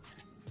sticker on it.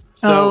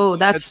 So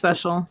that's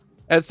special.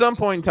 At some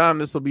point in time,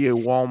 this will be a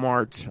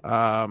Walmart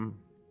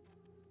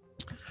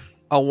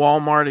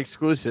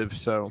exclusive.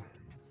 So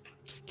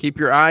keep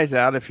your eyes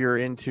out if you're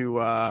into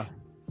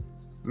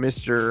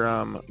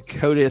Mr.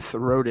 Codith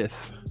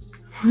Rodith.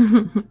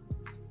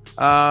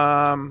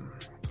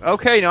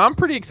 Okay, now I'm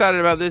pretty excited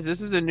about this. This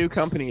is a new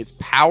company. It's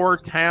Power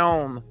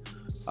Town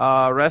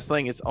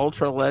Wrestling. It's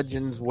Ultra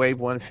Legends Wave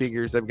 1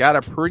 figures. They've got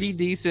a pretty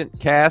decent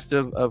cast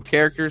of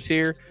characters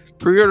here.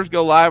 Pre-orders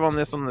go live on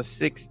this on the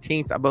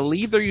 16th. I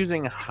believe they're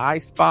using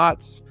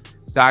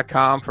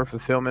highspots.com for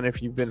fulfillment.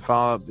 If you've been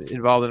involved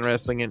in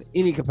wrestling in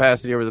any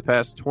capacity over the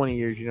past 20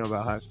 years, you know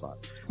about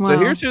Highspot. Wow. So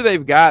here's who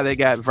they've got. They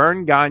got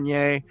Vern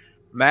Gagne,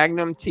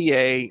 Magnum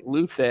TA,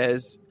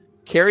 Luthez,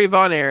 Kerry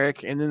Von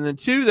Erich, and then the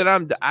two that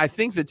I'm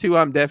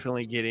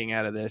definitely getting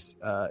out of this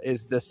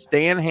is the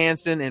Stan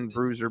Hansen and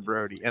Bruiser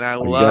Brody. And I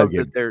love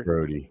that they're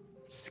Brody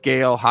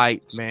scale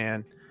height,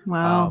 man.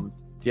 Wow.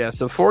 Yeah,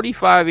 so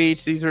 45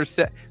 each. These are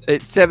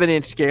at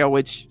 7-inch scale,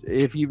 which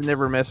if you've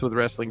never messed with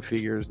wrestling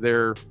figures,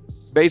 they're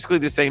basically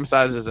the same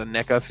size as a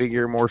NECA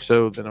figure, more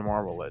so than a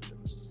Marvel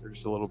Legends. They're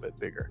just a little bit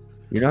bigger.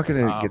 You're not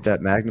going to get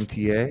that Magnum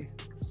TA?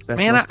 Best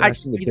man,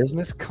 mustache in the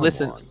business? Come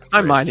on,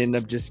 I might end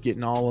up just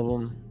getting all of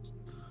them.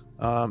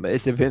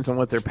 It depends on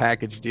what their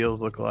package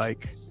deals look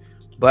like.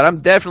 But I'm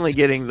definitely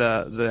getting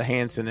the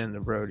Hansen and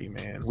the Brody,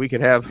 man. We're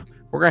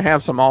gonna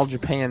have some All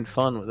Japan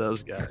fun with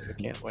those guys. I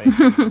can't wait.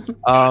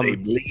 They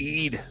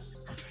bleed.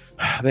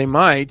 They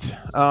might.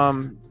 I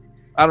don't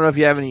know if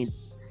you have any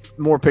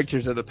more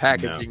pictures of the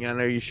packaging. I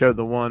know you showed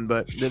the one,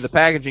 but the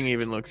packaging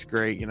even looks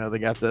great. You know, they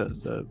got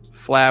the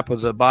flap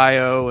of the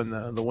bio and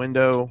the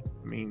window.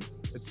 I mean,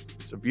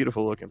 it's a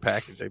beautiful looking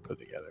package they put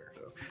together.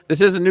 So,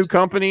 this is a new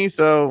company,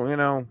 so you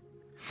know,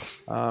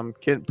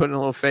 putting a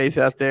little faith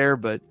out there.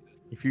 But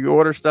if you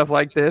order stuff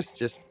like this,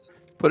 just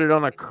put it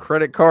on a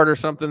credit card or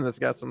something that's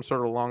got some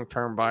sort of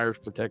long-term buyer's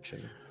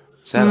protection.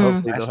 So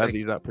hopefully they'll have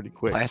these out pretty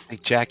quick.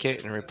 Plastic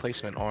jacket and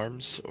replacement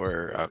arms,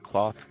 or a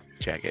cloth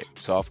jacket,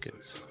 soft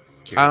goods.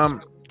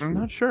 I'm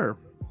not sure.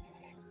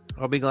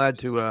 I'll be glad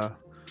to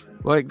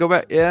go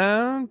back.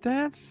 Yeah,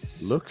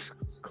 that's looks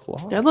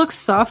cloth. That looks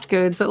soft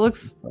goods. That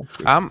looks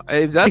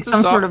if that's like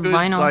some soft sort of goods,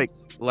 vinyl.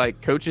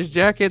 like Coach's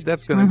jacket,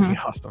 that's gonna be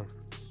awesome.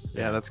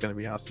 Yeah, that's gonna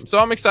be awesome. So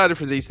I'm excited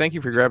for these. Thank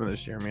you for grabbing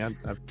this, Jeremy.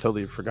 I've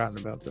totally forgotten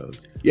about those.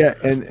 Yeah,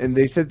 and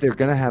they said they're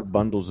gonna have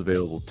bundles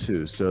available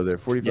too. So they're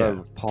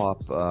 45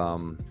 pop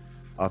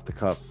off the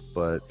cuff,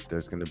 but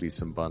there's gonna be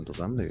some bundles.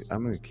 I'm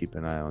gonna keep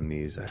an eye on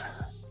these. I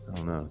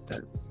don't know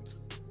that.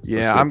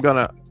 Yeah, I'm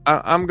gonna,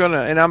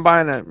 and I'm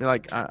buying it.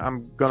 Like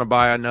I'm gonna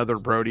buy another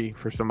Brody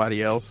for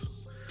somebody else.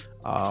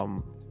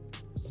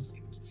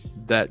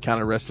 That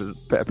kind of wrestling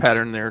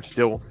pattern there,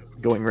 still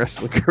going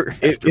wrestling career.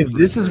 If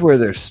this is where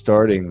they're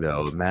starting,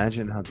 though,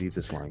 imagine how deep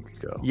this line could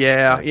go.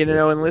 Yeah, you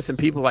know, and listen,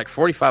 people like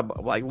 45.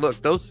 Like,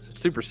 look, those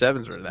Super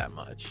 7s are that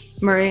much,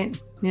 right?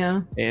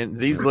 Yeah, and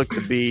these look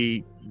to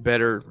be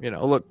better. You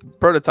know, look,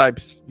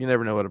 prototypes. You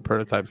never know what a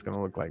prototype's going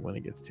to look like when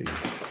it gets to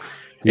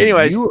you.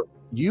 Anyways.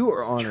 You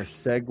are on a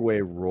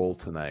segue roll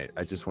tonight.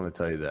 I just want to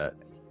tell you that.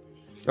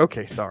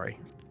 Okay, sorry.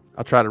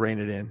 I'll try to rein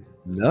it in.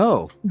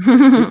 No.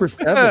 Super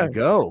 7,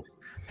 go.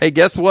 Hey,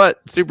 guess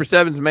what? Super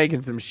 7's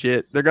making some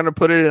shit. They're going to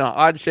put it in an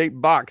odd-shaped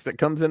box that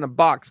comes in a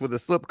box with a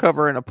slip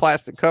cover and a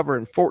plastic cover,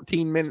 and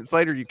 14 minutes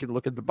later, you can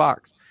look at the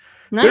box.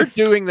 Nice.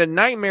 They're doing the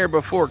Nightmare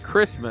Before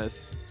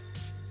Christmas.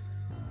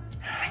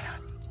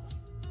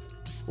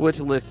 Which,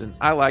 listen,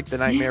 I like the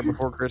Nightmare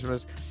Before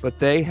Christmas, but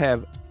they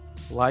have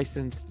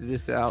licensed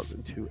this out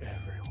to everyone.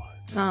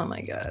 Oh my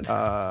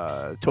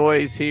god.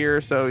 Toys here,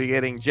 so you're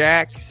getting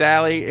Jack,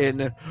 Sally,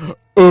 and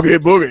Oogie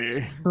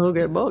Boogie.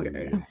 Oogie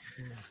Boogie.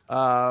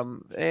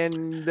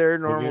 And they're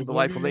normal,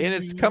 delightful. And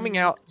it's coming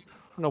out. I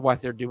don't know why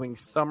they're doing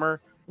summer.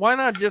 Why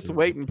not just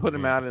wait and put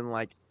them out in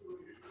like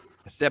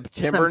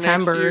September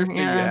next year? So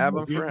you have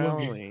them for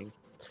Halloween.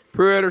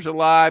 Pre-orders are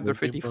live. They're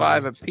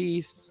 $55 a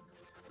piece.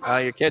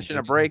 You're catching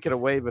a break at a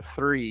wave of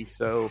 3.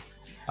 So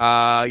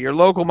your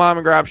local mom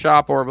and grab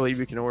shop, or I believe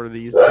you can order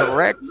these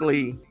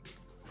directly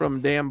from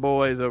damn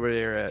boys over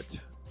there at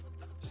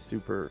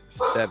Super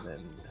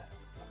 7.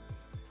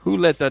 Who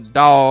let the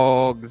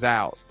dogs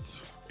out?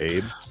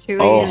 Abe.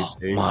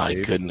 My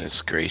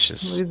goodness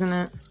gracious. Losing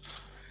it.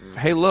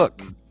 Hey, look.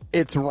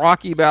 It's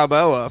Rocky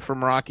Balboa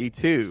from Rocky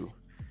 2.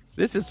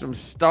 This is from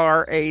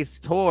Star Ace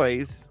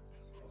Toys.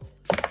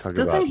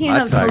 Doesn't he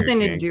have something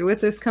to do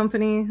with this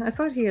company? I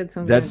thought he had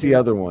something. That's to do the with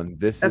other this. one.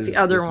 That's the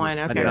other one.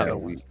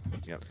 Okay.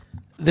 Yep.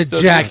 The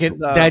jacket.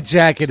 That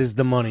jacket is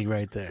the money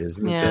right there.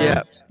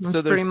 Yeah.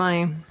 That's pretty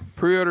money.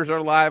 Pre-orders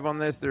are live on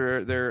this.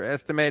 They're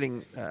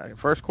estimating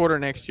first quarter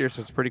next year,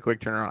 so it's a pretty quick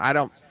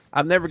turnaround.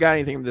 I've never got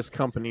anything from this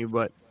company,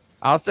 but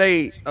I'll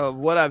say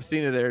what I've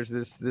seen of theirs.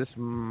 This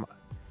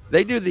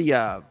they do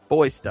the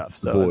boy stuff,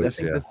 so I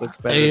think this looks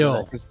better.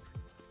 Than that,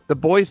 the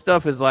boy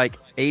stuff is like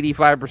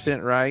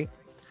 85% right.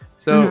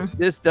 So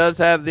this does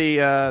have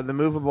the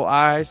movable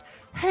eyes.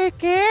 Hey,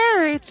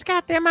 Gary, it's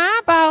got them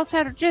eyeballs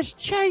that'll just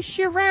chase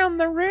you around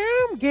the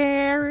room,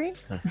 Gary.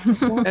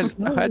 And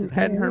I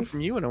hadn't heard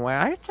from you in a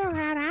while. It's all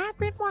right. I've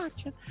been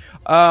watching.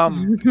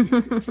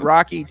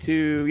 Rocky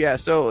 2. Yeah,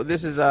 so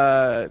this is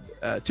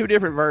 2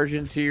 different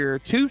versions here.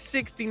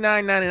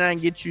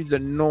 $269.99 gets you the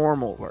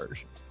normal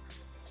version.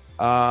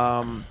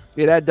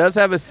 It does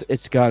have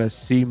it's got a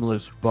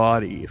seamless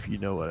body, if you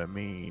know what I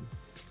mean.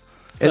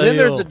 And then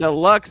there's a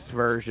deluxe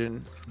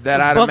version that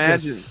I'd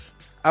imagine.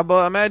 I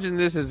imagine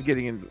this is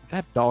getting in.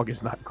 That dog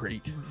is not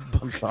great.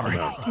 I'm sorry.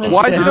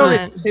 Why is it on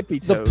a tippy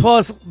toe?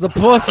 The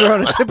paws are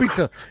on a tippy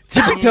toe.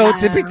 Tippy toe,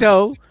 tippy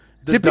toe,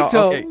 tippy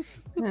toe.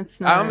 Okay.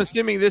 I'm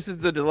assuming this is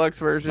the deluxe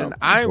version.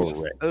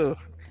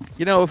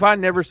 You know, if I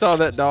never saw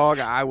that dog,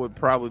 I would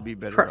probably be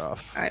better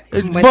off.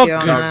 It's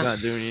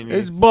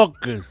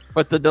bucking.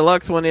 But the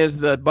deluxe one is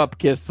the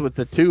Bupkis with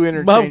the 2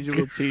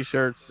 interchangeable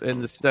T-shirts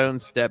and the Stone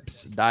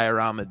Steps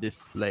diorama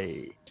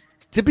display.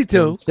 Tippy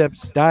toe.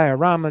 Steps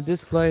diorama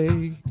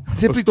display.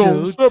 Tippy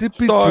toe.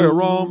 Tippy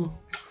toe.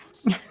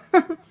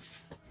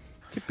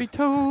 Tippy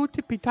toe.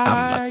 Tippy tie.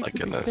 I'm not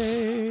liking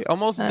this.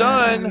 Almost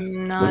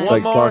done. Looks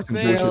like socks and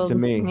bullshit to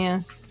me. Yeah.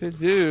 To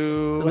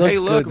do. Looks Hey,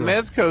 look, good,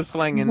 Mezco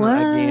slanging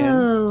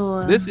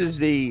again. This is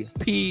the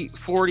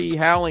P40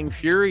 Howling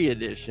Fury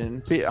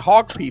edition.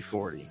 Hawk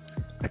P40.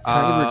 I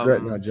kind of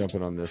regret not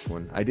jumping on this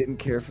one. I didn't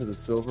care for the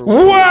silver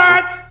one.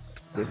 What?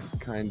 This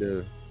kind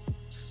of.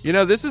 You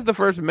know, this is the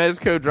first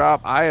Mezco drop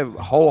I have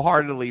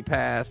wholeheartedly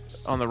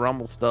passed on the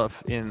Rumble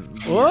stuff in.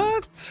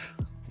 What?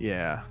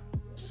 Yeah.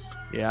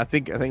 Yeah, I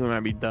think we might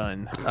be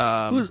done.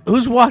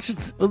 Who's watching?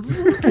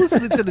 Who's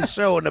listening to the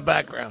show in the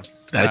background?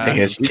 I think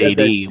it's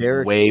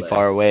JD way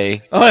far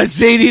away. Oh, it's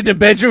JD in the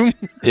bedroom.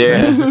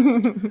 Yeah.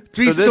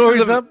 Three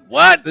stories up.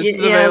 What? This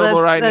is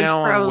available right that's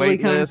now on probably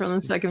coming waitlist. from the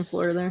second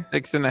floor there.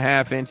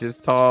 6.5 inches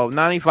tall,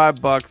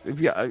 $95.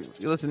 If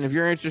you listen, if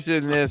you're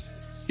interested in this,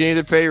 you need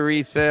to pay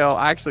resale.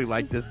 I actually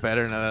like this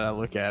better now that I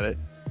look at it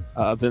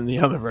than the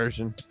other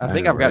version. I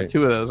think I've got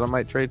 2 of those. I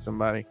might trade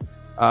somebody,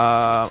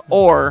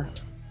 or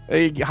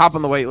you hop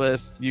on the wait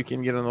list. You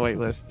can get on the wait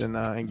list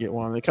and get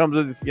one. It comes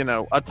with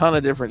a ton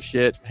of different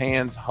shit: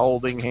 hands,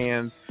 holding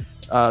hands,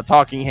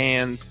 talking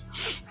hands,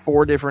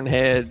 4 different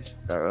heads.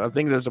 I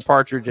think there's a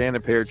partridge and a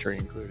pear tree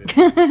included.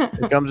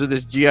 It comes with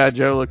this G.I.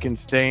 Joe looking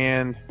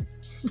stand,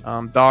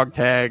 dog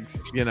tags,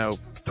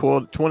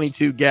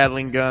 22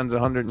 Gatling guns,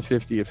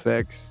 150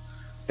 effects.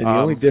 And the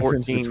only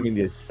difference 14 between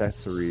the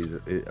accessories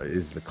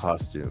is the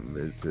costume.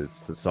 It's the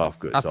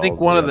soft goods. I think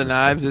one of the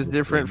knives is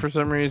different for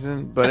some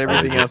reason, but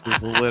everything else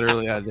is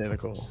literally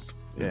identical.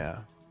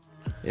 Yeah,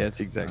 it's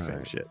the exact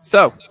same shit.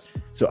 So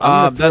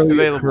I'm that's throw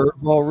you a available.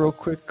 curveball real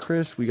quick,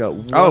 Chris. We got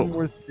one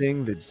more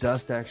thing that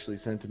Dust actually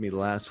sent to me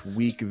last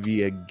week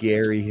via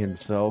Gary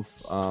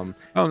himself. Nice.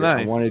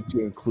 I wanted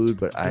to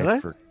include, but I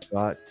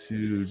forgot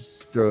to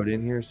throw it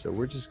in here. So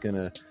we're just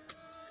gonna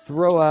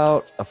throw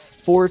out a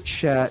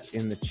 4chat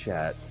in the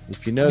chat.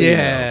 If you know,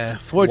 yeah,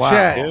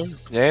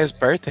 4chat. Yeah, his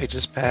birthday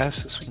just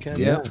passed this weekend.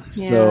 Yeah.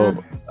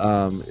 So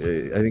I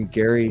think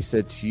Gary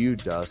said to you,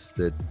 Dust,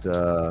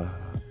 that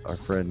our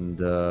friend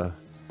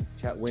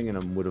Chat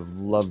Wingingham would have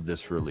loved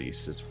this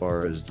release as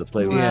far as the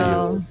play with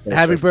Wow. you.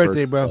 Happy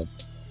birthday, bro.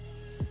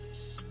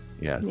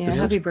 Yeah, Yeah,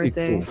 happy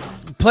birthday. Cool.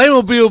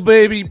 Playmobil,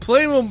 baby.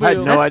 Playmobil. I had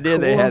no That's idea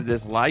they cool. had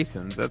this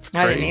license. That's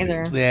I crazy. didn't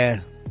either.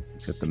 Yeah.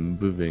 Got the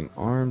moving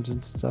arms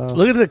and stuff.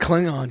 Look at the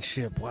Klingon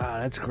ship. Wow,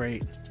 that's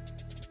great.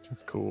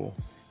 That's cool.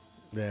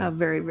 Yeah. How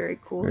very, very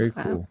cool Very is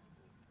that? cool.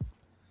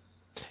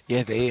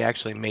 Yeah, they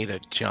actually made a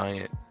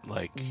giant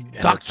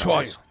Doc Troy.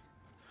 Enterprise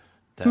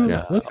that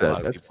Yeah, a look at lot that.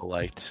 of That's people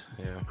liked.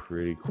 Yeah.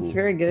 pretty cool. It's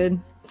very good.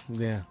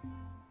 Yeah.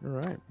 All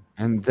right.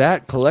 And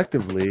that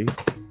collectively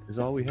is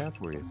all we have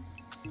for you.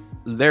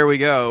 There we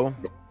go.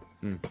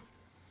 Hmm.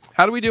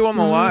 How do we do on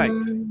the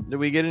likes? Did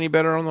we get any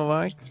better on the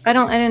likes? I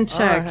didn't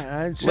check.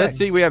 Let's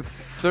see. We have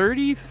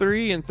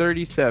 33 and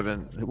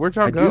 37. Where'd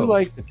y'all I go? do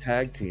like the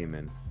tag team,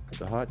 and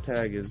the hot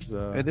tag is.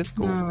 It is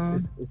cool.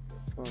 It's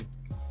fun.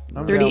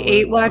 I'm down with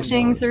 38 it.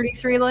 watching,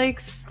 33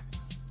 likes.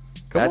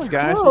 Come That's on,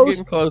 guys. close. We're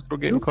getting close. We're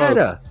getting You close.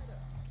 better.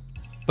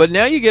 But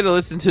now you get to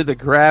listen to the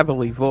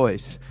gravelly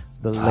voice,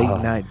 the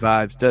late night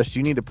vibes. Dust,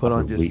 you need to put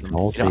on just some.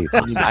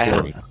 I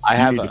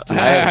have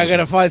I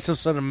gotta find some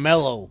sort of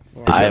mellow.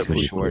 I have a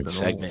short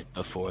segment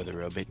before the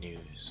Robit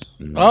News.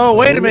 Oh,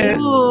 wait a minute.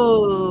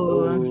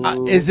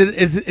 Ooh. Is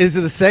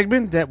it a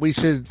segment that we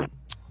should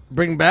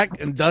bring back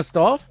and dust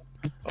off?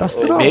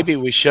 Dust it off. Maybe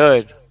we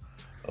should.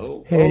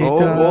 Hey, Oh,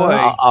 Dust. boy.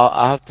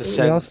 I'll have to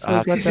send. else I'll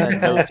have to got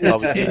send that? notes while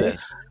we do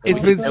this.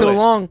 It's been so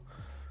long.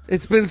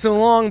 It's been so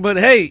long, but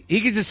hey, he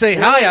could just say,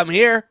 "Hi, I'm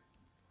here."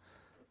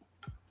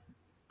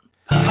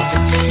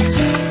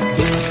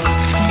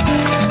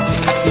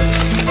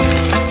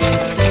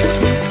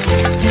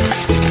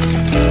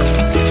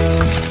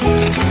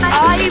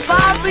 Hi,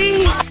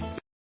 Bobby.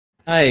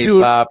 Hey,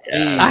 Dude, Bob.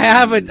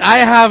 I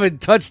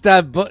haven't touched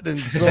that button in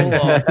so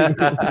long.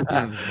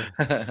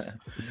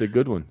 It's a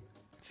good one.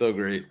 So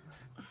great.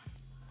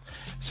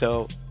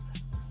 So,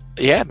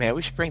 yeah, man,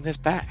 we should bring this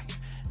back.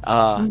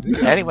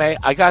 Anyway,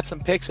 I got some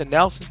pics of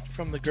Nelson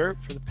from the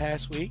GURP for the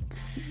past week.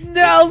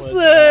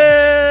 Nelson!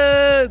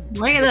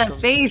 Look at that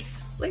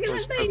face. Look at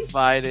Was that face.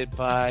 provided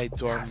by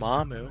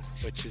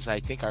Dormammu, which is, I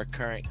think, our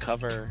current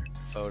cover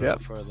photo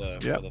for the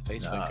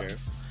Facebook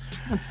GURP.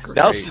 That's great.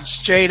 Nelson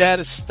straight out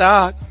of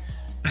stock.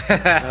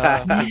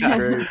 It's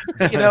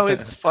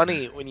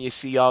funny when you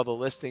see all the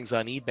listings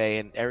on eBay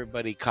and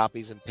everybody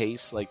copies and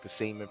pastes like the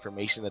same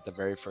information that the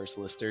very first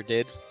lister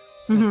did.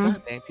 It's like,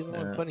 God damn, people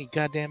don't put any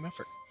goddamn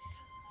effort.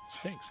 It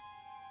stinks.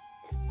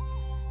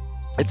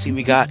 Let's see,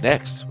 we got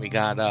next. We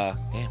got damn,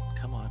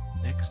 come on,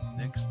 next.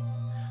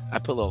 I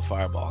put a little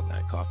fireball in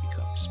that coffee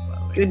cup. Just by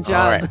the way. Good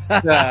job.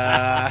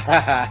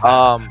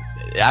 All right.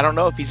 I don't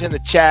know if he's in the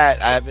chat.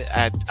 I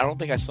don't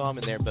think I saw him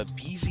in there, but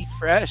BZ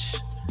Fresh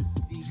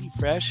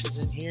is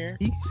in here,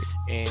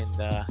 and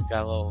got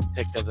a little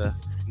pic of the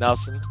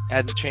Nelson.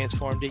 Hadn't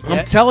transformed it yet.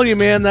 I'm telling you,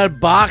 man, that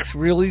box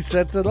really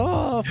sets it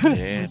off. Yeah,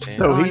 man.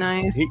 So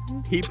nice.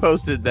 he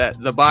posted that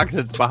the box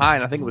that's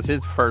behind. I think it was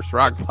his first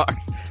rock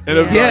box. And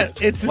it was Yeah,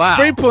 like, it's a wow.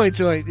 spray point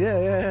joint.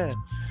 Yeah.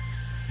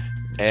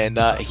 And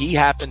he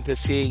happened to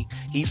see.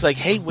 He's like,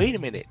 "Hey, wait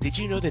a minute! Did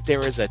you know that there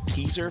was a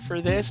teaser for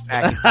this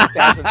back in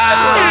 2007?"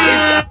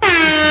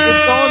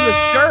 It's on the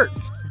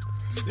shirts.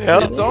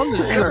 Yep. It's on the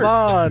Come shirt.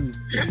 on,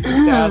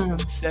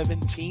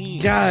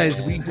 2017.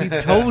 guys, we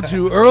told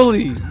you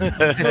early.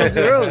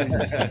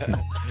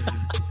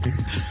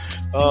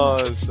 Oh,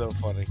 it's so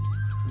funny.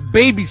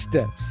 Baby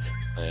steps.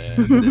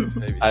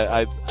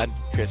 I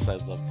Chris, I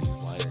love these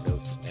liner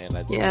notes, man.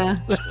 Yeah.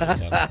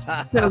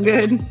 So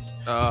good.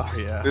 Oh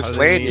yeah. This Oh,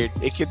 they lanyard,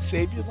 it can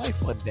save your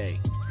life one day.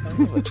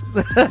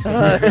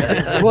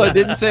 Well, it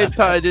didn't save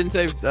Todd. It didn't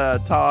save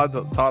Todd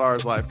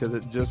R's life because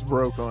it just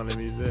broke on him.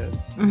 He's in.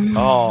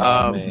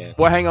 Oh man.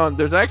 Well, hang on.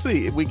 There's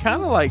actually we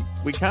kind of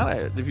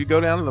if you go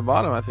down to the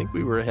bottom, I think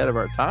we were ahead of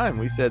our time.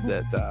 We said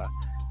that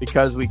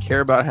because we care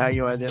about how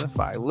you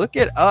identify. Look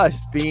at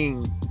us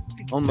being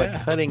on the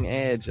cutting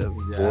edge of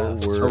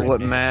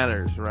what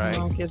matters, right?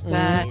 Look at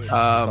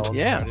that.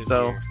 Yeah.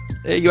 So.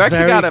 You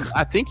actually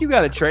I think you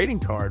got a trading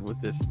card with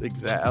this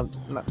exact.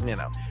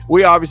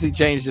 We obviously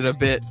changed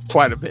it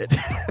quite a bit.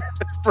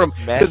 From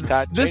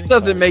mascot. This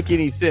doesn't make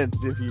any sense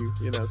if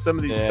some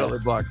of these color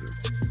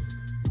blockers.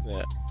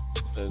 Yeah,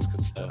 that was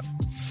good stuff.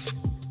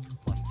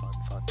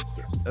 Fun.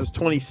 That was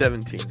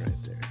 2017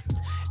 right there. So.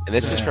 And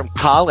this is from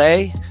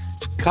Kale.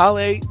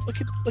 Kale,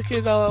 look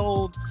at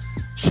old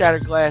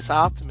Shattered Glass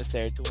Optimus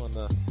there doing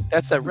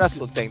that's that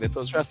wrestling thing that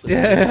those wrestlers.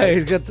 Yeah,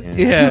 he's got. Look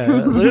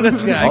at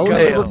this guy.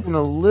 Looking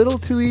a little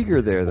too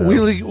eager there, though.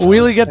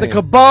 Wheelie got the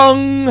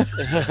kabong.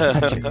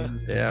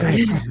 Yeah.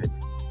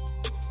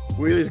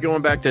 Wheelie's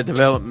going back to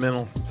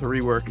developmental to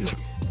rework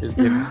his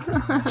gimmick.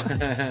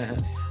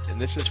 And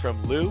this is from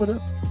Lou.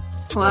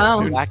 Wow.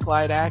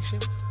 Blacklight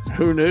action.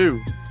 Who knew?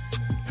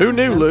 Who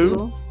knew, Lou?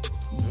 Cool.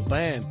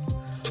 Band.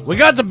 We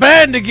got the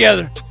band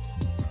together.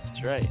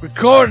 That's right.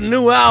 Recording a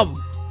new album.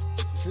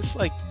 Is this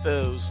like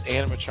those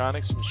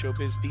animatronics from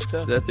Showbiz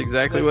Pizza? That's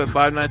exactly what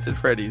Five Nights at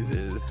Freddy's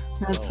is.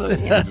 That's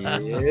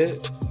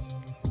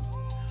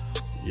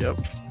Yep.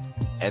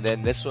 And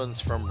then this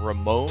one's from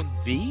Ramon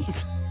V.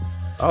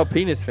 Oh,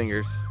 penis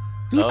fingers.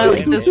 I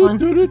like this one.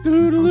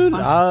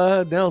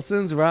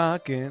 Nelson's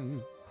rocking.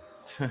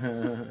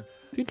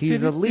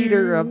 He's the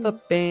leader of the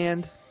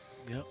band.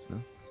 Yep.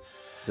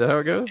 Is that how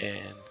it goes?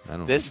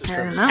 And this is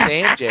from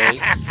Sanjay.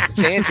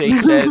 Sanjay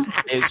says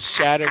his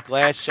Shattered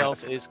Glass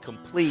shelf is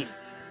complete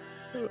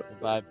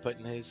by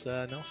putting his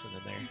Nelson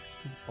in there.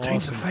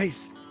 Change the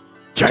face.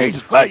 Change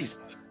the face.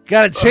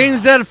 Gotta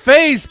change that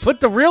face. Put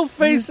the real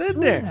face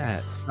in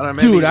there.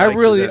 Dude, I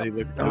really.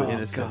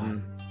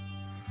 Innocent.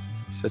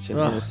 Such an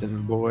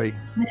innocent boy.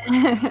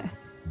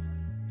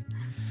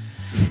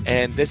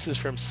 And this is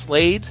from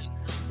Slade.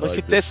 Look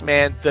at this,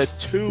 man. The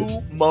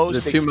two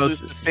most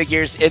exclusive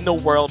figures in the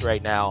world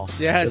right now.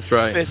 Yes.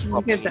 That's right.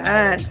 Look at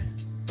that.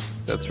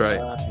 That's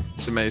right.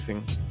 It's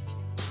amazing.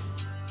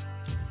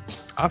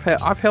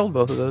 I've held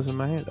both of those in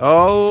my hand.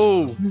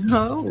 Oh.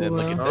 No.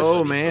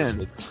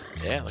 Man.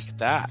 Yeah, look at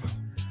that.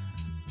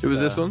 Who was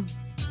this one?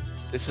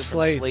 This is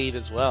from Slade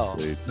as well.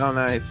 Oh,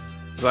 nice.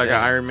 It's like an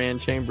Iron Man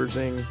chamber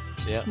thing.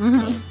 Yeah.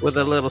 With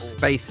a little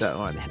spacer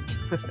on it.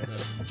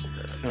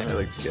 That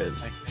looks good.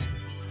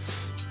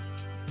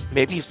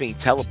 Maybe he's being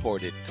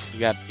teleported. He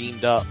got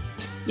beamed up.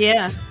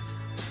 Yeah.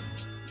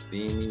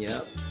 Beam me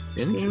up.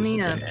 Beam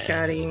me up,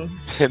 Scotty.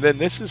 And then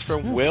this is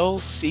from Will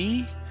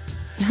C.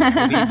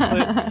 And he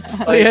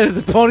put,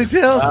 the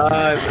ponytails.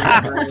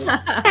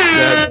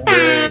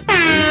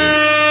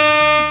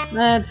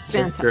 That's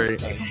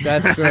fantastic.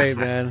 That's great,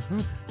 man.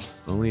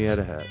 Only had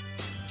a hat.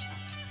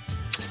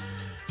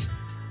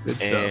 Good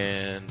stuff.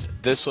 And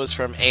this was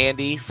from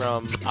Andy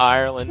from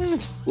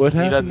Ireland. What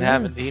happened? He doesn't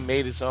have it. He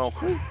made his own.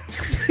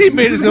 He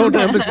made his own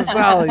Mrs.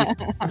 Sally.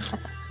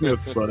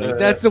 That's funny.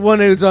 That's the one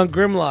who was on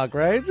Grimlock,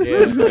 right?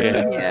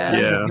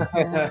 Yeah.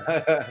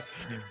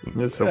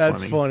 That's so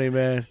That's funny. funny,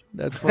 man.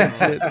 That's funny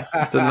shit.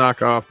 It's a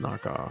knockoff.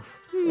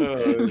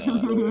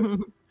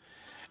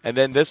 And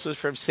then this was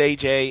from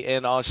Sajay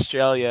in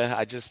Australia.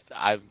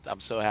 I'm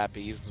so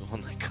happy he's the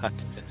one that got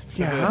this.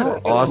 Yeah,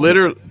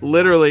 awesome.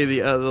 Literally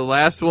the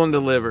last one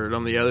delivered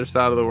on the other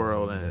side of the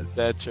world, and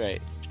That's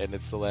right. And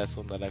it's the last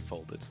one that I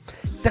folded.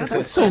 That's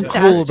what's so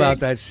cool about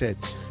that shit.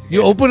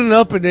 You open it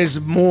up and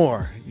there's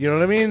more. You know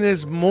what I mean?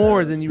 There's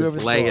more than you ever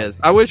layers.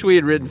 thought. I wish we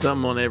had written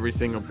something on every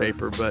single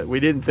paper, but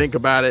we didn't think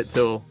about it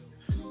till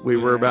we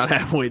were about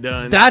halfway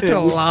done. That's a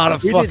lot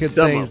of We did fucking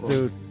some of things, them.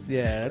 dude.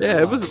 Yeah.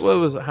 Yeah, it was. What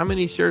was? How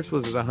many shirts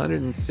was it?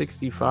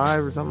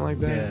 165 or something like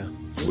that. Yeah.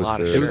 It's a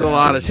lot of It was a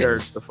lot of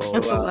shirts to fold.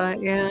 That's a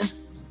lot, yeah.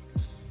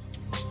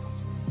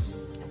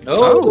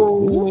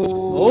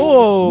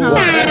 Oh. Another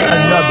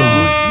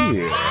one.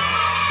 Yeah.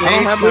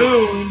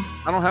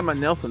 I don't have my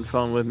Nelson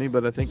phone with me,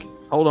 but I think.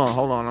 Hold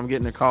on. I'm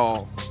getting a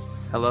call.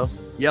 Hello,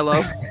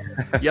 yellow.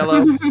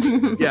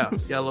 Yeah,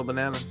 yellow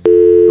banana.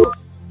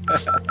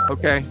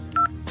 Okay,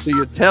 so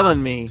you're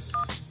telling me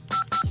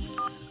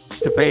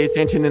to pay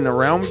attention in the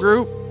Realm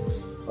group?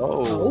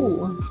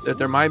 Oh. That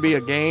there might be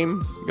a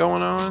game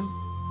going on.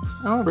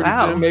 Oh, Pretty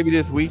wow. soon, maybe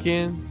this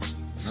weekend.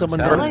 Someone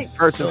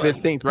First and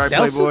 15th, right,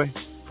 Nelson? Playboy?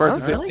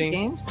 First and I like 15th.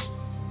 games.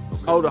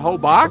 Oh, the whole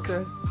box?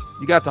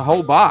 You got the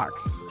whole box.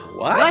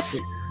 What?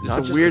 Just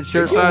some weird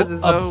shirt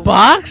sizes, though. A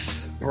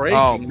box?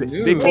 Oh,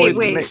 big boys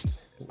Wait, can make.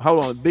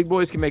 Hold on, big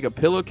boys can make a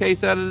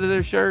pillowcase out of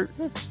their shirt.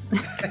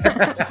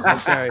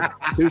 Okay.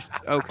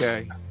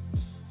 Okay.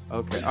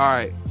 All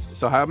right.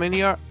 So how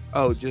many are?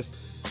 Oh, just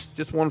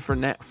one for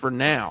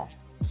now.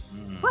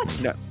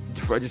 What? No,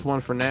 just one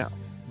for now.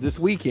 This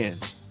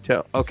weekend.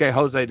 Okay,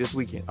 Jose, this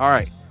weekend. All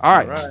right.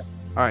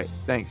 All right,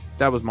 thanks.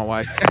 That was my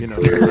wife. You know.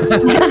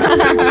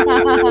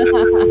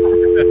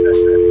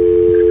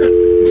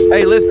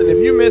 Hey, listen, if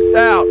you missed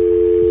out,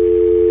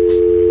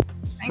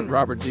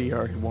 Robert D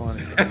already won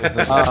it.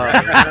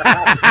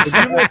 If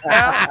you missed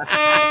out,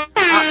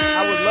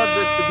 I would love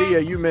this to be a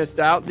you missed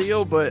out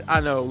deal, but I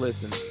know,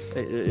 listen,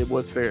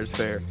 what's fair is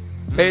fair.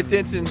 Pay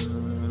attention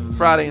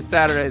Friday and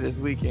Saturday this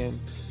weekend.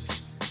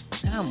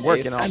 And I'm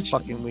working all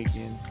fucking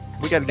weekend.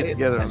 We got to get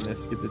together on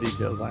this, get the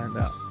details ironed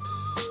out.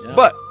 Yeah.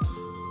 But,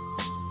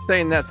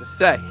 saying that to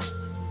say,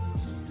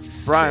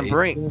 Brian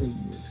Brink.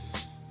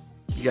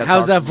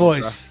 How's that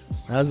voice?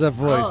 How's that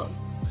voice?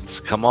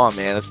 Come on,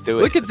 man. Let's do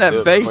it. Look at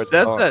that face.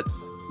 That's that.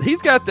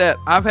 He's got that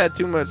I've had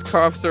too much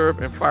cough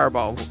syrup and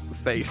Fireball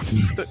face.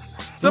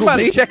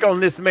 Somebody check on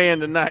this man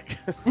tonight.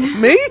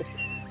 Me?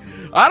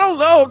 I don't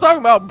know. I'm talking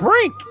about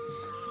Brink.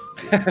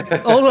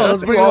 Hold on,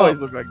 let's bring him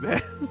always up. Look like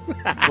that.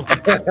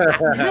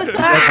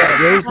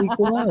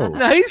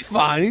 No, he's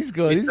fine. He's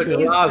good. He's good.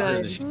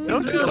 He's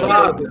good.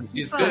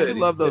 I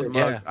love those mugs.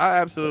 Yeah. I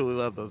absolutely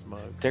love those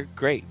mugs. They're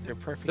great. They're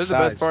perfect. They're the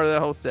best part of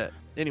that whole set.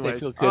 Anyway, they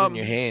feel good in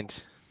your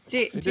hand.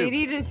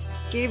 JD just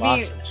gave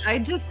me. I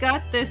just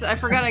got this. I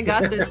forgot I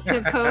got this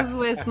to pose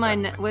with my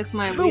the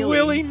wheelie.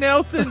 Willie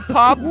Nelson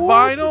pop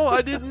vinyl.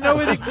 I didn't know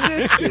it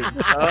existed.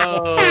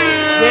 Oh,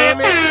 damn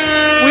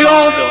it!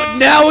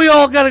 We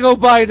all gotta go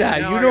buy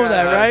that. You know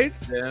that, right?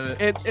 Damn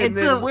it. It's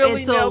then a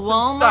Willie Nelson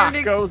Walmart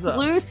stock goes up.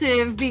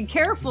 exclusive. Be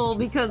careful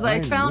because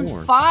I found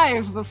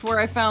 5 before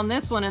I found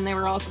this one, and they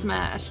were all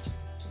smashed.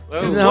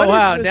 Oh, no,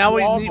 wow! Now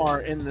we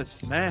Walmart in the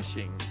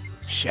smashing.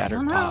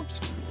 Shattered pops.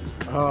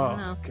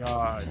 Oh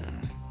God.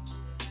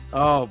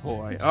 Oh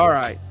boy. All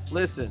right.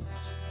 Listen,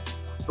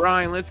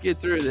 Brian. Let's get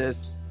through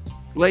this,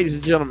 ladies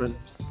and gentlemen.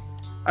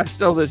 I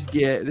stole this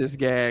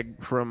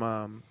gag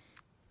from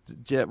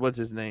Jeff. What's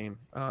his name?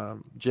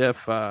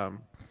 Jeff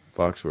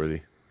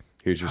Foxworthy.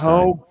 Here's your sign.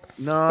 Oh,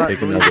 no.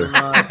 Take another.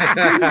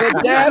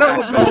 The dad on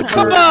the bumper.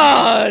 Come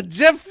on,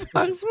 Jeff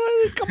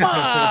Foxworthy. Come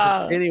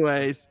on.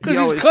 Anyways,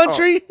 because he's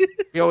country.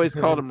 He always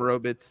called them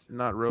robots,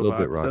 not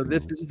robots. So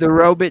this roll. is the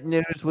Robot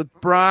News with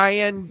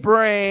Brian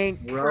Brink.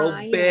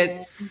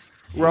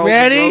 Robots.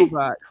 Ready?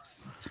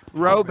 Robots.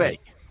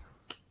 Robots.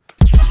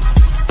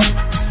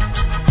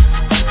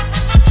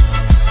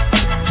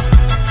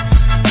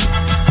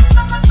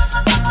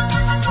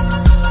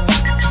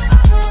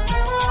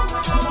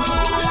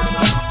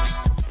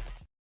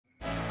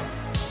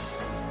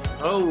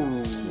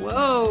 Oh.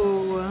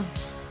 Whoa.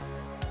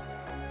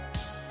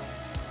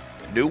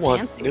 New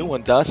one. Fancy. New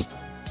one, Dust.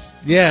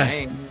 Yeah.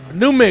 Dang.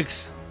 New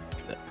mix.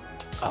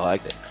 I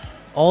like it.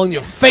 All in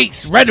your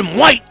face, red and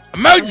white.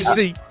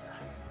 Emergency.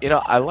 You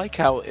know, I like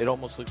how it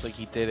almost looks like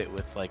he did it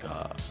with like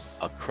a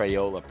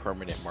Crayola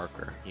permanent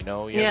marker. You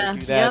know, you ever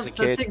do that as a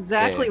kid? That's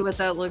exactly what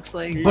that looks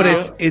like. But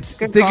it's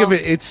Good think call. of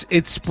it.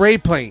 It's spray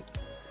paint.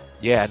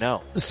 Yeah, I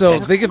know. So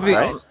That's think of it.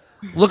 right.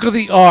 Look at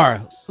the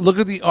R. Look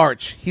at the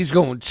arch. He's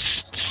going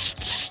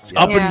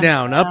up and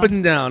down, up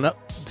and down, up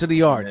to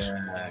the arch.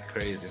 Yeah,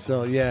 crazy.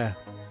 So yeah,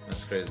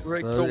 That's crazy.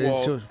 Break So the it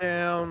wall shows-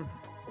 down.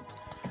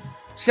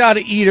 shout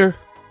to Eater.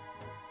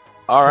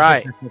 All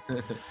right.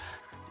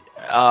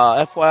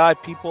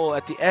 FYI, people,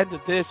 at the end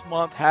of this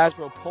month,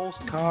 Hasbro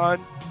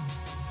PulseCon.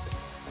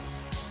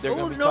 They're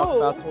going to be talking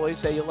about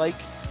toys that you like,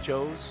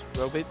 Joe's,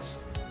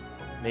 robots,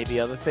 maybe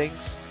other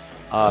things.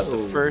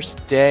 The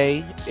first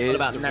day is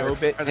the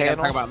Robot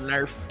panel. Talk about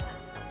Nerf.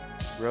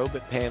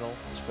 Robot panel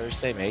is first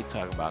day. Maybe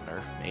talk about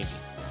Nerf, maybe.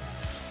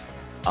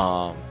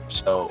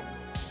 So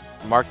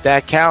mark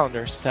that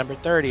calendar, September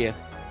 30th.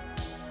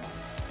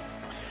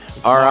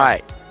 All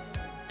right.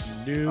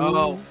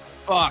 New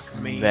fuck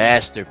me.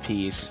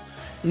 masterpiece.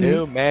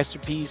 New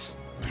masterpiece.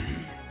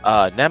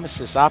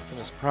 Nemesis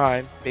Optimus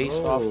Prime,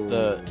 based off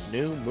the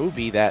new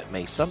movie that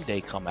may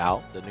someday come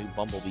out, the new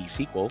Bumblebee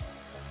sequel,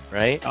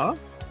 right? Huh?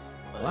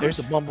 There's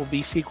a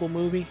Bumblebee sequel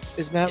movie.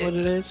 Isn't that what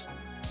it is?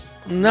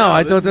 No,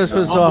 I thought this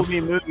was off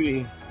Bumblebee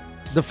movie.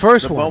 the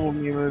first The one.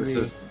 Bumblebee movie.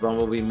 This is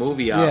Bumblebee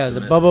movie. Yeah,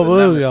 the Optimus, Bumblebee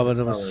movie Nemesis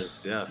Optimus.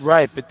 colors, Yes.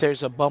 Right, but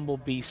there's a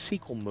Bumblebee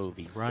sequel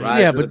movie, right? Rise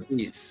Yeah, of but- the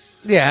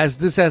Beast. Yeah,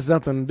 this has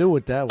nothing to do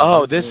with that one.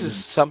 Oh, this is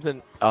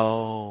something.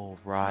 Oh,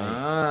 right.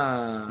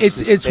 Ah.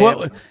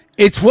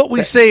 It's what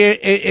we say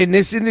in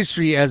this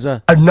industry as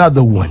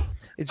Another one.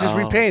 it's just Oh,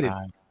 repainted.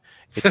 right.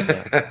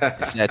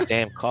 It's that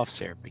damn cough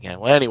syrup again.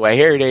 Well, anyway,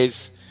 here it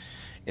is.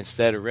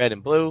 Instead of red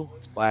and blue,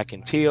 it's black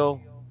and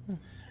teal.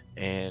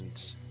 And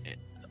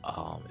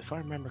if I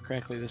remember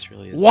correctly, this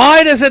really is.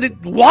 Why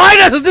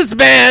doesn't this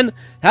man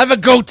have a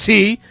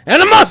goatee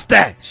and a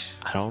mustache?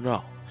 I don't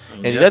know.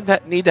 And he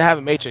doesn't need to have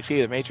a Matrix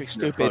either. Matrix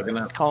stupid. fucking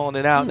up. Calling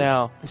it out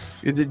now.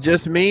 Is it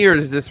just me, or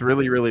does this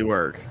really, really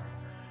work?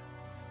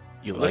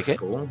 You Looks like it?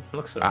 cool.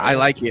 Looks I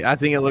like it. I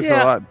think it looks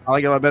Yeah. a lot. I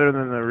like it a lot better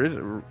than the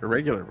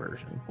regular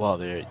version. Well,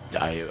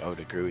 I would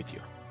agree with you.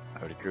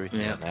 I would agree with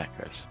you Yeah. on that,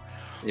 Chris.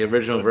 The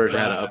original version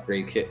had an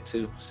upgrade kit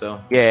too. So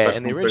Yeah, expect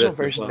and the more original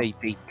credits as version, well.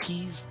 they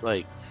teased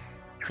like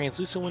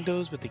translucent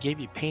windows, but they gave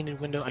you painted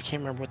window. I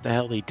can't remember what the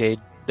hell they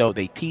did. No,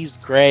 they teased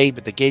gray,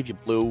 but they gave you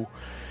blue.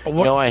 You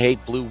know I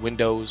hate blue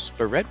windows,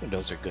 but red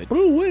windows are good.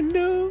 Blue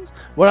windows.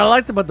 What I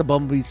liked about the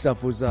Bumblebee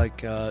stuff was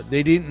like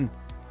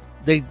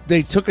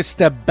they took a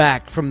step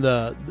back from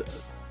the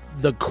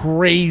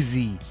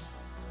crazy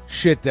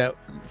shit that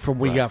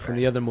we got from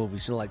the other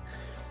movies. So like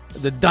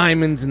the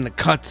diamonds and the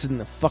cuts and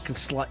the fucking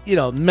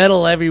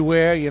metal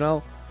everywhere.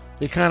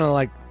 They kind of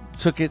like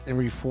took it and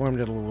reformed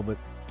it a little bit.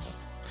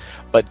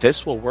 But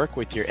this will work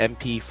with your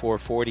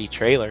MP440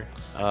 trailer.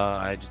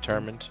 I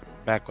determined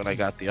back when I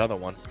got the other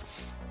one.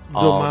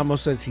 Dormammu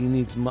says he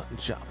needs mutton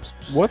chops.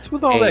 What's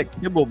with all that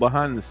kibble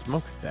behind the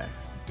smokestack?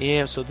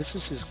 Yeah, so this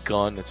is his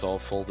gun. It's all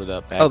folded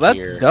up back that's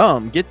here.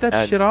 dumb. Get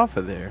that shit off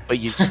of there. But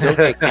you still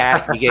get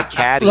cat. You get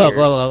cat. Look.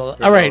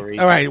 All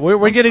right.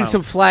 We're getting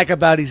some flack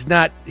about he's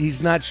not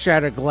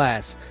Shattered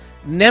Glass.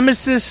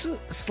 Nemesis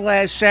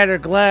 /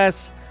 Shattered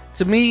Glass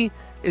to me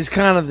is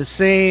kind of the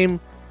same.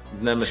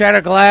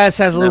 Shattered Glass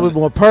has a little bit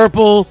more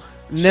purple.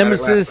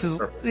 Nemesis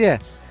is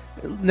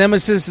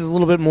Nemesis is a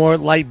little bit more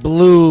light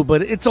blue,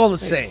 but it's all the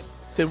same.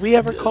 Did we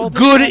ever call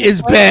good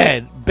is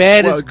bad?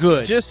 Bad is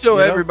good. Just so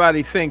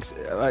everybody thinks,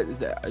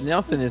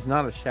 Nelson is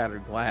not a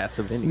Shattered Glass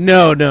of any.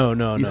 No.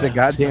 He's a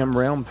goddamn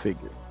realm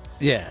figure.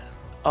 Yeah.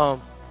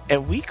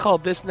 And we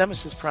called this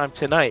Nemesis Prime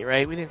tonight,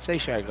 right? We didn't say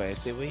Shattered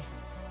Glass, did we?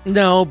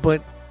 No,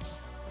 but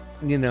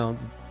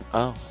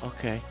Oh,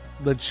 okay.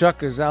 The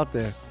Chucker's out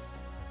there.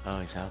 Oh,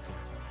 he's out there.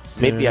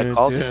 Maybe I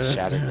called it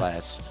Shattered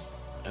Glass.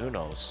 Who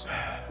knows?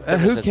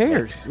 Who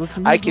cares?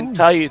 I can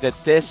tell you that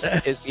this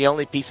is the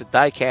only piece of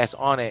die-cast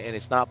on it, and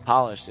it's not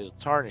polished. It'll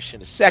tarnish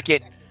in a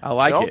second. I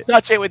like Don't it.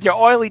 Touch it with your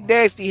oily,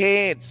 nasty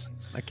hands.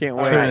 I can't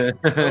wait. Right,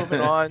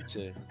 moving on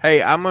to.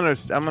 Hey, I'm gonna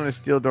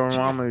steal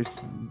Dormammu's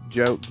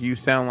joke. You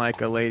sound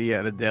like a lady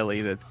at a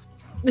deli that's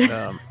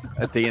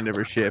at the end of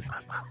her shift.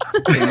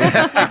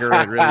 A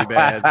cigarette really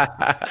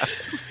bad.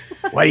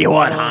 What do you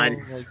want, hon? Oh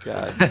my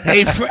god!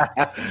 Hey,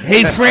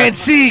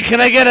 Francie,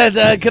 can I get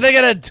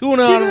a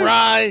tuna on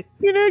rye?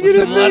 Can I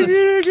get a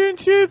egg and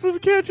cheese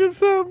with ketchup,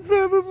 salt, and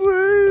pepper,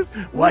 please?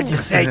 What'd you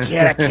say,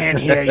 kid? I can't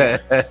hear you.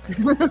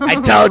 I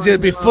told you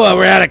before,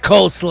 we're out of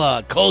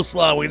coleslaw.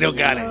 Coleslaw, we don't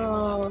got it.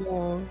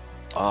 Oh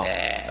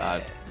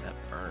god, that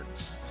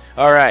burns.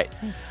 All right.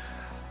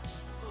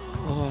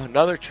 Oh,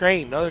 another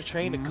train to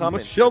come.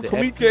 Michelle,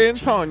 Kamika,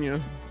 and Tanya.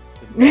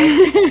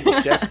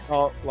 Just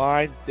call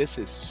line. This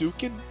is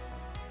Sukin.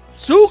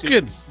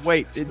 Sukin.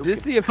 Wait, is this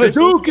the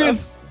official? Sukin.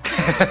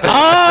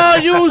 Ah,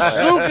 you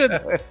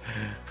Sukin.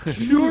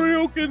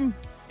 Shoryuken.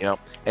 Yep,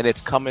 and it's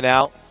coming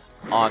out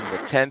on the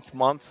 10th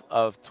month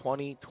of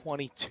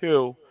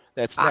 2022.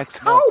 That's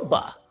next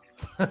October.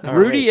 month.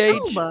 Rudy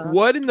H.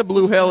 What in the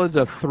blue hell is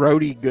a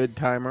throaty good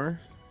timer?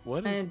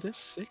 What is this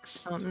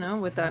 6? I don't know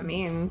what that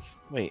means.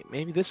 Wait,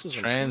 maybe this is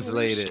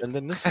Translated. and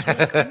then this is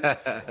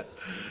when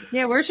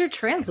Yeah, where's your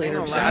translator?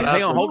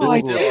 Hang on, hold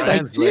on.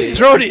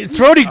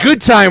 Throaty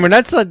good timer.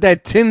 That's like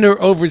that Tinder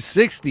over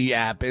 60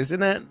 app,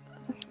 isn't it?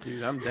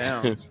 Dude, I'm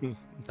down.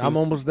 I'm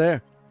almost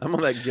there. I'm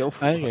on that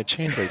GILF. I'm gonna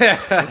translate.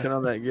 Looking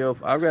on that GILF.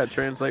 I've got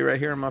Translate right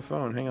here on my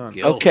phone. Hang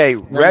on. Okay,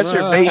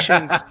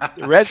 reservations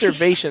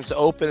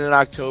open in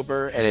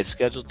October, and it's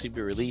scheduled to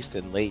be released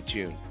in late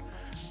June.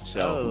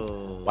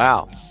 So,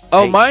 wow.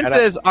 Oh, Hey, mine shout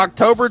says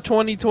October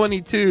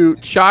 2022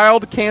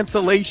 child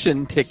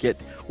cancellation ticket.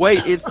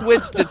 Wait, it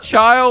switched to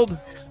child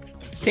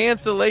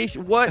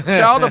cancellation. What?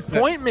 Child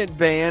appointment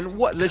ban?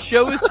 What? The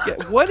show is.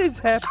 What is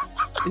happening?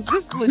 Is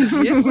this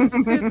legit? Look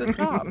at the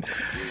top.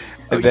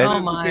 And then, Oh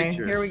my!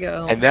 Here we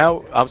go. and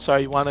now, I'm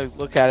sorry, you want to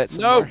look at it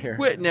some No, more here?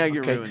 quit now.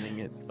 You're Okay. ruining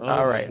it.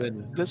 All right.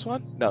 This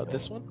one? No,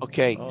 this one?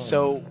 Okay,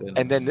 so,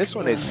 and then this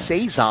one is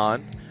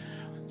Saison.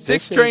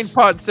 Six This train is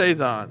pod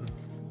Saison.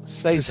 It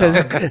Saison.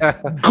 says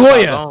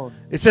Goya.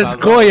 It says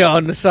Goya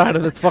on the side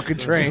of the fucking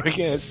train. Look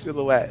at a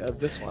silhouette of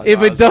this one.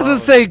 If it doesn't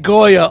say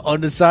Goya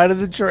on the side of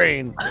the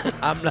train,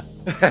 I'm not.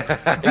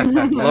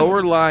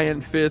 Lower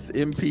Lion 5th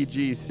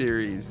MPG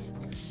series.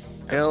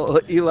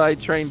 Eli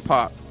Train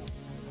Pop.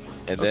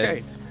 And then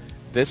Okay.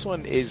 this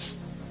one is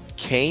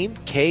Kane,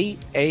 Kaen,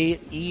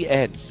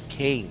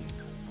 Kane.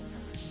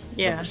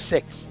 Yeah. Number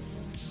 6.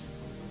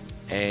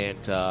 And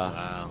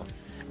Wow.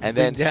 and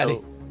then Big Daddy.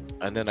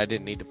 and then I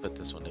didn't need to put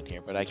this one in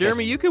here, but I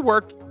Jeremy, guess, you could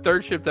work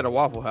third shift at a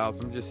Waffle House.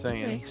 I'm just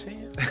saying. Hey, say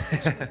it.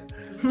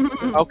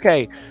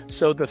 Okay,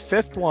 so the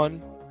 5th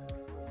one,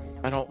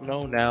 I don't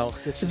know now.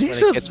 This is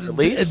These when are it gets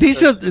released.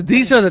 these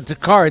are the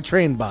Takara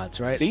train bots,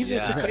 right? These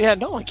are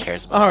no one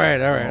cares about. All right.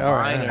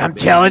 I'm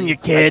telling you,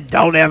 kid,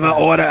 don't ever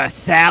order a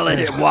salad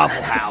at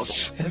Waffle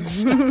House.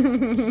 It's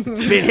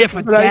been here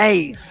for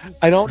days.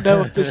 I don't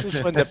know if this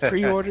is when the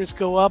pre-orders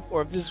go up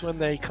or if this is when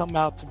they come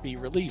out to be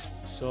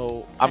released.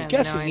 So I'm have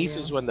guessing no these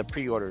idea. is when the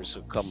pre-orders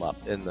will come up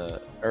in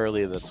the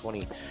early of the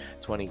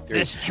 2023.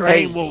 This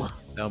train Hey, will.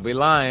 Don't be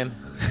lying.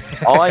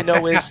 all I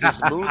know is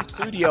Moon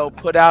Studio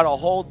put out a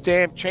whole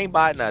damn train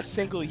bot in a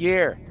single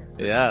year,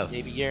 Yes.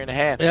 maybe year and a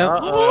half. Yeah.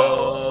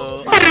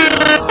 Uh-oh.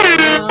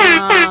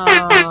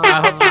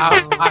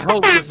 I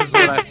hope this is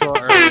what I saw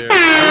earlier.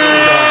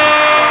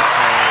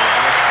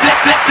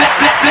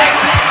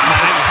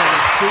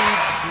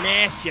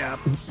 Bishop,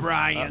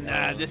 Brian,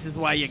 this is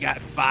why you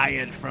got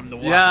fired from the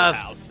Waffle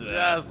House.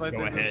 Yes, I go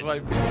think this ahead.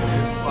 might be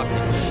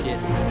fucking shit.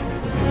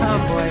 Oh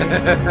boy.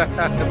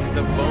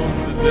 The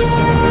bones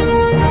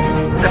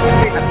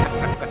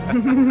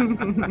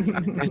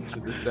It's,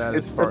 the saddest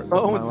it's the part of my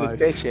bones life.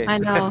 edition. I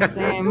know,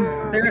 same.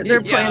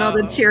 They're playing all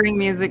the cheering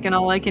music, and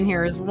all I can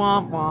hear is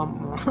womp womp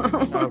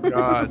womp. Oh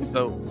god!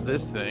 So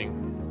this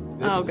thing,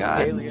 This Oh, is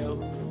God.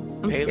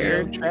 Paleo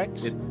scared.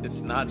 Trex.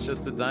 It's not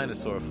just a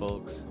dinosaur,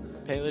 folks.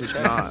 Paleo It's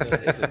Trex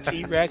not. is a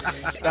T-Rex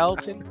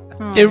skeleton.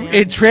 Oh, It, man.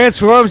 it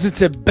transforms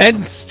into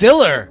Ben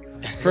Stiller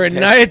for a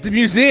night at the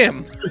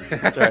museum.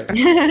 That's right.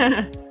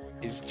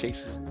 He just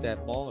chases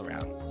that ball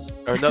around.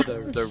 Or no,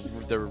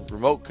 the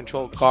remote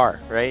controlled car,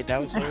 right? That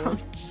was what it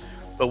was.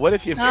 But what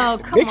if you Oh,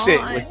 come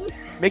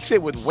mix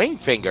it with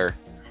Wingfinger?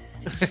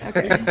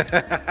 Okay.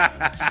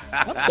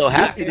 I'm so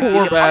happy to be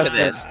Poor a part of bastard.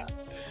 this.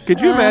 Could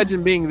you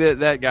imagine being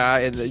that guy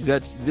and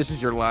that this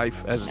is your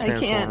life as a I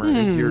can't. Transformer?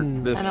 Is your,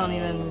 this, I don't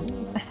even.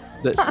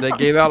 that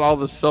gave out all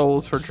the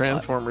souls for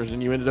Transformers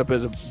and you ended up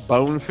as a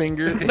bone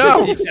finger?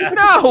 No,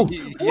 no,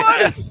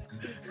 what?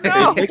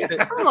 No, Mix it,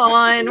 Come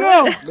on.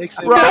 no. mix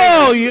it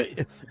No, you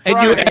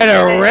add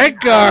a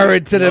Rekgar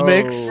into the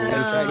mix. This is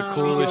the Oh.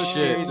 coolest shit.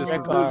 Series This Red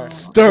is- Car.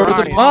 Stir the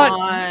Brian. Come pot.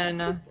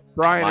 on.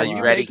 Brian, Are are you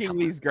you ready? making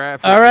these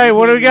graphics? All right,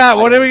 what do we got?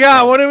 What do we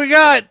got? What do we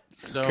got?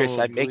 Chris,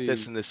 I No, make this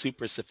please. in the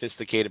super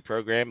sophisticated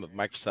program of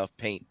Microsoft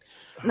Paint.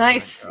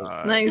 Nice.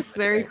 God. Nice.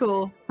 Very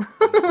cool.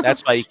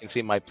 That's why you can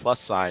see my plus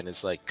sign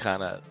is like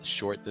kind of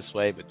short this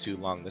way, but too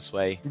long this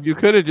way. You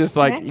could have just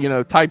like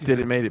Okay. typed it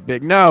and made it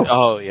big. No.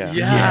 Oh yeah.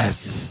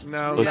 Yes.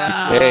 No. Look no.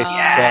 at this,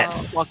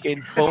 Yes. that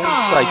fucking bone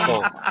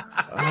cycle.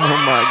 Oh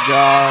my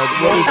God!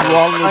 What is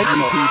wrong with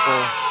you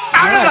people?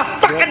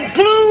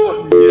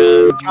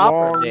 Chopper,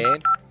 wrong man.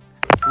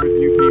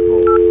 with you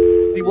people?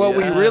 See, what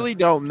we Yes. really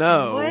don't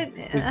know What?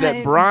 is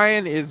that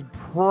Brian is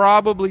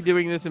probably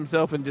doing this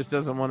himself and just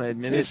doesn't want to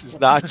admit This it. is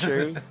not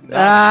true.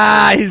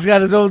 He's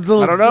got his own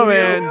little I don't know,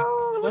 studio. man.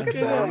 Look at I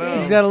don't know. him.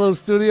 He's got a little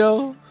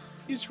studio.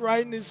 He's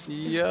riding his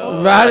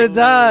Yo. Ride or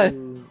die.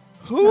 Who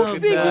Oh,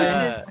 figured boy.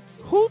 this?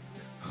 Who?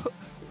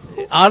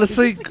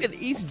 Honestly, Like an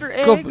Easter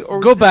Go- egg? or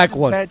go was this back just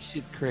one. That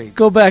shit crazy.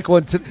 go back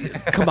one to.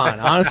 Come on,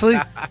 honestly.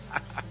 I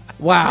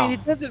Wow. mean,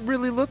 it doesn't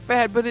really look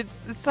bad, but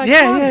it's like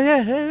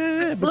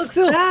Yeah. But Looks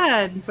still,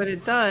 bad, but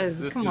it does.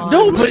 This Come is on.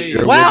 no. But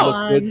Sure,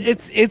 wow, look good.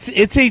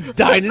 it's a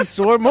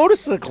dinosaur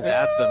motorcycle.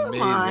 That's Come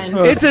amazing.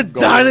 on. It's a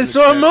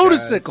dinosaur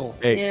motorcycle.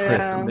 Hey,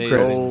 Yeah.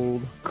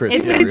 gold. Chris,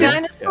 It's yeah, a really?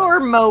 dinosaur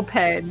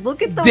moped.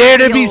 Look at the Dare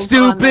to be wheels on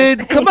stupid.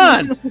 that Come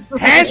thing. on.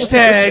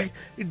 Hashtag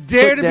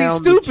dare Put to be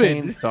down the stupid.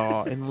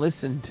 chainsaw and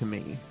listen to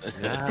me.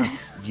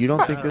 You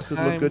don't think this would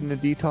look good in a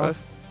detox?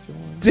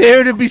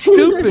 Dare to be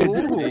stupid.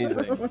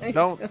 Amazing.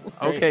 Don't.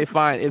 Okay,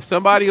 fine. If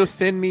somebody will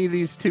send me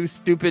these two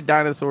stupid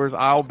dinosaurs,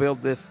 I'll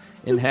build this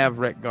and have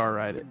Rekgar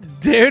ride it.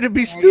 Dare to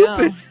be There you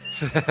go.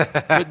 stupid.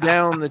 Put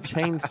down the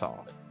chainsaw.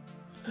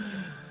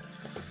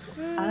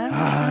 It's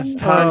I'm-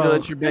 time to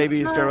let your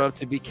babies grow up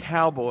to be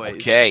cowboys.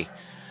 Okay.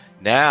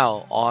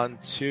 Now on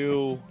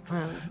to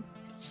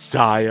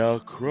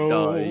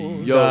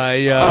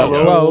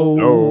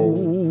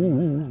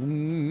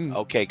Diachrome.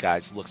 Okay,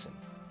 guys, listen.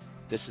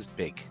 This is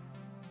big.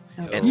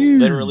 And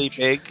literally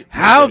big.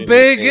 How Literally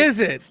big is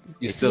it?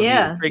 You still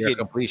Yeah. you're a Freaking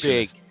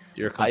completionist. big.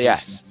 You're a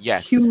Yes,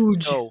 yes.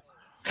 Huge. So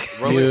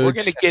we're Huge.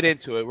 gonna get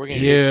into it. We're gonna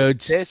get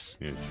Huge.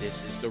 into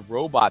this is the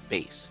robot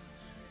base.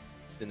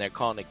 Then they're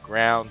calling it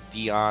Ground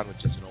Dion,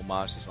 which is an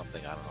homage to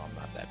something. I don't know. I'm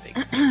not that big.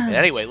 But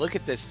anyway, look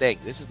at this thing.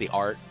 This is the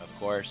art, of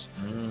course.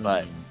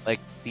 But like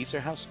these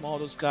are how small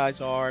those guys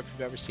are. If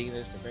you've ever seen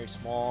this, they're very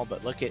small.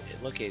 But look at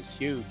it's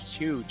huge, it's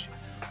huge.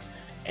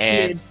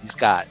 And Huge. he's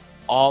got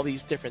all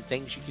these different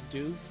things you can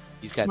do.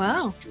 He's got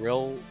Wow. these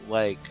drill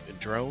like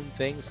drone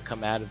things that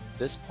come out of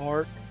this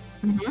part.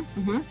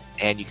 Mm-hmm.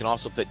 And you can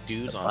also put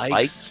dudes on Bikes.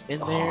 bikes in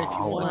there if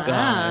you want.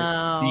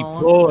 Wow.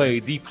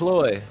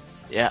 Deploy.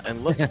 Yeah,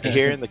 and look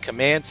here in the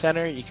command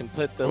center, you can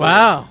put the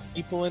Wow. little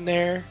people in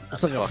there.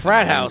 It's like a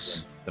frat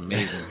house. It's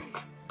amazing.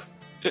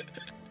 They're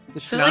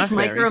like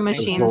micro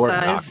machine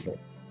size.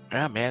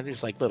 Yeah, man,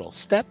 there's like little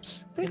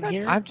steps in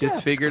here. I've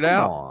just figured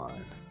out.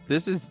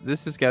 This has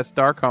got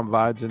Starcom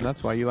vibes, and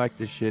that's why you like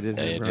this shit,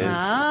 isn't it? It Brian? is.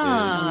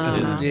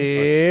 Ah.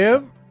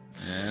 Yep.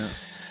 Yeah.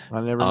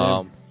 I never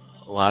knew.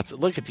 Lots.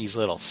 Look at these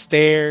little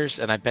stairs,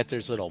 and I bet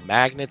there's little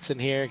magnets in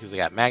here because they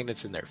got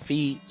magnets in their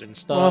feet and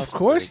stuff. Well, of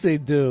course they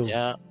do.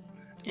 Yeah,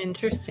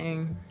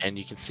 Interesting. and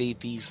you can see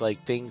these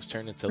like things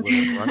turn into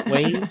little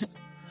runways,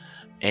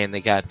 and they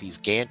got these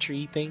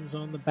gantry things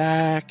on the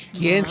back.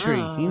 Gantry.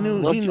 Wow. He knew.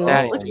 Look He at knew.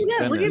 that. Look at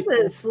Look at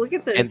this. Look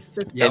at this.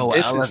 Just And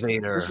this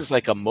elevator. This is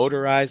like a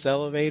motorized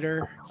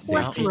elevator.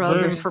 plethora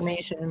of First.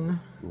 information.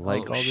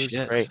 Like Oh, all this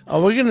shit. Great.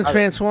 Are we gonna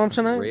transform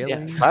tonight? Yeah.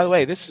 railing. By the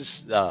way, this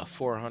is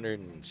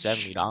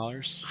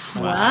 $470.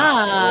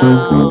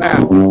 Wow.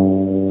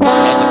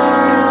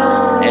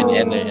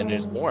 And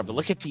there's more, but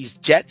look at these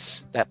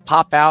jets that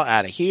pop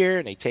out of here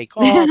and they take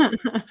off.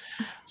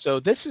 So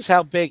this is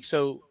how big.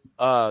 So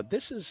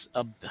this is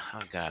a oh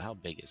god, how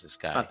big is this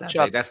guy? Not that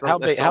Chuck, big. That's how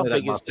that's big? How only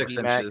big about is the 6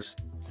 VMAX? inches.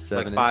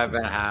 7 like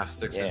inches. 5.5,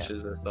 6 Yeah.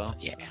 inches or so.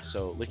 Yeah,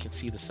 so we can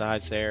see the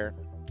size there.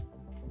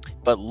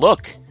 But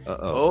look,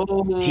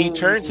 Uh-oh. he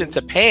turns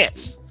into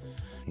pants.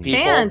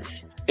 People,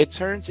 Pants. It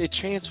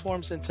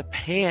transforms into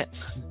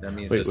pants. That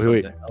means Wait, there's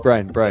wait.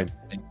 something. Brian.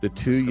 The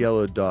 2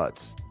 yellow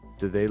dots,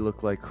 do they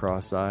look like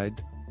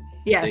cross-eyed?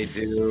 Yes.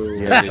 They do.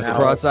 Yeah, the Now,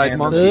 cross-eyed and-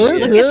 monkey.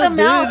 Look at the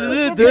mouth.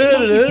 Look at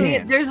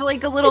the- There's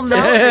like a little mouth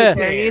right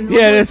there. It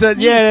looks like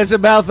teeth. there's a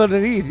mouth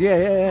underneath.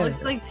 Yeah.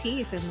 Looks like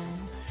teeth in there.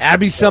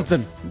 Abby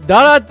something.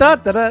 Da da da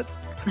da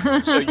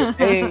da. So you're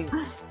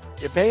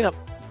paying up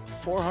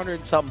 $400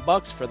 and something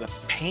bucks for the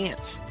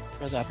pants.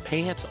 For the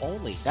pants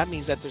only. That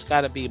means that there's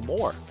got to be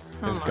more.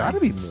 There's got to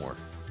be more.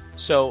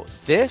 So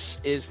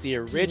this is the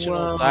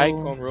original Whoa.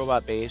 Diaclone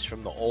robot base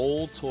from the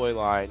old toy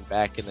line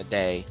back in the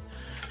day.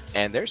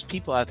 And there's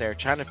people out there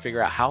trying to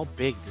figure out how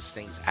big this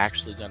thing's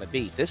actually going to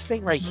be. This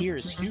thing right here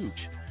is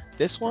huge.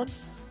 This one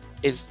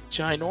is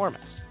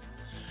ginormous.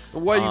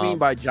 What do you mean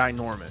by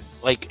ginormous?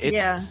 Like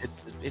Yeah.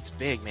 it's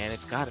big, man.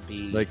 It's got to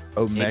be Like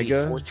maybe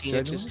Omega? 14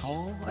 inches ginormous?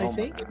 tall, I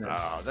think.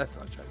 No, that's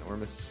not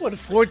ginormous. What?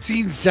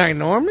 14's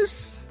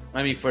ginormous?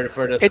 I mean, for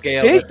the It's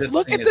scale. big. that this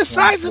Look thing at the is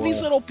size of going these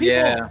for. little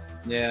people.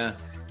 Yeah.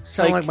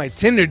 Sound like my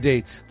Tinder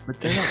dates. But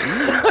they're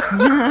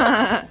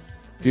not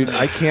Dude,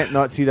 I can't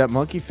not see that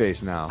monkey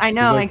face now. I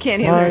know, He's I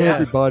can't Hi, either. Yeah.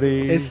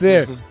 everybody. It's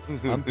there.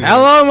 I'm-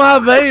 Hello, my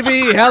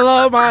baby.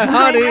 Hello, my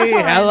honey.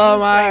 Hello,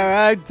 my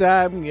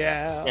ragtime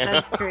gal.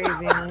 That's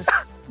craziness.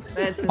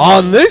 That's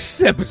On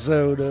this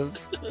episode of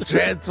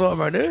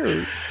Transformer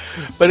News.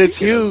 But it's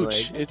Speaking of,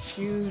 huge. like- It's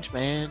huge,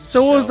 man.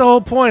 So what was the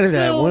whole point of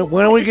that? So,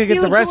 When are we gonna it's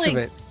get the rest huge,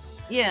 of like- it?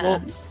 yeah.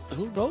 Well,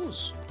 who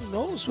knows? Who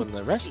knows when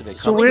the rest of it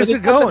comes? So where's But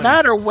it doesn't going?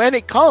 matter when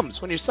it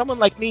comes. When you're someone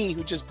like me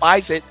who just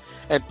buys it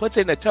and puts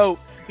it in a tote,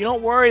 you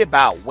don't worry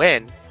about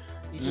when.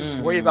 You just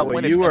worry about Well,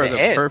 when it's you going are to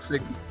the end.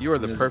 perfect. You are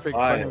the Just perfect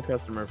buy fucking it.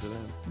 customer for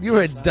them.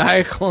 You're a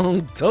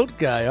Diaclone tote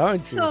guy,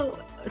 aren't you?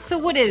 So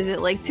what is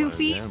it? Like 2 One of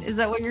feet? them. Is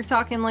that what you're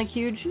talking? Like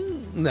huge?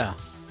 No.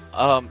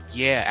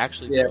 Yeah,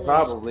 actually. Yeah, there was-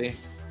 probably.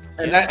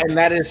 And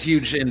that is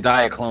huge in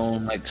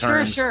Diaclone like Sure,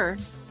 terms. sure.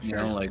 You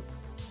know, like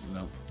you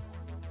know.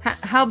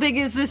 How big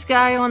is this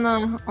guy on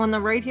the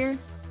right here?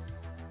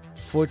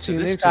 14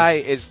 So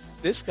inches.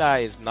 this guy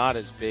is not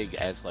as big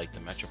as like the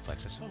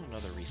Metroplex. I saw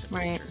another recent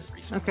Right. picture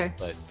recently, Okay.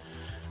 but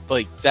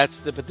like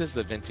this is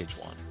the vintage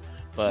one.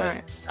 But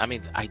Alright. I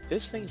mean,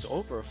 this thing's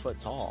over a foot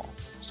tall.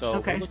 So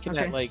Okay, we're looking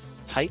okay. at like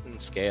Titan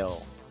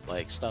scale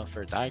like stuff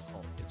for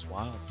Diaclone. It's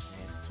wild, man. It's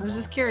I was wild.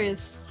 just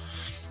curious.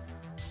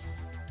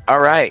 All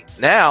right,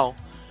 now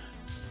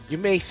you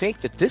may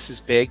think that this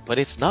is big, but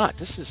it's not.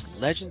 This is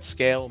Legend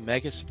Scale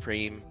Mega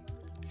Supreme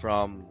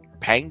from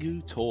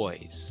Pangu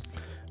Toys.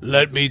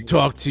 Let me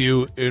talk to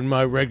you in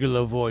my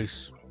regular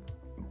voice.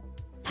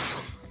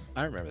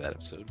 I remember that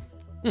episode.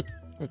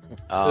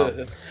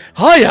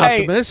 Hi,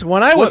 Optimus.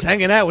 When I was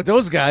hanging out with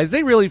those guys,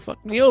 they really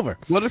fucked me over.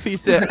 What if he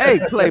said, "Hey,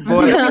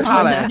 Playboy,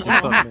 holla at you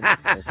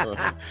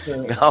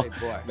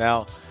something."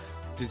 Now,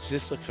 does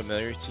this look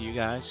familiar to you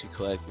guys who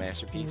collect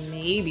masterpieces?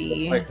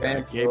 Maybe.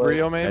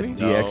 Gabriel, maybe? No.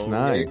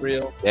 DX9.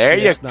 Gabriel. There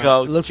you Yes, no.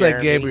 go. It looks like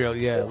Jeremy. Gabriel.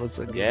 Yeah, it looks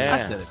like Gabriel. Yeah. I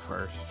said it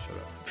first.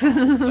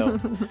 Shut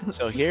up.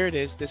 So here it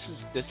is. This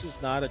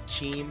is not a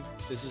team.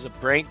 This is a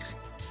Brink.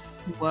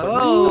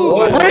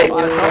 Whoa.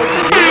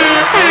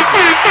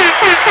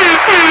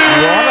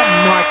 You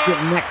ought to mark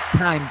it next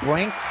time,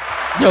 Brink.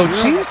 Yo,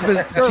 Chief's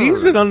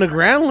been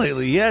underground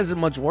lately. He hasn't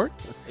much work.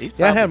 He's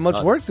Yeah, I probably had much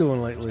done. work doing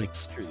It's lately. like,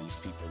 screw these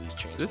people, these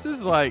trains. This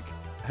is like,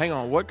 hang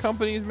on, what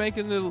company is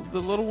making the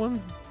little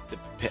one?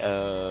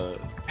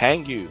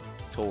 Pangu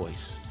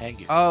Toys.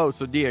 Pangu. Oh,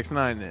 so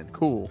DX9 then.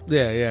 Cool.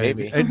 Yeah.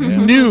 Maybe. A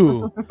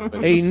new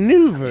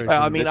version.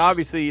 Well, I mean, This is-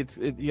 obviously,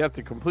 you have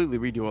to completely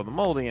redo all the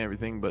molding and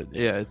everything, but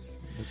yeah, it's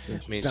I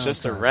mean, it's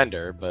just a Downside.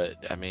 render, but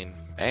I mean,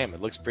 damn,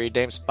 it looks pretty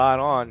damn spot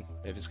on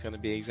if it's going to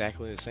be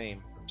exactly the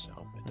same. So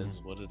it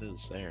is what it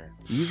is there.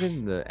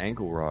 Even the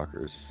ankle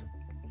rockers.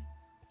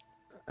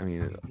 I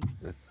mean,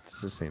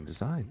 it's the same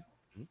design.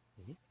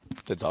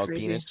 The dog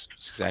crazy. penis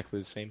is exactly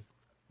the same.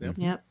 Yep.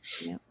 Yep.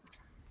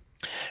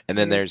 And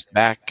then there's the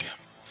back,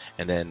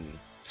 and then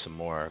some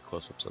more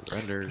close-ups of the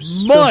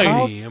renders.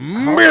 Mighty How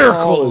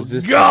miracle tall is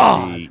this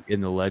gonna God. be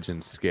in the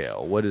legend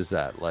scale? What is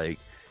that like?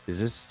 Is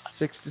this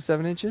 6 to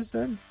 7 inches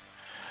then?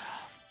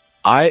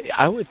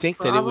 I would think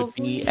that it would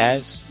be Probably.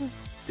 as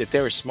if they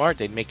were smart,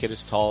 they'd make it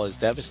as tall as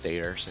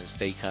Devastator, since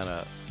they kind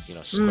of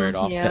squared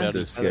off yeah. the Set other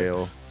the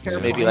scale. So Fair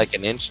maybe point. like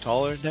an inch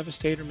taller than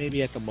Devastator,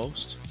 maybe at the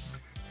most.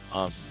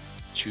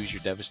 Choose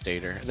your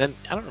Devastator, and then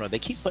I don't know. They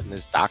keep putting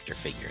this Doctor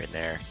figure in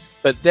there,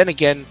 but then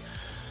again,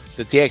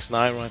 the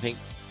DX9 one I think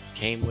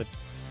came with.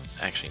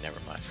 Actually, never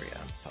mind. Forget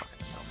I'm talking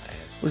about my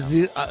ass.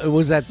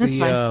 Was that That's the?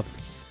 fine.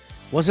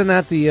 Wasn't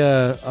that the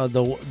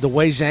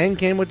Wei Zhang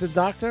came with the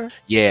Doctor?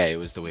 Yeah, it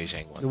was the Wei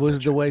Zhang one. It was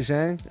the Wei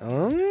Zhang.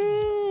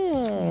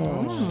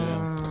 Mm.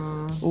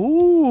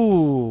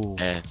 Ooh.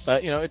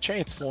 But it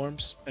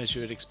transforms as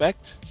you would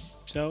expect,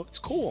 so it's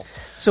cool.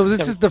 So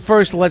this is the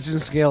first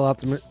Legend Scale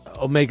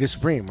Omega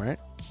Supreme, right?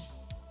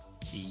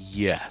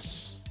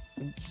 Yes.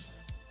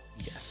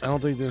 Yes. I don't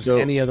think there's So-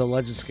 any other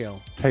legend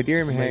scale.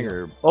 Tydirium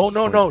Hanger. Oh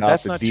no, points no, out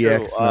that's that not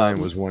DX9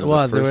 true. was one of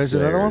What, the there first is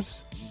another one?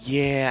 players.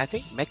 Yeah, I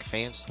think Mech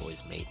Fans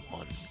Toys made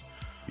one.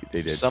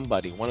 They did.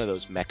 Somebody, one of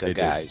those mecha They did.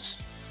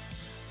 guys.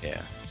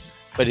 Yeah,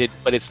 but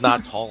it's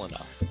not tall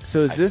enough. So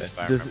is I- this if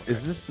I is remember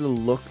this the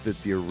look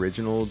that the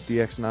original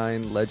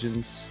DX9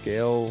 Legends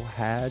scale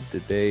had?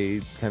 Did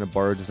they kind of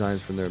borrow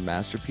designs from their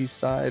Masterpiece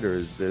side, or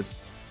is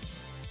this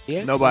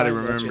DX9 Nobody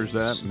remembers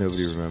Legends- that.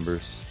 nobody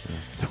remembers?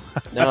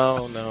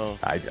 No.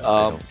 I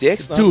don't.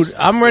 DX9. Dude,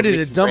 I'm ready to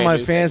making dump brand my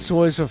new fans things.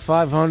 toys for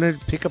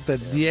 500. Pick up that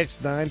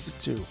DX9 for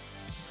 2.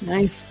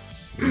 Nice.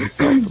 They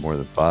sell for more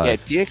than 5. Yeah,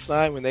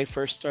 DX9 when they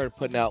first started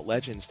putting out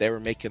Legends, they were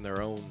making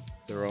their own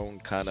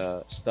kind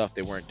of stuff.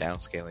 They weren't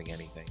downscaling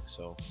anything.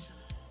 So,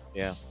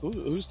 yeah,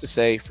 who's to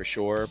say for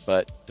sure?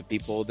 But the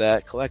people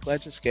that collect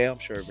Legend scale, I'm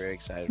sure, are very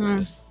excited about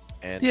this.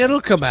 And Yeah, it'll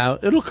come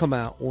out. It'll come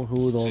out. Who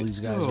with all these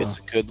guys it's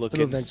are. a good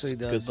looking, It eventually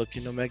does. good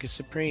looking Omega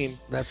Supreme.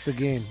 That's the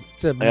game.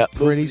 It's a Yeah,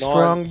 pretty moving on.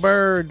 strong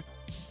bird.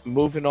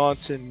 Moving on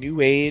to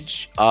New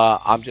Age,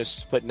 I'm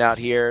just putting out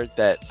here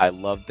that I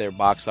love their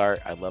box art.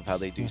 I love how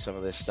they do some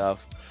of this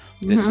stuff.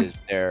 This is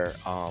their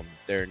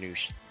new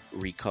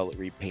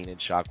repainted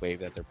Shockwave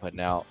that they're putting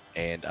out,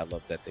 and I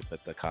love that they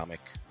put the comic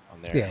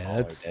on there. Yeah, All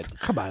that's are dead.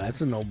 come on. That's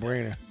a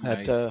no-brainer.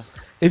 That,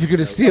 If you're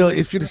gonna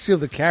steal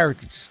the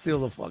character, just steal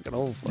the fucking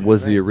whole. Fucking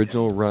Was the thing.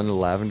 original run a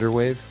Lavender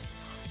Wave?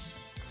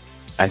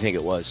 I think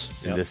it was.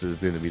 And Yep. this is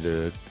going to be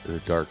the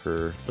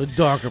darker. The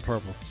darker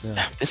purple?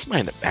 Yeah. This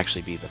might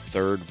actually be the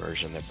third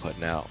version they're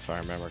putting out, if I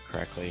remember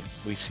correctly.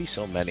 We see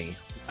so many,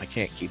 I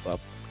can't keep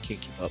up.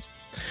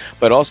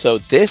 But also,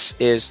 this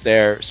is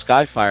their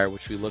Skyfire,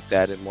 which we looked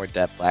at in more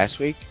depth last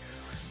week.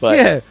 But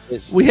yeah,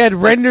 this- we had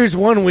renders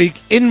one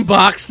week,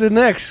 inbox the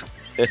next.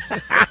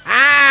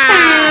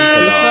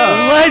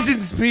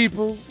 Legends,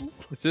 people.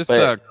 Is this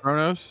But-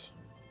 Kronos?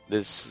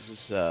 This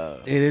is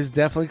It is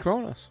definitely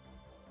Kronos.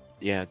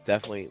 yeah,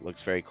 definitely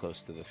looks very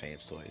close to the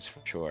fans' toys for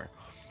sure.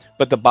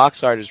 But the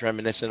box art is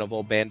reminiscent of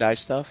old Bandai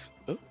stuff.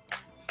 Ooh.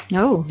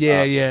 Oh,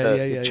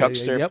 The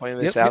Chuckster Yep, pointed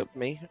this yep, out to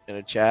me in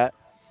a chat.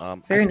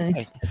 very I-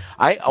 nice.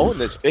 I own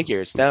this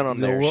figure. It's down on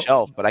The their ro-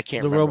 shelf, but I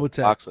can't the remember what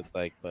the Robotech. box looked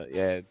like. But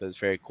yeah, it's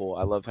very cool.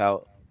 I love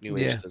how New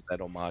Age Yeah. does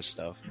that homage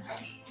stuff.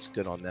 It's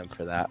good on them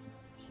for that.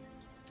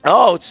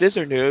 Oh, it's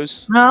Scissor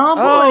News. Oh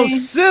Oh, boy.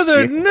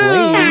 Sither news.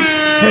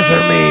 Scissor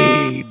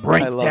me, I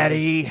break love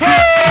daddy.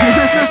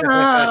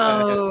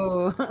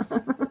 Oh.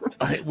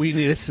 We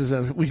need a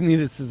scissor. We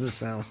need a scissor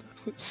sound.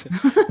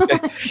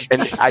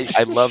 And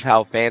I love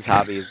how Fans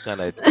Hobby is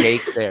gonna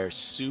take their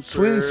super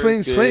Swing,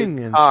 good swing,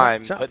 and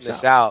time chop, putting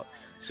this chop. out.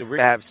 So we're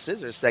gonna have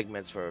scissor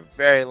segments for a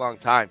very long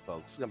time,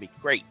 folks. It's gonna be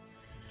great.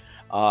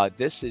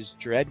 This is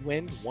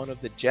Dreadwind, one of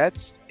the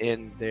jets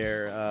in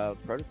their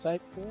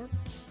prototype form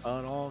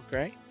on all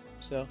gray.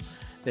 So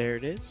there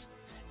it is.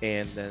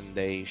 And then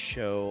they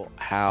show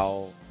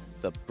how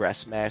the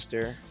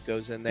Breastmaster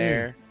goes in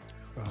there.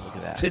 Look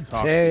at that.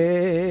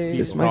 Today.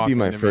 This might be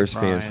my talking to me, first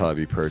Fans Brian.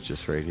 Hobby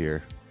purchase right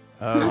here.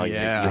 Oh, you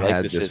yeah. like I had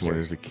the this scissor. one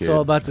as a kid. It's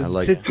all about the I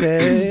like-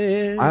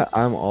 titties.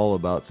 I'm all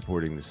about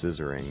supporting the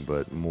scissoring,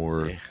 but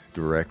more Yeah.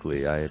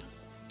 directly, I had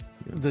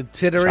The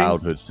tittering.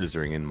 childhood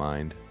scissoring in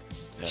mind,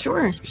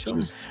 Sure, which sure.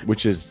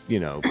 is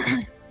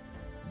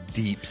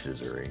deep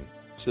scissoring.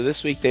 So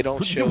this week they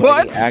don't show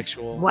What? any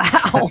actual. Wow.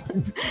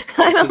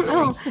 I don't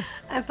know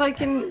if I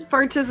can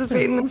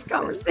participate in this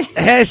conversation.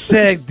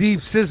 Hashtag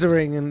deep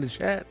scissoring in the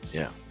chat.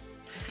 Yeah.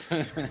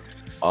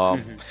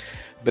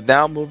 But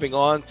now moving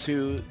on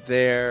to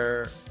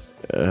their.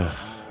 And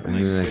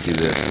then I see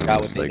this. and Forgot I'm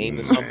what just they like, named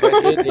this one, but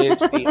it is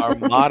the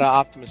Armada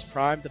Optimus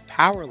Prime, the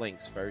Power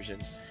Links version.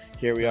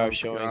 Here we are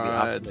showing the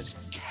God. Optimus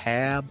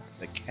cab.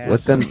 The cab.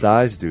 What them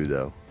thighs do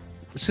though?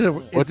 What's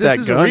this that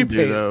is a gun repaint.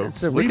 do though?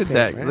 It's a Look at repaint,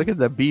 that! right? Look at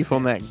the beef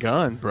on that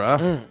gun,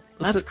 bruh.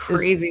 That's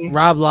crazy.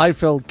 Rob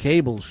Liefeld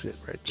cable shit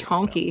right there.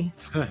 Chonky.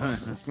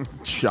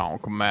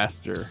 Chonk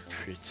master.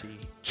 Pretty.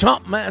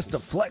 Chomp Master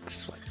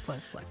Flex. We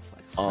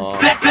We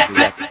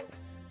got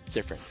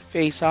different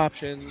face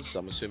options.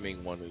 I'm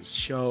assuming one is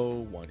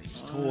show, one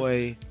is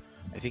toy.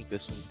 I think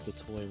this one's the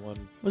toy one.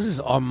 What's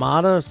this,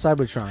 Armada or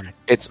Cybertron?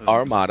 It's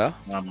Armada.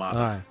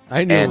 Alright.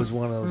 I knew it And- was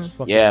one of those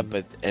fucking... Yeah,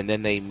 and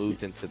then they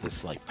moved into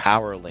this like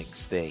Power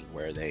Links thing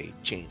where they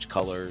change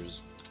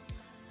colors.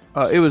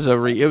 It was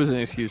an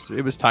excuse.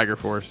 It was Tiger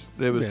Force.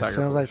 It was Yeah, Tiger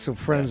sounds Force. like some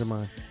friends of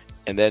mine.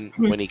 And then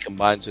when he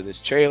combines with his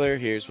trailer,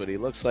 here's what he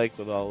looks like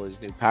with all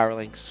his new Power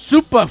Links.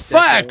 Super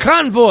Fire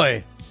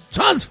Convoy!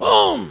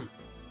 Transform!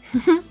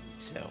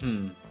 So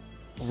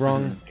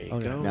Wrong. There you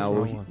Okay, go. Now,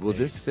 wrong one. will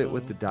this fit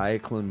with the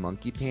Diaclone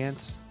monkey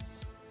pants?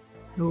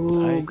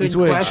 Ooh, good He's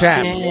wearing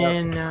question.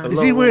 chaps.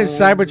 Is he wearing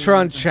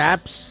Cybertron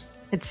chaps?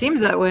 It seems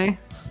that way.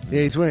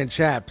 Yeah, he's wearing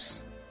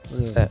chaps.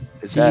 is that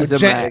These are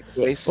Jack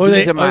my- face? Or they,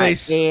 These are or my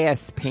they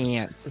ass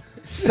pants.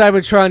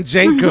 Cybertron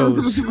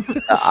Jenkos.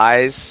 the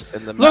eyes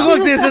and the Look, mouth.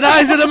 look, there's an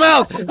eyes in the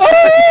mouth.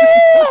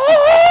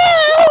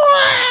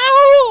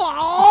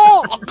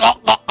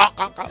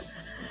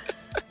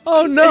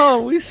 Oh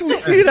no, we see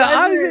the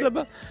eyes in the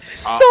mouth.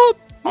 Stop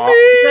me!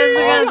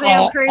 They're gonna say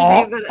I'm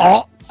crazy,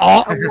 but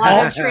a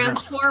lot of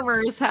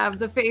Transformers have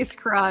the face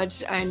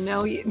crotch. I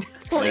know you.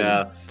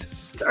 Like,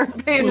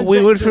 start paying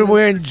We went from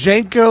wearing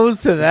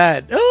Jenkos to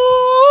that.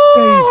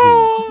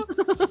 Oh,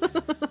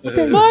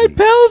 my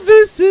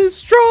pelvis is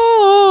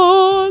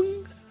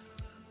strong.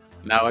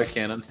 Now I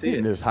can't unsee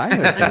it. There's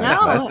highness.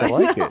 I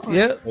like it.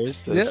 Yep.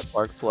 There's the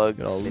spark plug.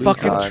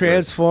 Fucking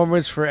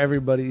Transformers for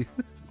everybody.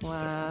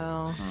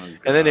 Wow.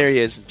 And then there he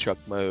is in truck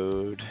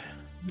mode.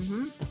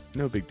 Mm-hmm.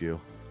 No big deal.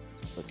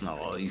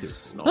 No,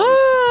 he's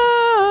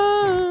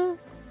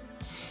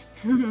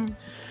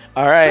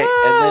All right,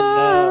 and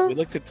then we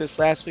looked at this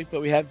last week, but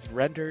we have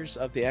renders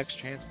of the X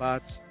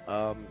Transbots,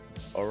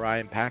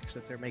 Orion packs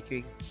that they're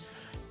making.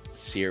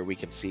 Here we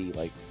can see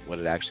like what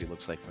it actually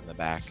looks like from the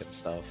back and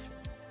stuff.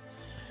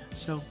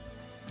 So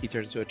he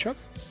turns into a truck.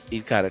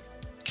 He's got a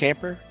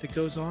camper that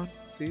goes on.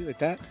 See, like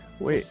that.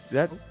 Wait,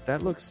 that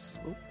looks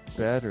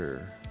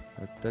better.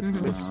 That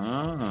looks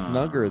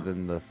snugger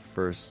than the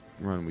first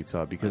run we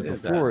saw, because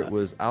before it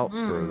was out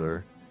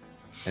further,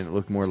 and it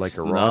looked more like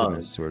a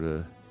Rodimus sort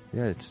of.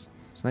 Yeah, it's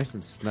nice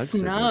and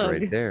snug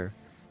right there.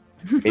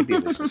 Maybe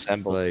it was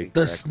assembled. Like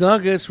The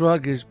snuggest,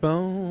 ruggest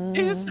bone.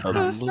 It's the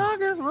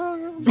snuggest,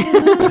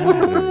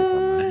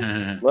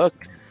 Look,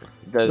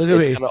 Look at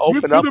it's me. gonna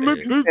open up.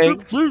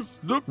 Things.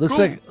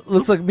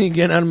 Looks like me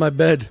getting out of my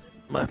bed.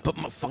 I put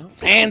my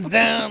hands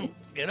down.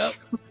 Get up.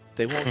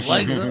 They won't show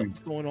Legs you up. what's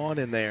going on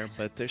in there,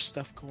 but there's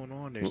stuff going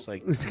on. There's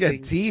like It's got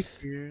things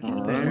teeth. here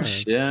Oh, and there.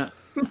 shit.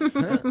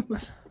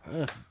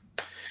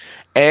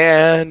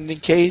 And in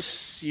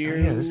case you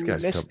this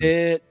guy's missed coming.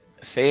 it,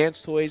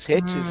 Fans Toys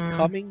Hitch is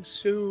coming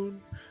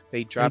soon.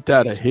 They dropped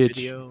that a a music hitch?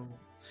 video,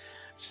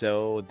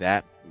 so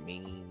that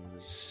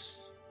means.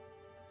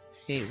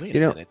 Hey, wait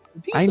You a know, minute.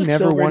 These I look never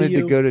silver wanted to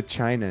you. go to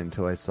China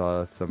until I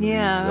saw some of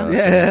Yeah. these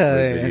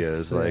Yeah,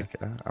 videos. yeah. Like,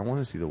 I want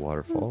to see the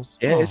waterfalls.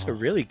 Yeah, it's a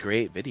really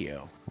great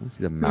video. I want to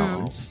see the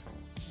mountains.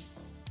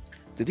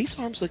 Did these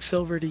arms look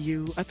silver to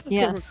you? I thought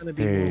Yes. they were going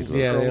to be They more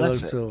Yeah, they look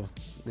pearlescent. so.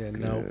 Yeah,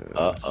 no.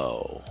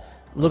 Uh-oh.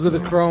 Look at the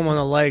chrome on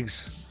the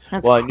legs.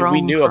 That's Well, we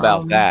chrome knew about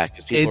chrome. that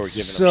because people It's were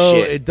giving so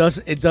them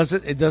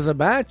shit. it doesn't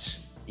match.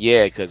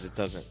 Yeah, because it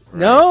doesn't. right.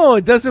 No,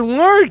 it doesn't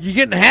work. You're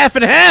getting half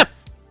and half.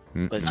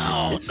 But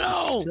No, it's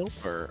no.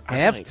 silver. I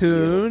Half might be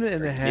tune able to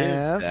and a forgive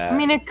half. that. I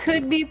mean, it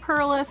could be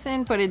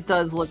pearlescent, but it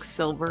does look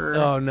silver.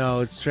 Oh no,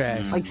 it's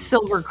trash. Like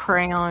silver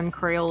crayon,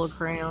 Crayola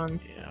crayon.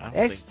 Yeah, I don't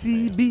think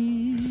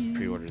XTB. I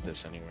pre-ordered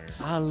this anywhere.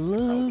 I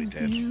love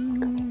did.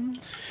 you.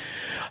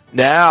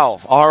 Now,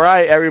 all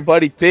right,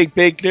 everybody, big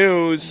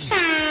news.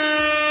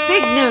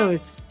 Big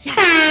news.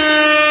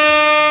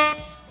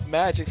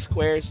 Magic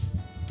Squares,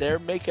 they're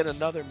making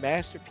another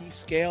masterpiece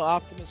scale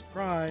Optimus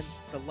Prime,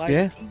 the light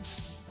Yeah.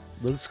 piece.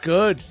 Looks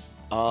good.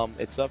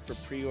 It's up for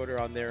pre-order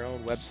on their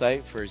own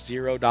website for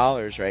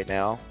 $0 right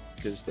now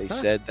because they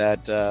said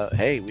that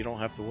hey, we don't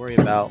have to worry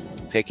about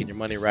taking your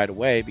money right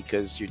away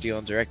because you're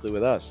dealing directly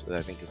with us.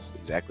 I think it's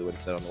exactly what it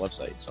said on the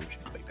website, some shit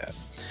like that.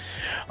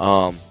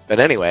 But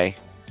anyway,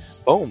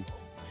 boom,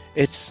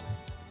 it's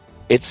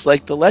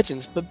like the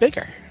Legends but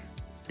bigger.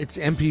 It's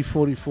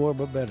MP44,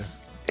 but better.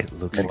 It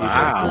looks Wow.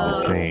 exactly the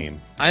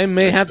same. I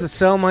may have to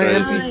sell my Crazy.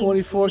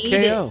 MP44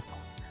 Need KO.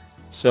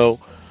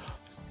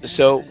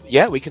 So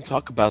yeah, we can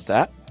talk about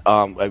that.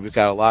 We've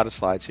got a lot of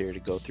slides here to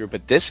go through,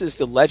 but this is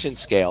the Legend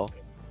scale,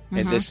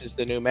 and this is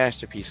the new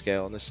Masterpiece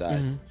scale on the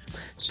side. Mhm.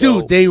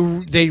 So,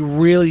 Dude, they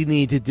really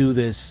need to do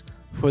this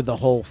for the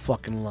whole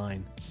fucking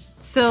line.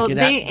 So Get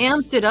they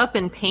out. amped it up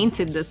and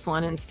painted this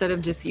one instead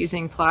of just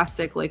using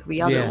plastic like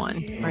the other Yeah.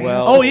 one. Right?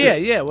 Well, Oh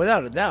yeah,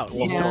 without a doubt.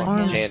 Well, Yeah. hold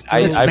on, It's I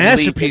believe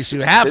masterpiece. this-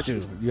 You have this to.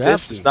 is- You have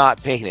this to. is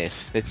not painted.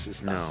 This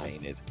is not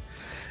painted.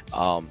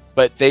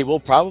 But they will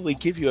probably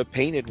give you a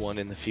painted one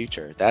in the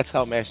future. That's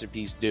how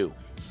Masterpiece do.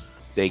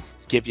 They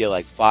give you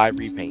like 5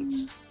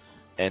 repaints,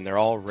 and they're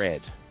all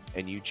red,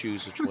 and you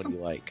choose which one you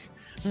like.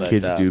 But,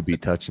 Kids do be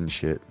touching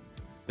shit.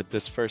 But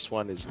this first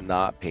one is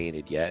not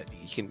painted yet.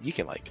 You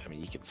can like, I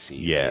mean, you can see.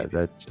 Yeah, maybe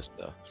that's just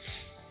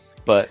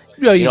But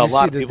Yeah, you know, can a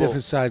lot see of the people,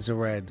 different sides of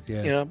red.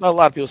 Yeah. you know, but a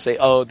lot of people say,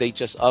 "Oh, they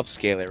just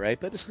upscale it, right?"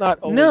 But it's not.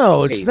 Always No,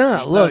 the it's case.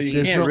 not. Look, you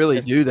there's can't no-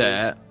 really do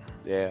that.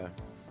 Yeah.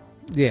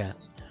 Yeah.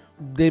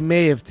 They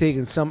may have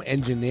taken some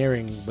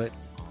engineering, but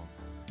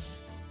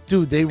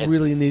dude, they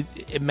really need.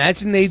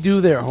 Imagine they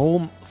do their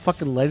whole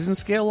fucking Legend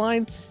scale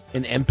line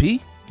in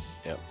MP.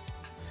 Yep.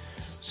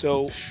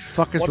 So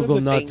Fuckers one will of go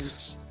the nuts.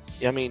 things-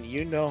 I mean,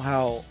 you know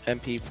how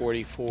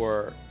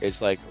MP44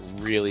 is like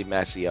really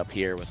messy up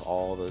here with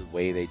all the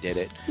way they did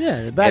it.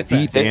 Yeah, the backpack.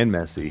 deep and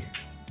messy.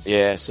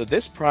 Yeah, so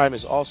this Prime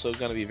is also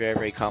going to be very,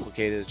 very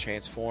complicated to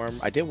transform.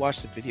 I did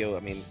watch the video.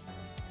 I mean,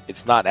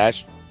 it's not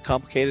as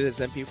complicated as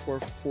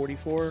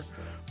MP444,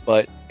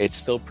 but it's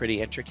still pretty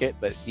intricate.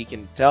 But you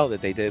can tell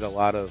that they did a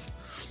lot of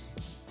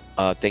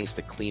things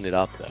to clean it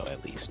up, though,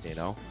 at least, you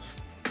know.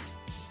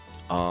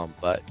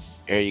 But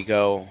here you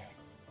go.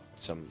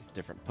 Some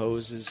different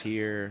poses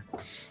here.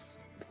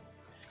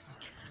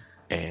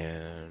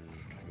 And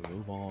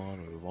move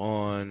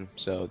on.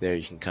 So there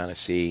you can kind of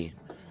see,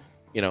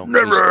 you know, we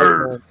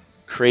start going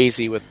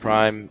crazy with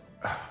Prime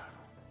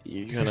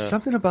You're There's gonna.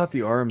 something about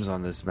the arms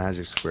on this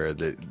Magic Square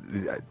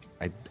that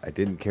I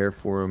didn't care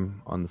for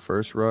him on the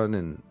first run,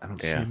 and I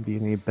don't see him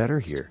being any better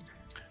here.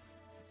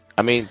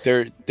 I mean,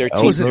 they're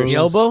Was it the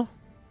elbow?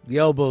 The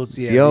elbows,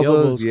 yeah. The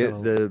elbows,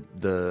 kinda-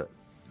 the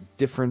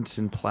difference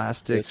in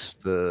plastics,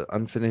 the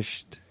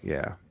unfinished,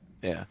 yeah.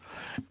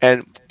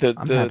 And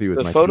I'm happy with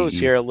the my photos TE.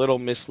 here are a little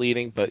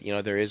misleading, but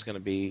there is going to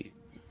be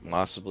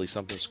possibly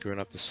something screwing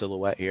up the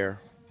silhouette here,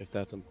 if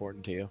that's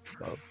important to you.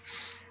 But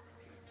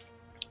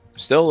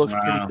still looks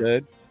pretty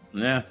good.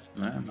 Yeah,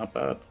 not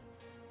bad.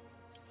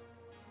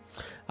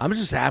 I'm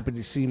just happy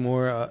to see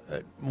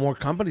more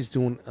companies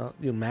doing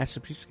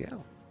masterpiece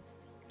scale.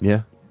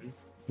 Yeah.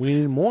 We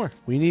need more.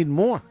 We need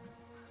more.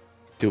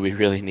 Do we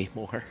really need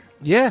more?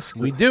 Yes,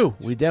 we do.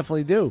 We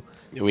definitely do.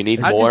 We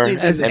need more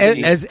as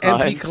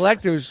MP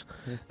collectors.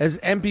 As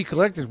MP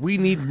collectors, we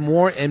need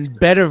more and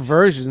better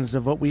versions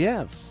of what we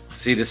have.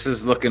 See, this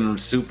is looking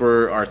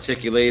super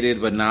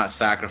articulated, but not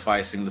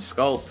sacrificing the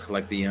sculpt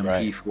like the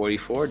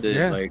MP44 did.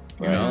 Yeah. Like,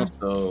 you know,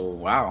 so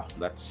wow,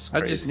 that's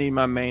crazy. I just need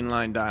my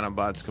mainline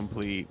Dinobots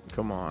complete.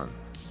 Come on.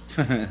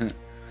 The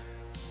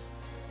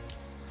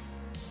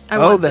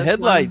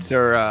headlights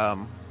are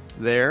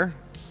there.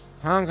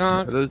 Hong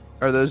Kong.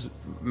 Are those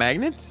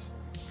magnets?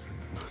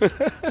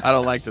 I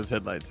don't like those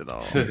headlights at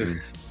all.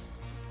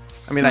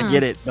 I mean, I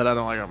get it, but I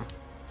don't like them.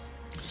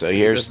 So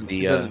here's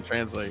it doesn't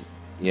translate.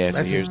 Yeah,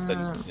 so here's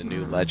the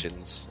new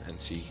Legends, and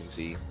so you can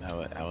see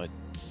how it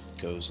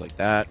goes like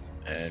that.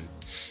 And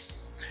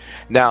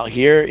now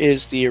here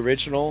is the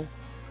original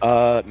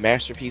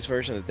Masterpiece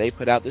version that they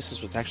put out. This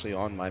is what's actually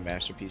on my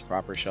Masterpiece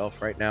proper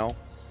shelf right now.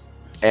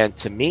 And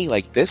to me,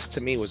 this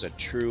was a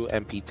true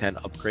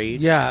MP10 upgrade.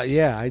 Yeah,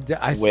 I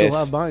still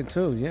have mine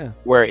too. Yeah,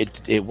 where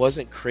it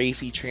wasn't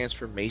crazy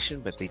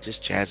transformation, but they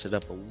just jazzed it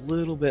up a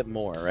little bit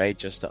more, right,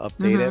 just to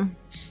update it.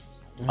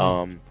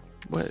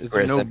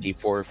 Whereas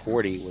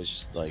MP440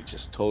 was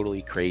just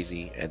totally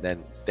crazy, and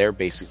then they're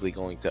basically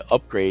going to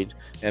upgrade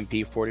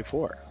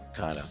MP44,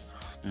 kind of,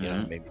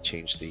 maybe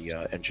change the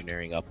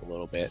engineering up a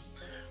little bit.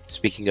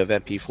 Speaking of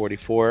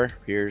MP44,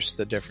 here's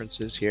the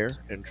differences here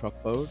in truck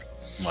mode.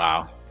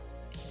 Wow.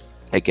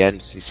 Again,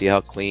 so you see how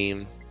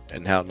clean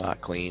and how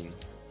not clean.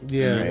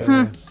 Yeah.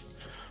 Right?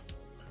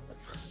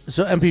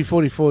 So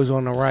MP44 is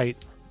on the right.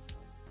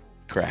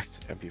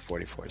 Correct.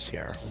 MP44 is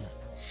here.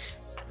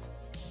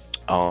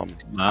 I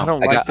don't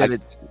like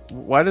that.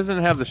 Why doesn't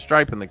it have the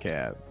stripe in the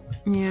cab?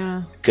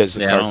 Yeah. Because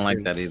I don't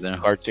like that either.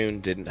 Cartoon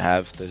didn't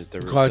have the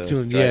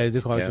cartoon.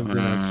 The cartoon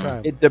didn't have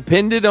stripe. It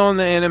depended on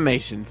the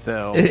animation,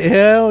 so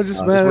yeah, it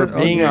just matter. We're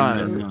being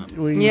honest.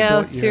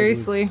 Yeah,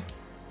 seriously.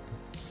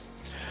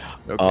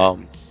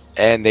 Okay.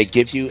 And they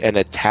give you an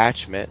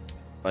attachment.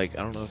 I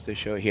don't know if they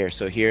show it here.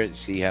 So here,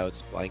 see how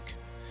it's blank.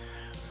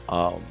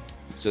 So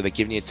they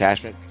give you an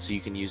attachment so you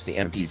can use the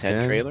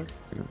MP10 trailer.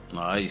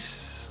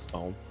 Nice.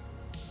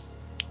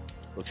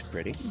 Looks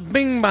pretty.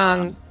 Bing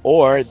bang.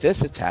 Or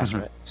this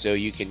attachment so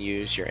you can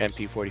use your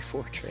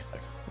MP44 trailer.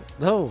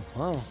 Oh,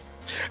 wow.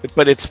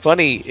 But it's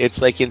funny.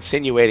 It's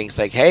insinuating. It's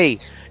like, hey,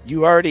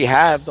 you already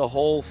have the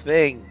whole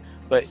thing.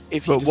 But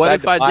if you decide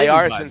to buy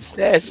ours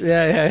instead,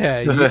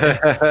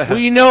 yeah.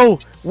 we know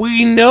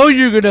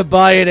you're gonna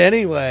buy it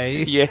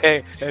anyway.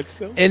 Yeah, that's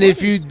so. And funny.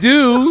 if you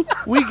do,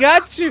 we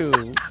got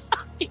you.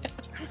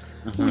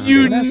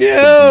 You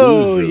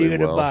know you're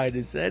gonna buy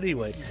this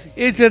anyway.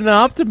 It's an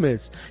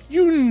Optimus.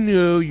 You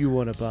know you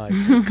want to buy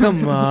it.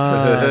 Come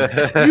on,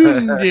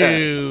 you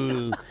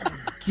know.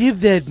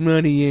 Give that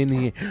money in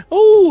here.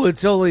 Oh,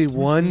 it's only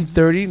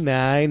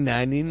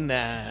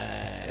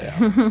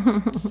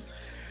 $139.99.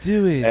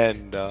 Do it.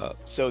 And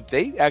so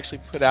they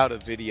actually put out a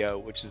video,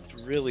 which is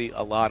really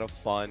a lot of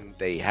fun.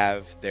 They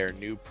have their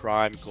new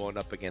Prime going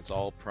up against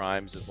all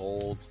Primes of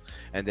old,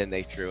 and then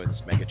they threw in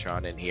this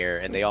Megatron in here,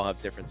 and they all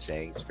have different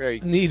sayings.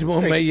 Need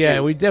more yeah,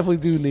 we definitely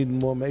do need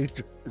more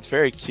Megatron. It's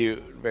very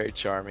cute, very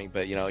charming.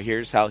 But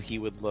here's how he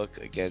would look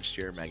against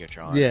your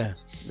Megatron. Yeah.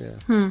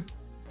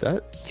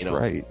 That's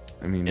right.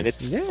 I mean, and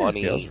it's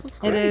funny. It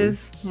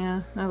is.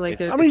 Yeah, I like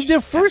it. I mean,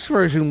 their first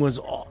version was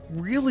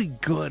really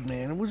good,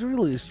 man. It was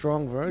really a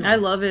strong version. I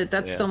love it.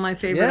 That's still my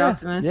favorite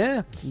Optimus.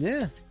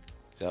 Yeah.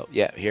 So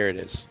here it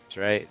is. That's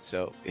right.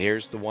 So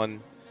here's the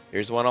one.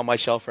 Here's the one on my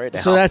shelf right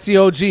now. So that's the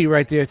OG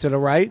right there to the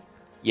right.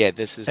 Yeah,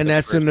 this is. And the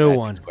that's the first new Magic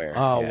one. Square.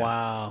 Oh Yeah.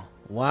 wow.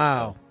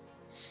 Wow.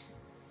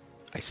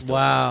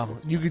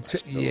 You could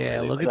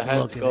look the at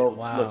head it. sculpt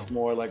Wow. looks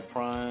more like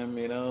Prime,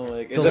 The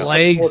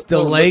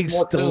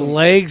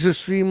legs are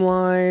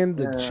streamlined.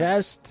 The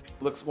chest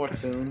looks more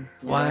tuned.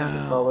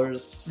 Wow. The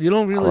colors. You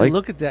don't really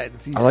look at that.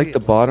 Until you I like see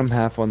the it. bottom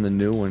half on the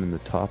new one and the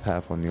top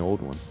half on the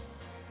old one.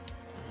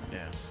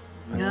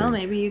 Well,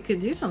 maybe you could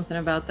do something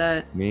about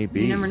that.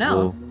 Maybe. You never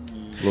know.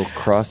 Little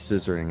cross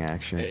scissoring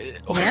action.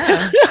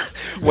 Yeah.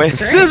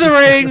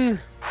 Scissoring.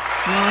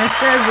 More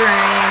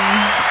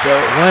scissoring.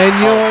 When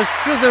you're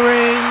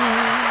scissoring.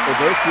 For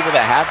those people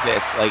that have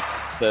this,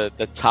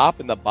 the top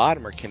and the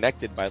bottom are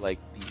connected by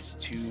these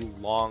two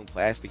long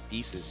plastic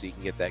pieces, so you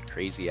can get that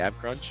crazy ab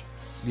crunch.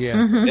 Yeah.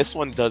 Mhm. This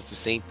one does the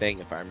same thing,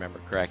 if I remember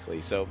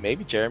correctly. So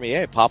maybe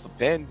Jeremy, pop a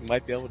pin, you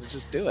might be able to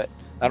just do it.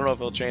 I don't know if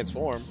he'll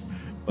transform,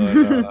 but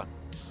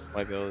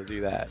might be able to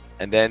do that.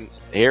 And then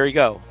here we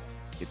go.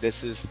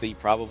 This is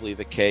probably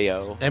the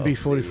KO.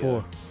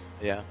 MB44.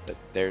 Yeah, but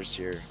there's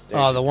your.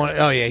 The one.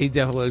 Oh yeah, he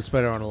definitely looks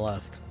better on the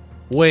left.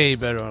 Way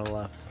better on the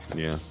left.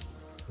 Yeah.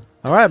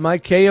 All right, my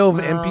KO of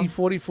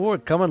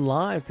MP44 coming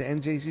live to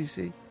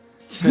NJCC.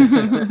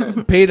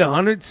 Paid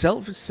 100,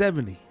 sell for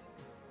 70.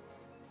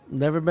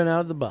 Never been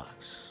out of the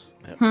box.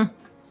 Yep. Hmm.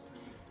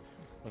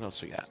 What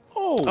else we got?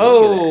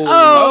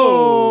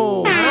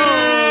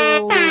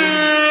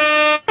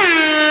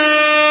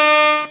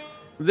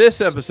 This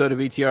episode of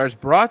ETR is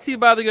brought to you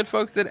by the good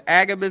folks at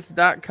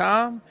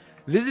Agabus.com.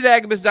 Visit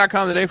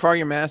Agabus.com today for all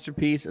your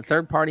masterpiece,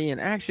 third-party,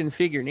 and action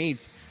figure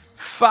needs.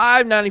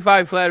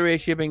 $5.95 flat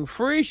rate shipping,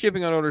 free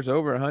shipping on orders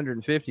over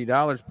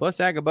 $150, plus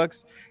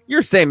Agabucks,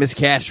 your same as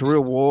cash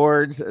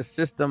rewards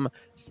system.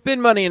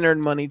 Spend money and earn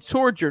money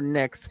towards your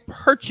next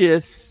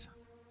purchase.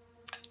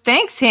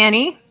 Thanks,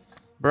 Hanny.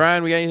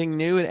 Brian, we got anything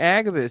new at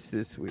Agabus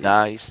this week?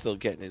 Nah, he's still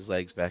getting his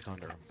legs back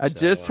under him. I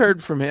just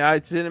heard from him. I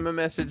sent him a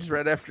message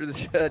right after the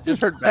show. I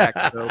just heard back.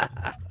 So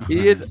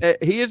he is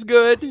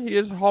good. He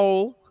is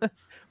whole,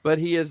 but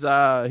he's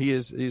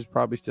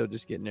probably still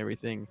just getting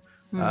everything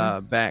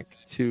back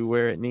to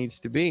where it needs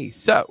to be.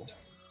 So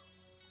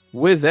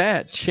with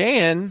that,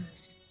 Chan,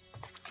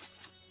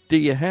 do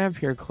you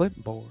have your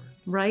clipboard?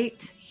 Right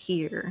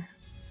here.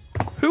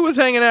 Who was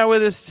hanging out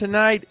with us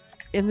tonight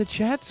in the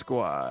chat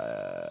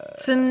squad?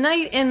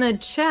 Tonight in the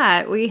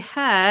chat, we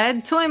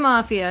had Toy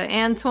Mafia,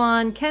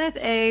 Antoine, Kenneth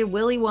A,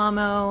 Willy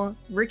Wamo,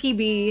 Ricky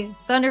B,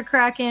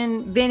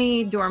 Thunderkraken,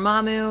 Vinny,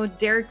 Dormammu,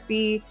 Derek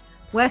B,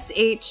 Wes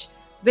H,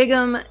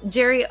 Bigum,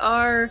 Jerry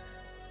R,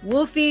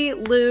 Wolfie,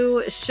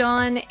 Lou,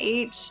 Sean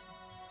H,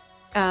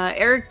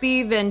 Eric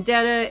B,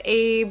 Vendetta,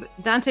 Abe,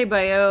 Dante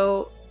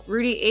Bayo,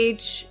 Rudy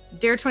H,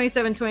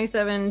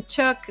 Dare2727,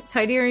 Chuck,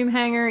 Tidarium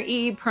Hanger,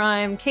 E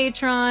Prime,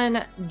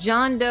 Katron,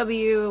 John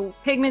W,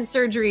 Pigment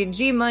Surgery,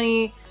 G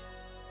Money,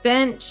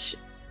 Bench,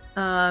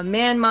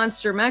 Man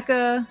Monster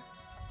Mecha,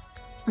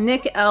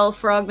 Nick L,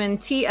 Frogman,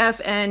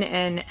 TFN,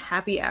 and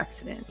Happy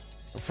Accident.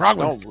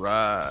 Frogman. All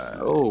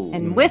right.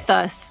 And with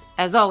us,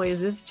 as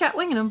always, is Chat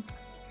Wingingham.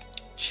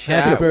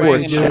 Happy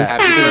birthday, dude.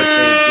 Happy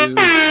birthday, dude.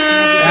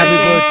 Happy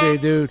birthday,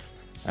 dude.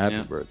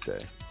 Happy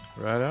birthday.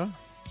 Right on.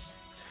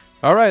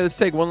 All right, let's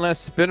take one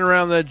last spin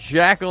around the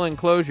Jackal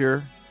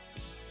enclosure.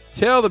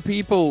 Tell the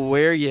people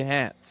where you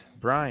at,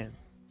 Brian.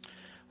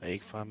 You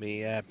can find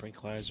me at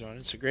Brinklizer on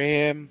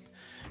Instagram.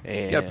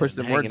 And You gotta push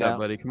them words hanging out,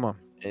 buddy. Come on.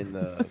 In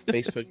the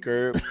Facebook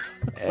group.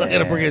 I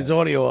gotta bring his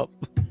audio up.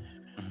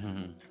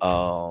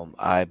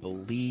 I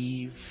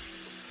believe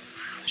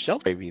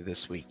Shelf Gravy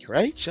this week,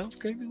 right? Shelf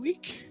Gravy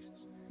week?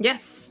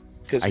 Yes.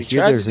 Because I we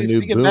hear tried there's to a do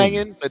new Speak of boom.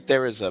 Banging, but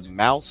there was a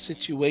mouse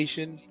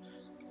situation,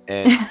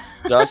 and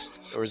Dust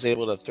was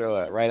able to throw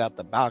it right out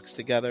the box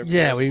together.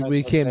 Yeah, Because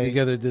we that's came okay.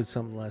 together, did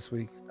something last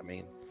week. I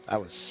mean, I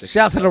was sick.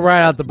 Shout to the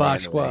right out the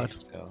box squad.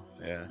 So,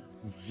 yeah.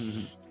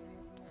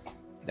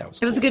 That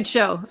was It was a good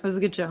show. It was a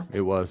good show.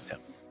 It was.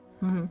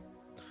 Mhm.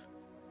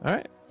 All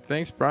right.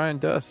 Thanks, Brian.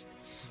 Dust.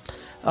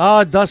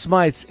 Dust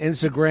Mites,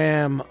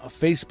 Instagram,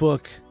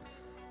 Facebook,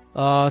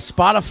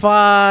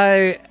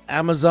 Spotify,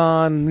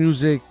 Amazon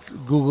Music,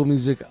 Google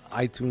Music,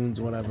 iTunes,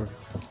 whatever.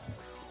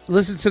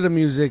 Listen to the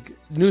music.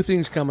 New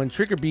things coming.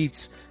 Trigger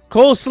Beats,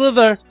 Cole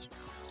Slither,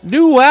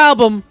 new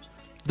album,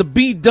 The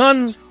Beat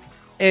Done,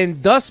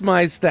 and Dust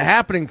Mites, The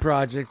Happening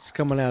Project's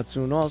coming out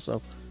soon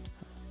also.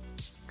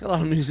 Got a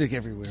lot of music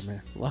everywhere,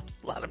 man. A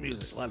lot of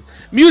music. A lot of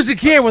music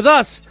here with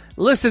us,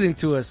 listening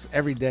to us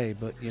every day,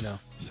 but you know.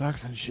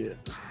 Sucks and shit.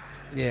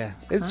 Yeah,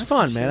 it's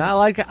fun, man. I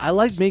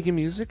like making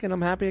music, and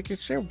I'm happy I can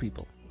share with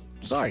people.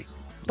 Sorry,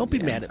 don't be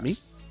mad at me.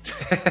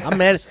 I'm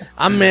mad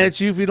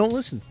at you if you don't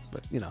listen.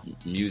 But you know,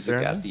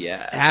 Music at the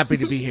ass. happy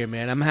to be here,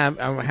 man. I'm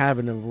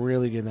having a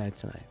really good night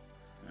tonight.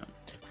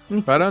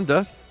 Right on,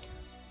 Dust.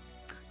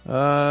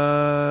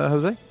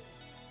 Jose?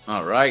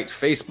 All right.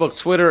 Facebook,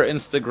 Twitter,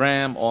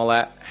 Instagram, all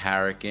at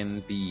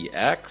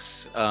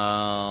HurricaneBX.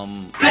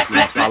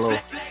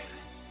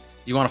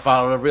 You want to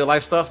follow the real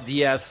life stuff?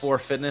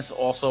 Diaz4 Fitness,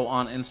 also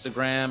on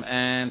Instagram.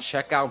 And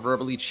check out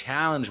Verbally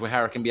Challenged with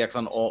Hurricane BX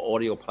on all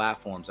audio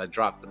platforms. I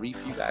dropped 3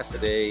 for you guys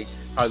today.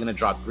 Probably going to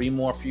drop 3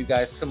 more for you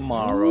guys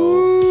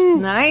tomorrow.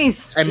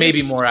 Nice. And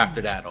maybe more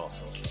after that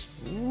also.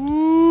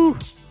 So.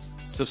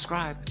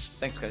 Subscribe.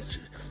 Thanks, guys.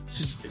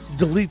 Just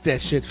delete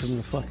that shit from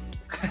the fucking.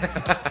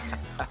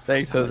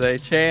 Thanks, Jose.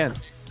 Chan.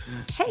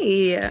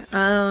 Hey,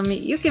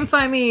 you can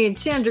find me,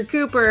 Chandra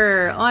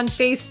Cooper, on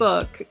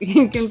Facebook.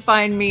 You can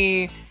find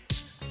me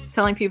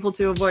telling people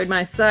to avoid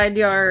my side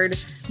yard,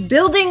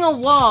 building a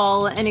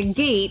wall and a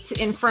gate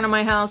in front of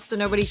my house so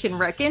nobody can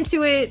wreck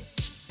into it.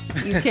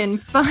 You can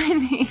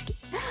find me.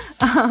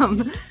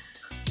 I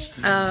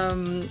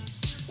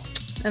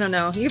don't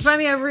know. You can find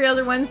me every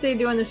other Wednesday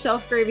doing the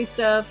Shelf Gravy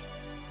stuff.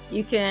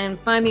 You can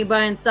find me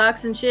buying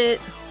socks and shit.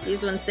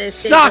 These ones say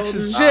stay Socks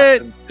golden. and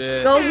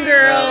shit. Golden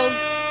Girls.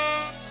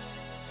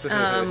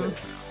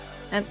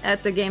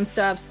 at the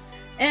GameStops.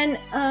 And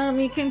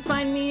you can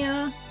find me,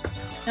 I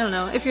don't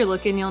know, if you're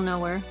looking, you'll know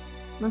where.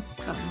 Let's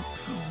go.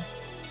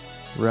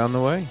 Around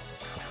the way.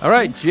 All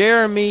right,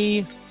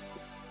 Jeremy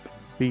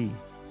B.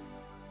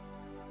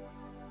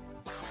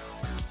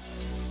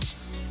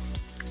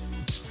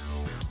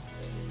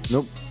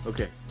 Nope.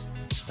 Okay.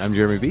 I'm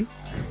Jeremy B.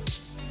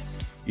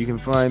 You can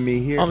find me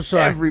here. I'm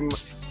sorry. Every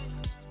what?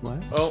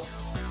 Oh,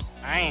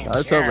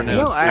 That's over now.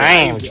 No, I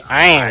am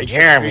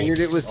Jeremy. figured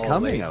it was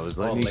coming. I was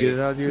letting you get it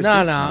out of your No,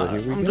 system. but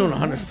here we I'm go. doing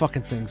 100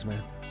 fucking things,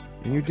 man.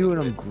 And you're doing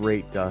them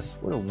great, Dust.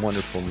 What a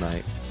wonderful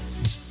night.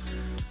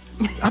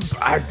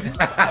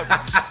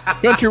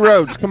 Country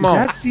Roads, come on.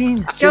 That scene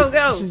Go, just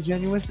go.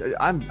 disingenuous.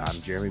 I'm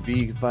Jeremy B.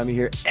 You can find me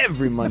here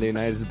every Monday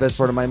night. It's the best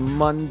part of my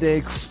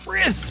Monday.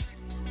 Chris,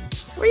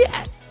 where you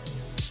at?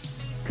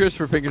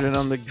 Christopher Pinkerton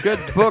on the good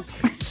book.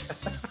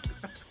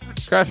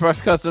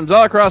 Crashbox Customs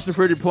all across the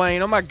fruited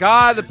plain. Oh my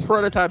God, the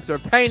prototypes are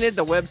painted.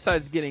 The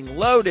website's getting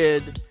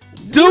loaded.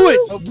 Do it!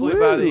 Hopefully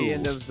by the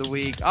end of the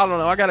week. I don't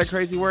know. I got a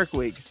crazy work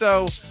week.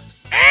 So,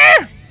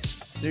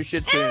 new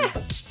shit soon.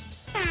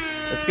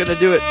 That's going to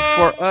do it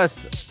for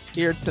us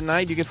here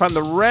tonight. You can find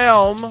The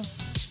Realm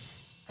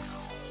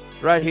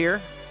right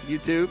here,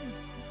 YouTube.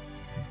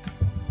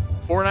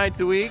 4 nights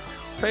a week.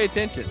 Pay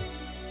attention.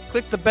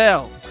 Click the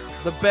bell.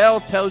 The bell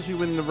tells you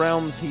when The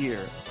Realm's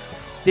here.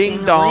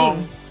 Ding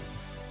dong.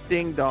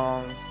 Ding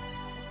dong.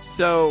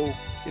 So, you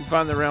can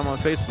find The Realm on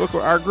Facebook.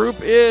 Our group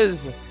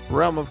is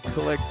Realm of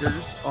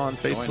Collectors on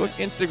Facebook,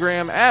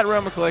 Instagram at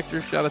Realm of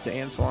Collectors. Shout out to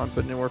Antoine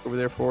putting in work over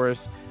there for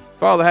us.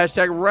 Follow the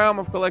hashtag Realm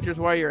of Collectors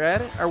while you're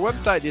at it. Our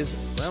website is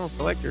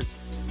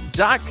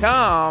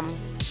realmofcollectors.com. I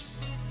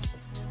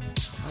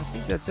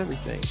think that's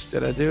everything.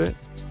 Did I do it?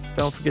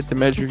 Don't forget to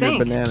measure your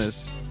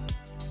bananas.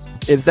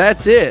 If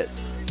that's it,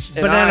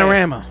 and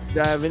Bananarama. do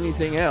I have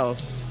anything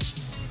else?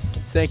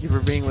 Thank you for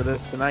being with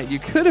us tonight. You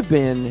could have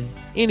been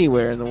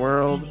anywhere in the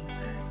world,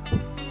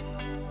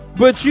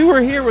 but you were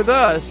here with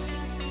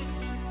us.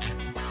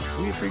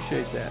 We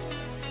appreciate that.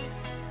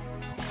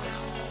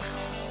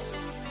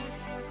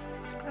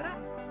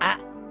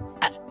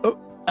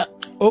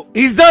 Oh,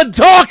 he's done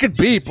talking,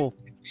 people.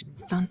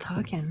 He's done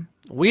talking.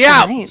 We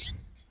out. Good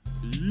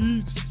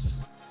night.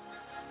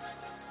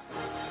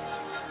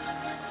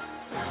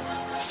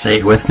 Say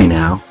it with me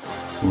now.